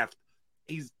go left.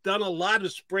 He's done a lot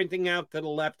of sprinting out to the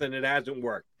left, and it hasn't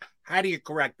worked. How do you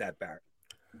correct that, Barrett?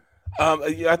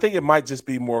 I think it might just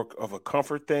be more of a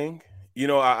comfort thing.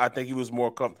 I think he was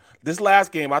more comfortable. This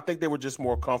last game, I think they were just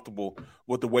more comfortable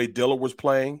with the way Dillard was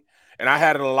playing. And I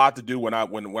had it a lot to do when I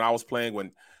was playing.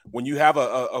 When you have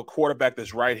a quarterback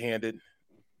that's right-handed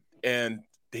and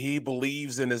he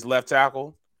believes in his left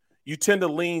tackle, you tend to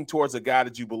lean towards a guy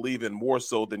that you believe in more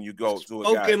so than you go to a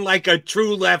guy. Spoken like a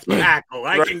true left tackle.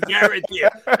 I can guarantee you.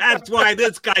 That's why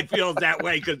this guy feels that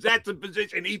way, because that's the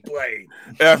position he played.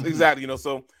 Yeah, exactly.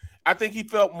 So I think he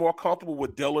felt more comfortable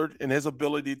with Dillard and his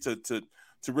ability to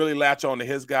really latch on to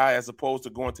his guy as opposed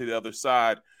to going to the other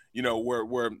side,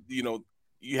 where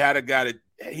you had a guy that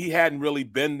he hadn't really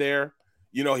been there.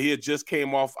 He had just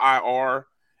came off IR.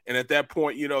 And at that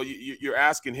point, you're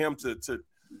asking him to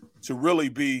really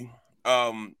be,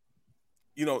 really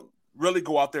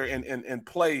go out there and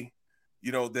play,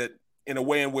 that in a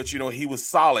way in which, he was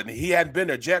solid. And he hadn't been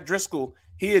there. Jack Driscoll,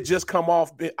 he had just come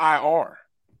off IR.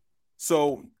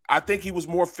 So I think he was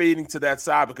more fading to that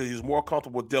side because he was more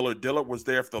comfortable with Dillard. Dillard was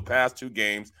there for the past 2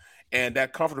 games, and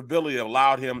that comfortability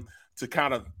allowed him to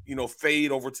kind of,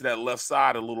 fade over to that left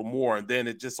side a little more. And then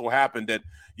it just so happened that,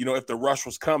 if the rush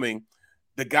was coming,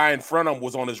 the guy in front of him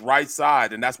was on his right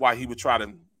side, and that's why he would try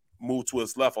to move to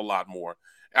his left a lot more.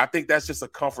 I think that's just a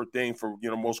comfort thing for,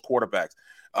 most quarterbacks.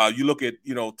 You look at,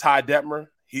 Ty Detmer,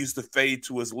 he used to fade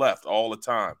to his left all the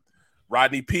time.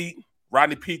 Rodney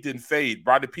Peete didn't fade.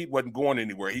 Rodney Peete wasn't going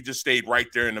anywhere. He just stayed right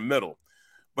there in the middle.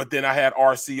 But then I had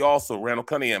RC also, Randall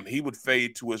Cunningham. He would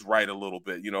fade to his right a little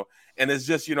bit, And it's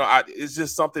just, it's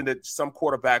just something that some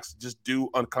quarterbacks just do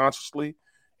unconsciously.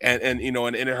 And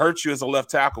it hurts you as a left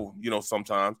tackle,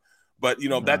 sometimes. But,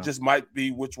 that just might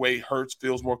be which way Hurts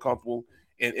feels more comfortable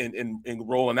in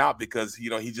rolling out because,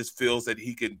 he just feels that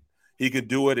he could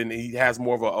do it and he has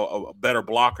more of a better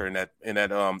blocker in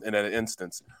that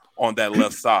instance on that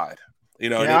left side.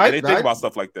 And they think about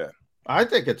stuff like that. I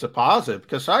think it's a positive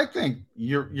because I think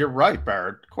you're right,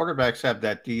 Barrett. Quarterbacks have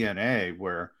that DNA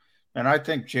and I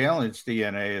think Jalen's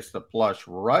DNA is to flush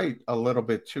right a little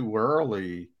bit too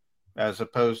early as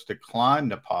opposed to climb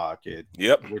the pocket.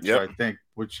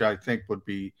 Which I think would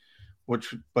be,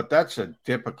 but that's a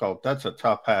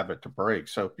tough habit to break.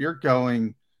 So if you're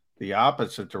going the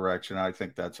opposite direction, I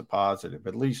think that's a positive,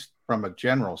 at least from a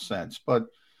general sense. But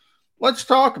let's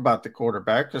talk about the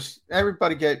quarterback because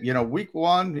everybody week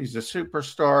 1, he's a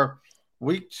superstar.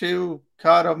 Week 2,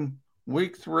 cut him.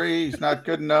 Week 3, he's not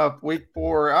good enough. Week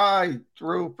 4, I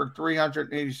threw for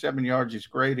 387 yards. He's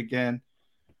great again.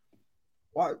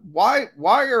 Why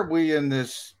are we in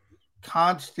this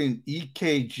constant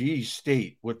EKG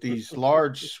state with these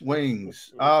large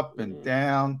swings up and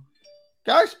down?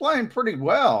 Guy's playing pretty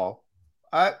well.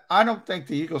 I don't think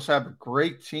the Eagles have a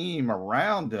great team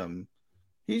around him.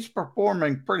 He's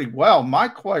performing pretty well. My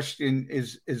question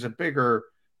is a bigger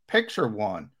picture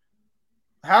one.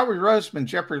 Howie Roseman,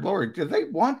 Jeffrey Lurie, do they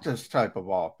want this type of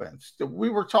offense? We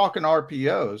were talking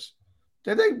RPOs.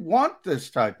 Do they want this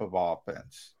type of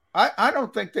offense? I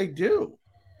don't think they do.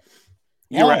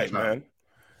 You're right, man.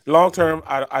 Long term,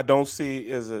 I don't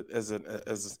see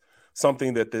as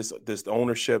something that this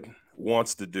ownership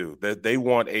wants to do. That they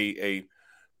want a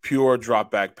pure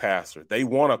drop back passer. They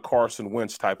want a Carson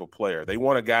Wentz type of player. They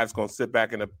want a guy that's going to sit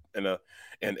back and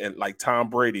like Tom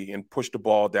Brady and push the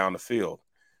ball down the field.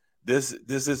 This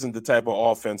isn't the type of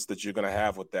offense that you're going to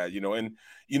have with that, And,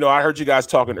 I heard you guys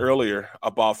talking earlier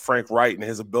about Frank Wright and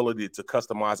his ability to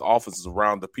customize offenses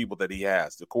around the people that he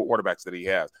has, the quarterbacks that he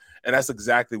has. And that's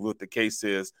exactly what the case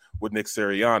is with Nick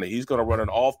Sirianni. He's going to run an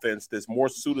offense that's more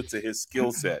suited to his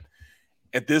skill set.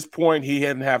 At this point, he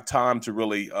hadn't have time to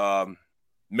really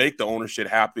make the ownership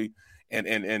happy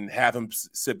and have him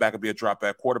sit back and be a drop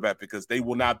back quarterback because they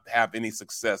will not have any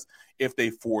success if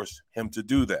they force him to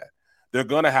do that. They're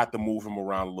going to have to move him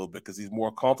around a little bit because he's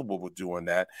more comfortable with doing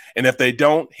that. And if they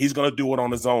don't, he's going to do it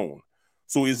on his own.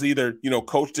 So he's either,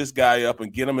 coach this guy up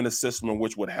and get him in a system in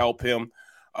which would help him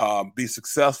be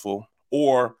successful,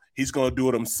 or he's going to do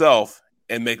it himself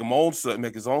and make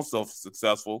his own self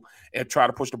successful and try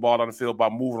to push the ball down the field by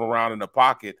moving around in the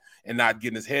pocket and not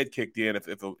getting his head kicked in if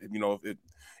the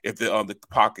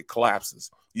pocket collapses.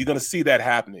 You're going to see that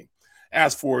happening.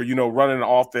 As for, running an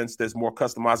offense that's more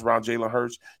customized around Jalen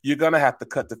Hurts, you're going to have to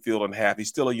cut the field in half. He's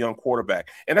still a young quarterback.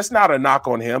 And that's not a knock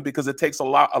on him because it takes a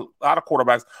lot of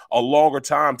quarterbacks a longer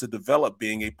time to develop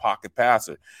being a pocket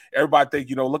passer. Everybody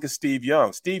think, look at Steve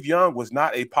Young. Steve Young was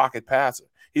not a pocket passer.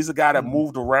 He's a guy that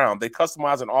moved around. They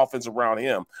customized an offense around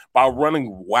him by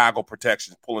running waggle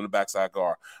protections, pulling the backside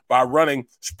guard, by running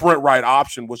sprint right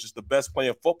option, which is the best play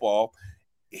in football.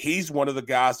 he's one of the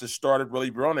guys that started really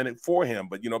running it for him.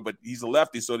 But he's a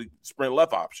lefty, so the sprint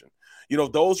left option.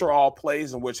 Those are all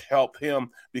plays in which help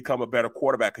him become a better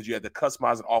quarterback because you had to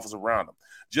customize an offense around him.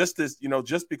 Just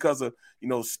because of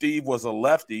Steve was a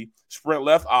lefty, sprint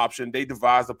left option, they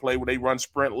devised a play where they run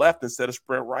sprint left instead of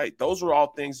sprint right. Those are all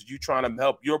things that you're trying to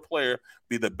help your player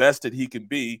be the best that he can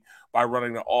be by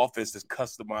running an offense that's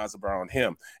customized around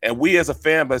him. And we as a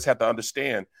fan base have to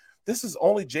understand this is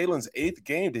only Jalen's 8th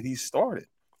game that he started.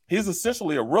 He's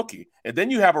essentially a rookie. And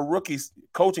then you have a rookie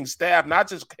coaching staff, not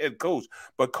just head coach,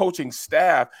 but coaching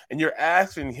staff. And you're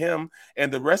asking him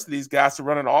and the rest of these guys to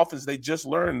run an offense they just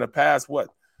learned in the past,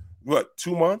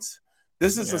 2 months?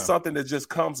 This isn't something that just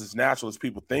comes as natural as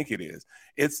people think it is.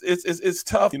 It's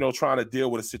tough, trying to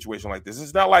deal with a situation like this.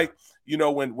 It's not like,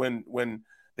 when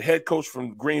the head coach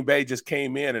from Green Bay just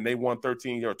came in and they won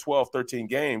 13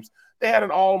 games. They had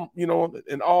an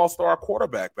all-star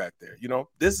quarterback back there.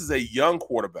 This is a young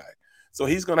quarterback. So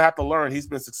he's going to have to learn. He's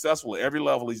been successful at every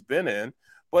level he's been in,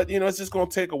 but it's just going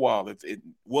to take a while.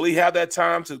 Will he have that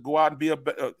time to go out and be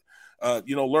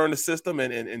learn the system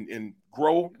and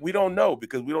grow? We don't know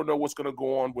because we don't know what's going to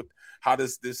go on with how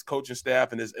this coaching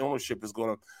staff and his ownership is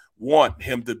going to want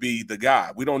him to be the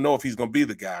guy. We don't know if he's going to be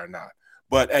the guy or not.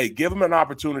 But, hey, give him an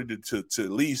opportunity to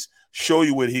at least show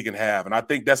you what he can have. And I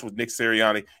think that's what Nick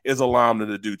Sirianni is allowing him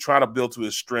to do, trying to build to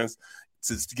his strengths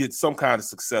to get some kind of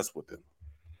success with him.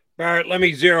 Barrett, let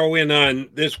me zero in on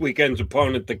this weekend's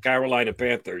opponent, the Carolina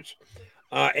Panthers.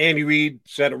 Andy Reid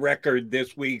set a record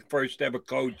this week, first ever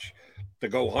coach to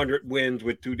go 100 wins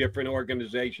with 2 different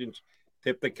organizations.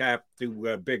 Tip the cap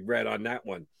to Big Red on that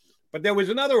one. But there was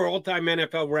another all-time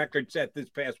NFL record set this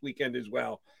past weekend as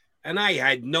well. And I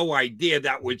had no idea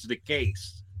that was the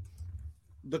case.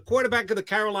 The quarterback of the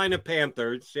Carolina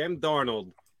Panthers, Sam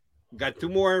Darnold, got 2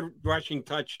 more rushing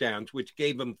touchdowns, which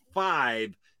gave him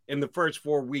 5 in the first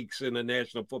 4 weeks in the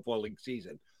National Football League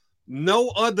season. No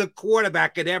other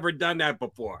quarterback had ever done that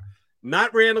before.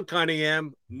 Not Randall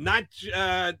Cunningham, not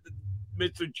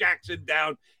Mr. Jackson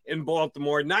down in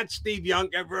Baltimore, not Steve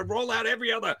Young. Roll out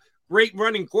every other great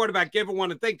running quarterback you ever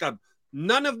want to think of.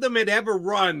 None of them had ever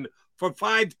run for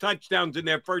 5 touchdowns in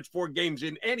their first 4 games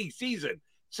in any season.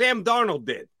 Sam Darnold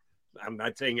did. I'm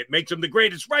not saying it makes him the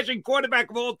greatest rushing quarterback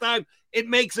of all time. It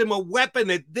makes him a weapon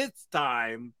at this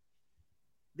time.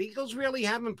 The Eagles really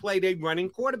haven't played a running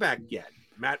quarterback yet.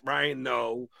 Matt Ryan,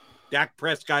 no. Dak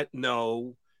Prescott,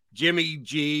 no. Jimmy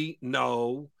G,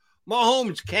 no.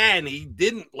 Mahomes can. He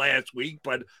didn't last week,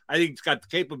 but I think he's got the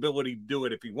capability to do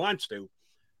it if he wants to.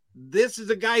 This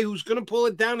is a guy who's going to pull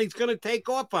it down. He's going to take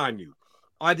off on you.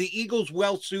 Are the Eagles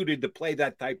well-suited to play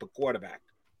that type of quarterback?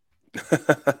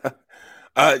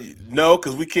 No,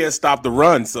 because we can't stop the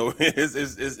run. So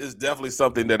it's definitely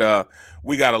something that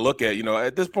we got to look at.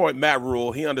 At this point, Matt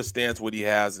Rule, he understands what he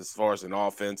has as far as an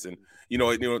offense. And,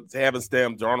 having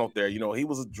Sam Darnold there, he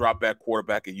was a drop-back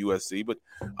quarterback at USC. But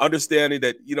understanding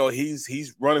that,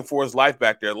 he's running for his life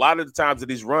back there. A lot of the times that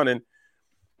he's running,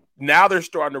 now they're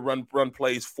starting to run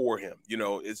plays for him,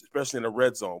 especially in the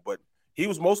red zone. But he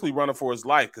was mostly running for his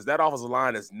life because that offensive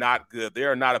line is not good. They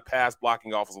are not a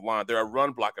pass-blocking offensive line. They're a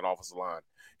run-blocking offensive line.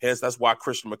 Hence, that's why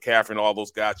Christian McCaffrey and all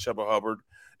those guys, Chuba Hubbard,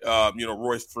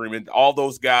 Royce Freeman, all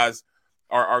those guys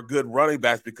are good running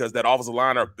backs because that offensive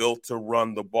line are built to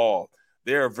run the ball.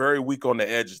 They are very weak on the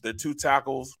edges. Their 2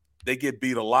 tackles, they get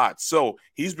beat a lot. So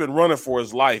he's been running for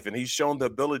his life, and he's shown the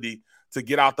ability to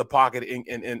get out the pocket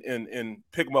and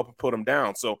pick him up and put him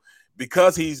down. So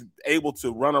because he's able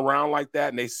to run around like that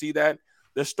and they see that,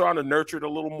 they're starting to nurture it a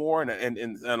little more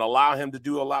and allow him to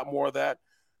do a lot more of that.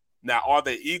 Now, are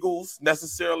the Eagles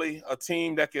necessarily a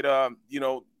team that could,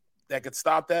 that could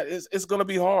stop that? It's going to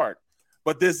be hard.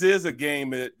 But this is a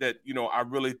game that I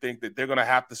really think that they're going to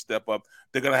have to step up.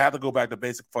 They're going to have to go back to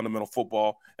basic fundamental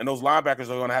football. And those linebackers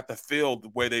are going to have to field the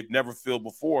way they've never fielded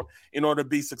before in order to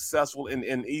be successful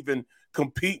and even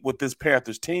compete with this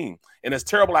Panthers team. And it's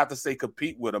terrible I have to say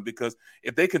compete with them because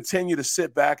if they continue to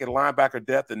sit back at linebacker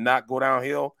depth and not go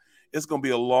downhill, it's going to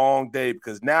be a long day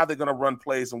because now they're going to run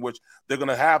plays in which they're going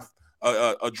to have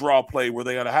a draw play where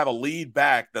they're going to have a lead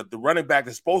back. The running back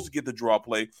is supposed to get the draw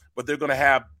play, but they're going to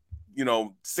have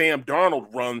Sam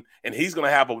Darnold run, and he's going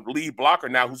to have a lead blocker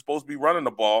now who's supposed to be running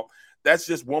the ball. That's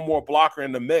just one more blocker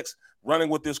in the mix running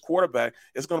with this quarterback.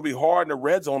 It's going to be hard in the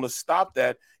red zone to stop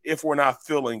that if we're not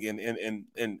filling and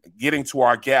getting to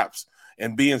our gaps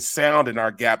and being sound in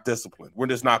our gap discipline. We're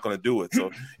just not going to do it. So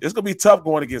it's going to be tough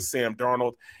going against Sam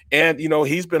Darnold. And,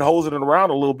 he's been hosing it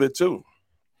around a little bit too.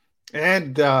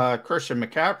 And Christian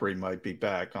McCaffrey might be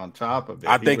back on top of it.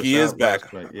 I think he is back.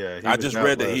 Yeah, I just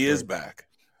read that he is back.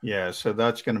 Yeah, so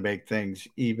that's going to make things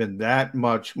even that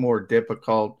much more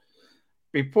difficult.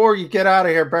 Before you get out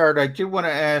of here, Barrett, I do want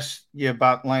to ask you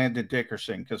about Landon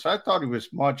Dickerson because I thought he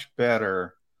was much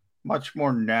better, much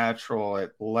more natural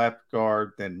at left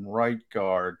guard than right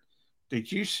guard. Did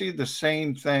you see the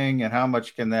same thing, and how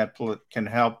much can that can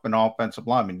help an offensive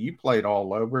lineman? You played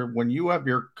all over. When you have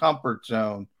your comfort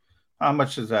zone, how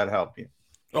much does that help you?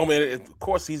 Oh man, of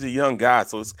course he's a young guy,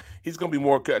 so he's going to be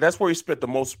more. That's where he spent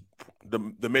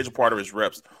the major part of his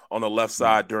reps on the left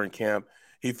side during camp.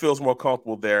 He feels more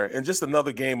comfortable there, and just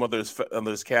another game under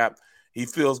his cap. He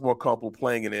feels more comfortable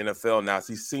playing in the NFL now.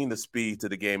 So he's seen the speed to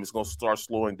the game. It's going to start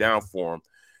slowing down for him.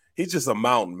 He's just a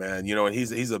mountain, man, and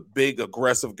he's a big,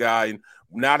 aggressive guy. And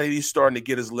now that he's starting to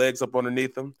get his legs up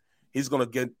underneath him, he's going to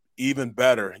get even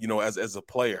better, as a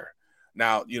player.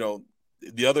 Now,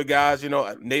 the other guys,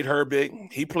 Nate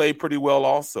Herbig, he played pretty well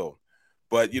also.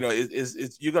 But, you're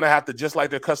going to have to, just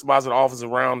like they're customizing the offense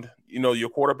around, your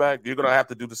quarterback, you're going to have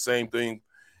to do the same thing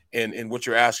in what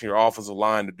you're asking your offensive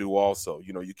line to do also.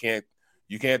 You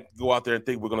can't go out there and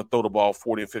think we're going to throw the ball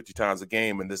 40 and 50 times a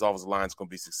game and this offensive line is going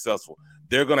to be successful.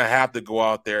 They're going to have to go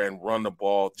out there and run the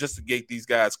ball just to get these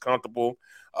guys comfortable,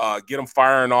 get them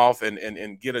firing off and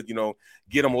get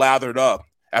them lathered up,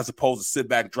 as opposed to sit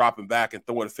back, dropping back and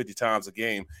throwing it 50 times a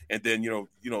game. And then,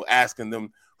 asking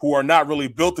them who are not really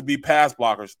built to be pass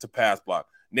blockers to pass block.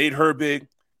 Nate Herbig,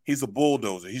 he's a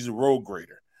bulldozer. He's a road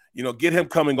grader. Get him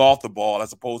coming off the ball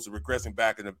as opposed to regressing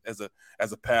back as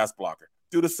a pass blocker.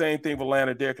 Do the same thing with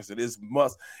Landon Dickerson. It's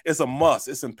a must.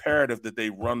 It's imperative that they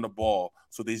run the ball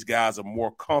so these guys are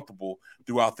more comfortable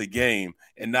throughout the game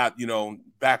and not,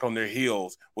 back on their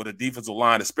heels with a defensive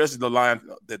line, especially the line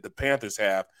that the Panthers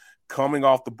have, coming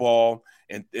off the ball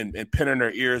and pinning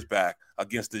their ears back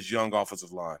against this young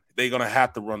offensive line. They're going to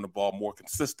have to run the ball more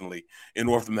consistently in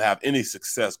order for them to have any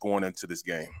success going into this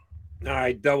game. All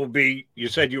right, Double B, you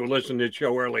said you were listening to the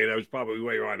show earlier. That was probably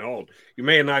where you're on hold. You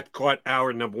may have not caught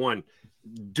hour number one.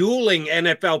 Dueling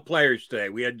NFL players today.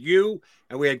 We had you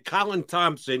and we had Colin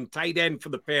Thompson, tight end for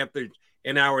the Panthers,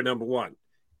 in hour number one.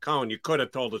 Colin, you could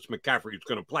have told us McCaffrey was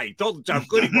going to play. He told us how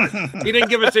good he was. He didn't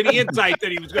give us any insight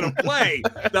that he was going to play,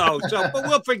 though. But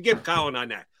we'll forgive Colin on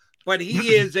that. But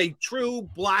he is a true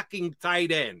blocking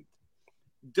tight end.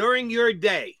 During your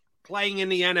day playing in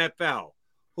the NFL,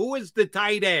 who was the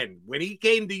tight end when he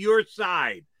came to your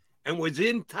side and was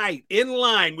in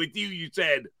line with you? You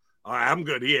said, "All right, I'm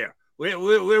good here. We're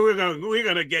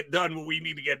gonna get done what we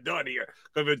need to get done here.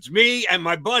 Because if it's me and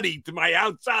my buddy to my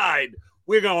outside,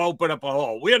 we're gonna open up a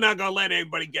hole. We're not gonna let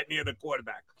anybody get near the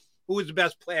quarterback." Who was the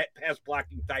best pass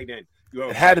blocking tight end?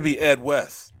 It had to be Ed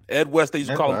West. Ed West, they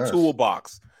used to call him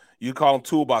Toolbox. You call him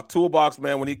Toolbox. Toolbox,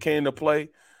 man, when he came to play,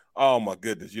 oh my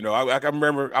goodness. I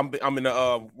remember I'm in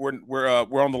the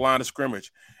we're on the line of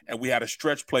scrimmage and we had a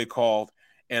stretch play called,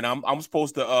 and I'm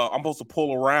supposed to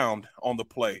pull around on the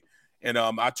play. And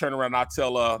I turn around and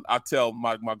I tell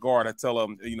my guard, I tell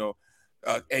him,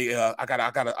 hey, I got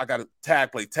a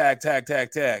tag play,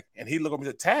 tag. And he looked at me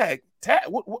and said, tag?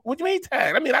 What do you mean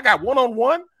tag? I mean, I got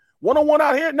one-on-one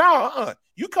out here? No,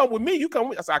 you come with me.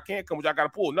 I said, I can't come with you. I got to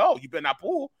pull. No, you better not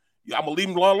pull. I'm going to leave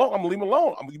him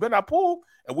alone. You better not pull.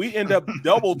 And we end up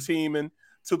double teaming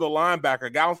to the linebacker.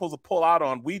 A guy was supposed to pull out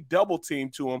on. We double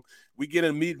team to him. We get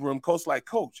in the meeting room. Coach like,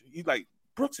 Coach, he's like,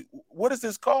 Brooks, what is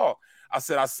this call? I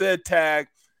said tag.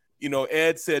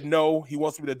 Ed said no. He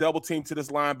wants me to double team to this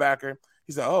linebacker.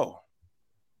 He said, oh,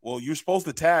 well, you're supposed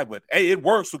to tag, but hey, it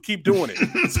works, so keep doing it.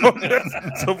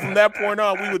 So from that point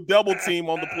on, we would double team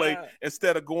on the play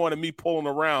instead of going and me pulling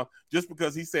around, just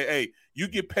because he said, hey, you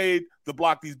get paid to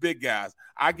block these big guys.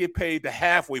 I get paid to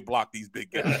halfway block these big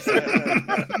guys.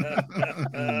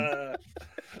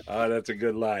 Oh, that's a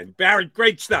good line. Barrett,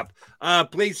 great stuff.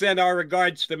 Please send our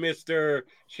regards to Mr.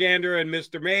 Shander and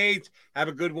Mr. Mays. Have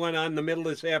a good one on the middle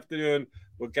this afternoon.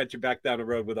 We'll catch you back down the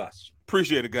road with us.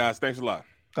 Appreciate it, guys. Thanks a lot.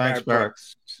 Thanks, Barrett.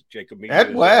 Jacob Mead.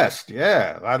 Ed West,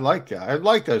 yeah. I like that. I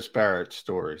like those Barrett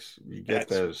stories. You get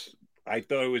those. I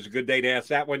thought it was a good day to ask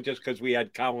that one just because we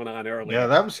had Colin on earlier. Yeah,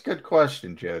 that was a good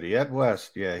question, Jody. Ed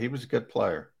West, yeah, he was a good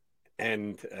player.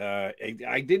 And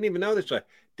I didn't even know this.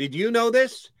 Did you know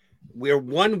this? We're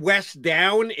one West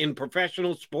down in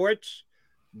professional sports.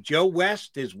 Joe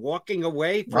West is walking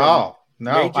away from. Oh,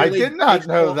 no, I did not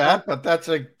know that, but that's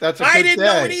a good I didn't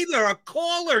know it day. either. A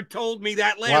caller told me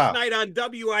that last night on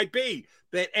WIP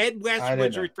that Ed West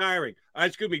was retiring.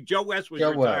 Excuse me, Joe West was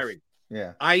retiring. West.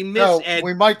 Yeah, I miss Ed.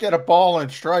 We might get a ball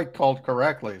and strike called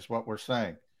correctly, is what we're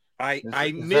saying.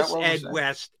 I miss Ed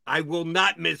West. I will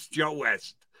not miss Joe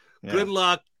West. Yeah. Good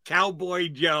luck, Cowboy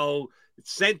Joe.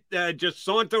 Just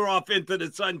saunter off into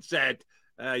the sunset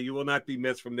You will not be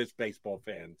missed from this baseball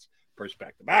fan's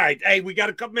perspective. All right. Hey, we got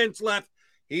a couple minutes left.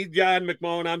 He's John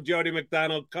McMullen. I'm Jody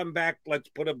McDonald. Come back. Let's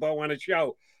put a bow on a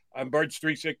show on Birds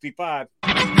 365.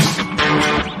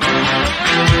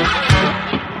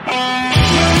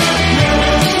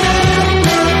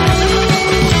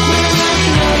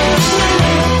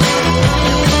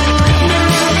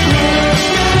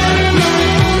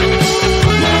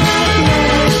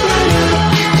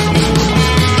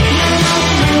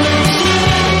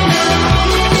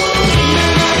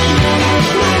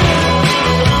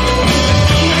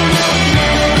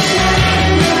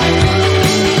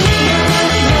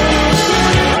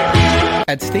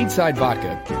 At Stateside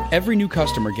Vodka, every new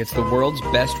customer gets the world's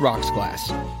best rocks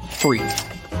glass, free.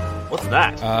 What's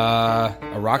that?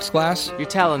 A rocks glass? You're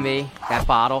telling me that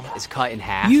bottle is cut in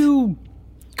half? You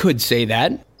could say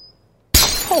that.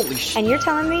 Holy shit. And you're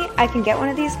telling me I can get one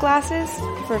of these glasses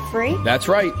for free? That's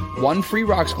right. One free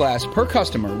rocks glass per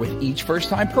customer with each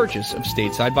first-time purchase of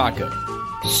Stateside Vodka.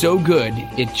 So good,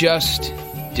 it just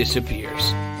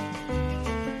disappears.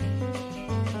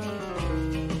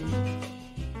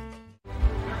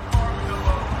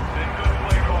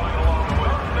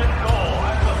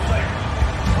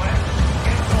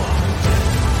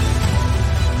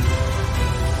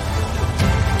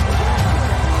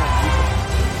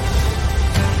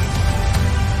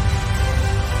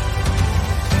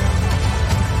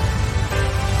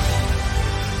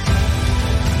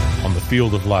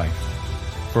 Field of life,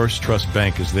 First Trust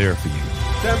Bank is there for you.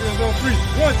 Champions on 3.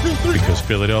 1, 2, 3. Because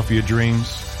Philadelphia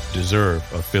dreams deserve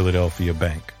a Philadelphia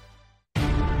bank.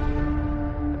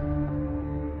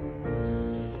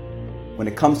 When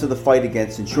it comes to the fight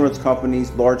against insurance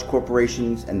companies, large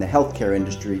corporations, and the healthcare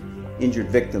industry, injured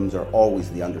victims are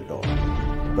always the underdog.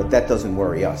 But that doesn't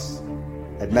worry us.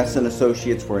 At Messa &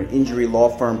 Associates, we're an injury law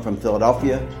firm from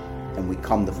Philadelphia, and we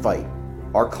come to fight.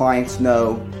 Our clients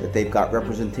know that they've got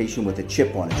representation with a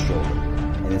chip on its shoulder,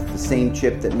 and it's the same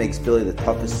chip that makes Philly the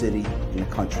toughest city in the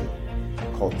country.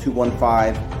 Call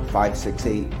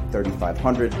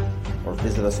 215-568-3500 or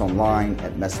visit us online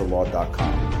at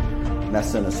messalaw.com.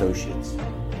 Messa & Associates,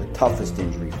 the toughest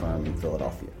injury firm in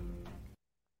Philadelphia.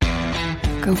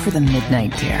 Go for the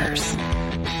midnight dares.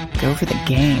 Go for the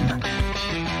game.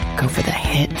 Go for the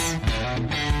hits.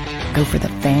 Go for the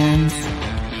fans.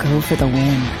 Go for the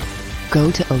win. Go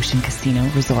to Ocean Casino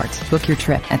Resort. Book your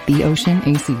trip at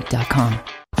theoceanac.com.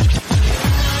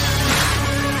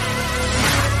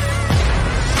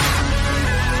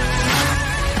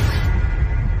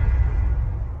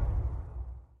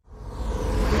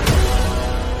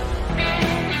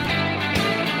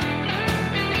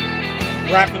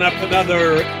 Wrapping up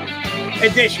another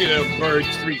edition of Birds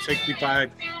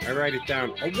 365. I write it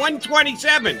down. A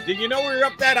 127. Did you know we were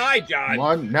up that high,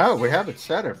 John? No, we haven't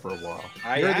said it for a while.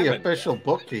 You're haven't. the official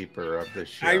bookkeeper of this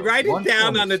show. I write it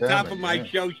down on the top of my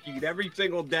show sheet every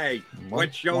single day.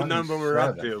 What show number we're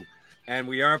up to. And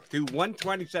we are up to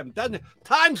 127. Doesn't it?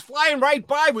 Time's flying right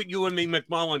by with you and me,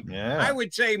 McMullen. Yeah. I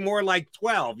would say more like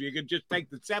 12. You could just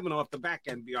take the 7 off the back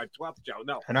end and be our 12th show.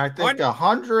 No. And I think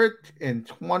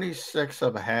 126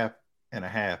 and a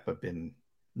half have been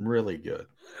really good.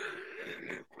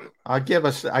 I give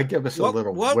us a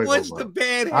little what wiggle was room. the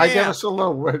bad half? I give us a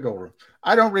little wiggle room.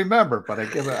 I don't remember, but I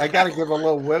got to give a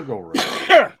little wiggle room.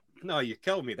 No, you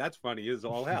killed me. That's funny as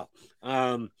all hell.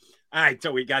 All right,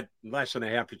 so we got less than a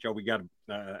half a show. We got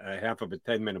a half of a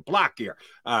 10-minute block here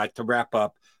to wrap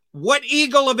up. What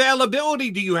Eagle availability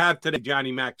do you have today,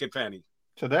 Johnny Mac, if any?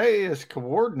 Today is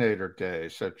coordinator day,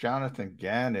 so Jonathan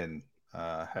Gannon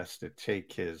has to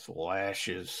take his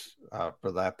lashes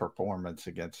for that performance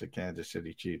against the Kansas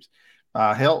City Chiefs.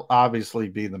 He'll obviously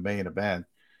be the main event.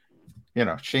 You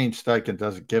know, Shane Steichen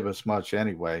doesn't give us much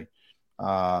anyway.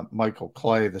 Michael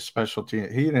Clay, the special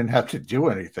team, he didn't have to do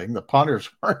anything. The punters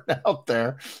weren't out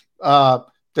there.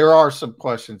 There are some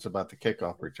questions about the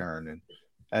kickoff return. And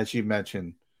as you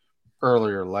mentioned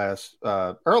earlier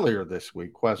this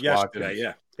week, Quez Watkins.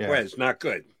 Yeah. Quez, not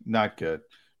good. Not good.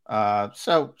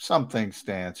 So some things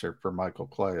to answer for Michael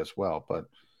Clay as well. But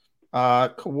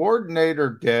coordinator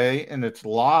day, and it's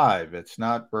live. It's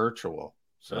not virtual.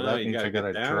 So that means I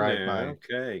got to drive my...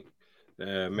 Okay.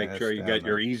 Make sure you got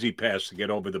your easy pass to get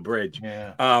over the bridge.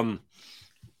 Yeah.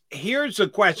 Here's a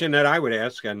question that I would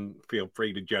ask, and feel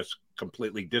free to just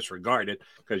completely disregard it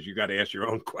because you got to ask your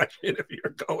own question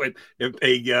if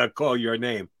they call your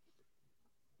name.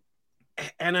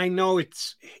 And I know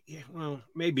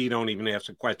maybe you don't even ask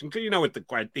a question because you know what the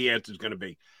answer is going to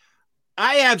be.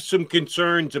 I have some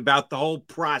concerns about the whole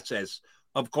process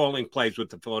of calling plays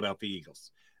with the Philadelphia Eagles.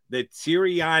 That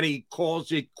Sirianni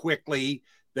calls it quickly,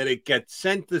 that it gets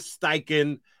sent to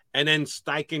Steichen, and then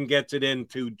Steichen gets it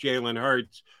into Jalen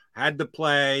Hurts. Had to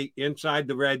play inside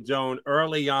the red zone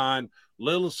early on,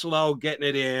 little slow getting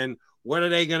it in. What are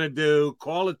they going to do?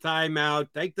 Call a timeout,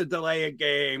 take the delay of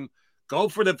game, go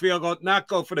for the field goal, not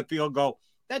go for the field goal.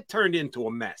 That turned into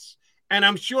a mess. And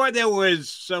I'm sure there was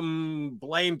some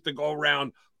blame to go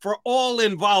around for all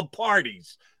involved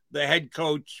parties. The head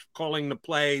coach calling the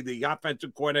play, the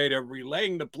offensive coordinator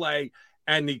relaying the play,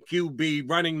 and the QB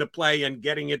running the play and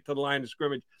getting it to the line of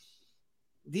scrimmage.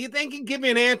 Do you think he'd give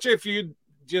me an answer if you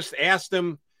just asked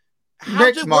him,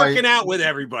 how's it working out with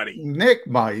everybody? Nick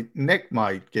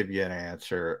might give you an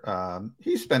answer.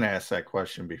 He's been asked that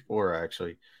question before,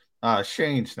 actually.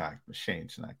 Shane's not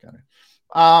going to.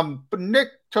 But Nick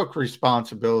took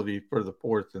responsibility for the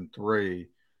 4th and 3.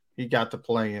 He got to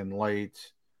play in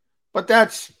late. But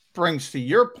that brings to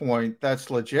your point, that's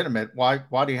legitimate. Why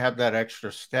do you have that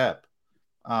extra step?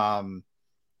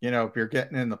 If you're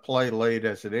getting in the play late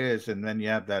as it is, and then you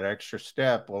have that extra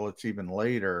step, well, it's even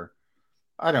later.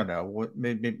 I don't know.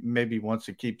 Maybe wants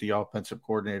to keep the offensive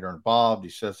coordinator involved. He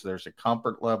says there's a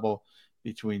comfort level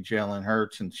between Jalen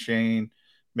Hurts and Shane.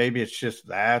 Maybe it's just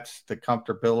that's the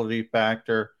comfortability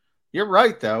factor. You're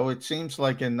right, though. It seems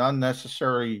like an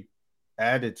unnecessary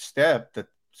added step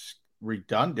that's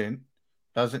redundant,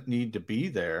 doesn't need to be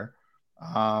there.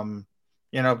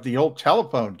 The old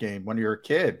telephone game when you're a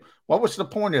kid, what was the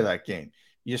point of that game?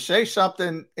 You say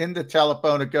something in the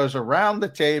telephone, it goes around the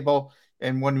table,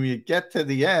 and when we get to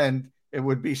the end, it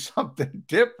would be something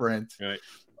different. Right.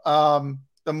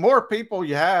 The more people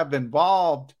you have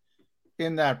involved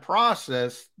in that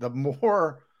process, the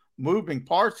more moving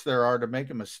parts there are to make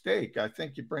a mistake. I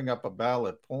think you bring up a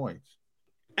valid point.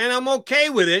 And I'm okay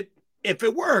with it if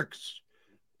it works.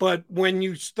 But when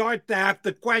you start to have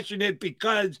to question it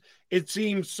because it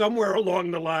seems somewhere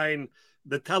along the line,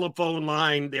 the telephone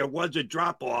line, there was a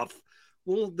drop-off,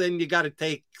 well, then you got to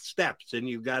take steps and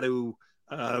you got to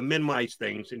minimize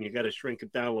things and you got to shrink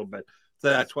it down a little bit. So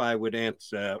that's why I would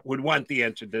want the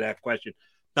answer to that question.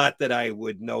 Not that I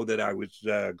would know that I was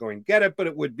going to get it, but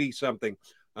it would be something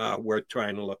worth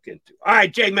trying to look into. All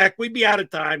right, J-Mac, we'd be out of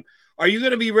time. Are you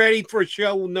going to be ready for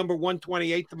show number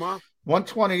 128 tomorrow?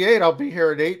 128, I'll be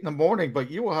here at 8 in the morning,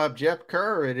 but you will have Jeff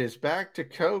Kerr. It is back to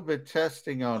COVID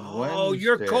testing on Wednesday. Oh,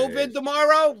 you're COVID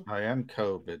tomorrow? I am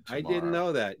COVID tomorrow. I didn't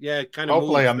know that. Yeah, kind of.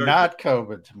 Hopefully I'm not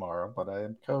COVID tomorrow, but I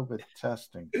am COVID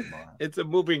testing tomorrow. It's a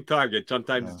moving target.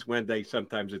 Sometimes it's Wednesday,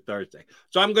 sometimes it's Thursday.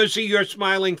 So I'm going to see your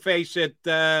smiling face at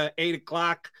 8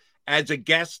 o'clock as a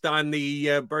guest on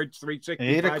the Birds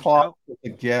 365 8 o'clock with a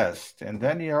guest. And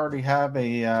then you already have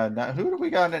who do we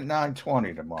got at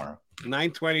 9:20 tomorrow?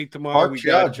 9:20 tomorrow.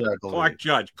 Clark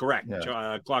Judge, correct.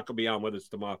 Yeah. Clark will be on with us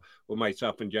tomorrow with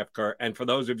myself and Jeff Kerr. And for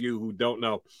those of you who don't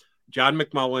know, John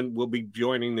McMullen will be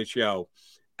joining the show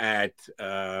at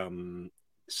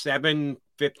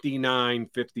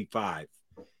 7:59:55.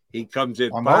 He comes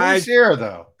in. I'm always here,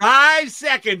 though. 5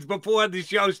 seconds before the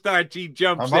show starts, he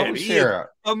jumps in. He is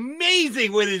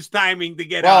amazing with his timing to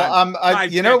get on.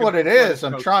 You know what it is?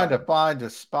 I'm trying to find a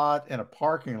spot in a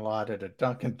parking lot at a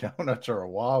Dunkin' Donuts or a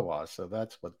Wawa. So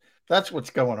that's what's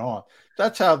going on.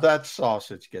 That's how that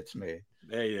sausage gets made.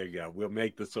 There you go. We'll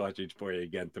make the sausage for you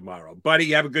again tomorrow.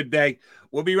 Buddy, have a good day.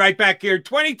 We'll be right back here.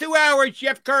 22 hours.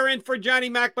 Jeff Kerr in for Johnny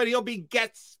Mac, but he'll be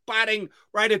guest spotting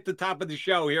right at the top of the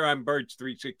show here on Birds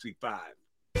 365.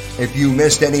 If you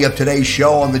missed any of today's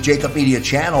show on the Jacob Media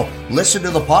channel, listen to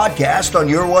the podcast on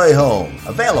your way home.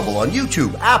 Available on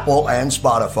YouTube, Apple, and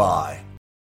Spotify.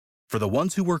 For the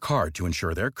ones who work hard to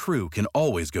ensure their crew can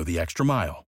always go the extra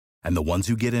mile, and the ones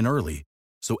who get in early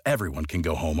so everyone can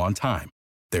go home on time,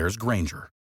 there's Grainger,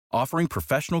 offering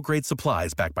professional-grade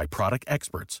supplies backed by product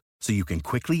experts so you can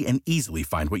quickly and easily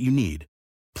find what you need.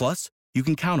 Plus, you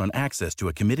can count on access to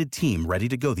a committed team ready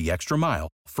to go the extra mile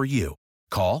for you.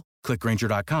 Call, click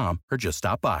Grainger.com, or just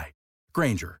stop by.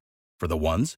 Grainger, for the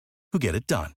ones who get it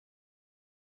done.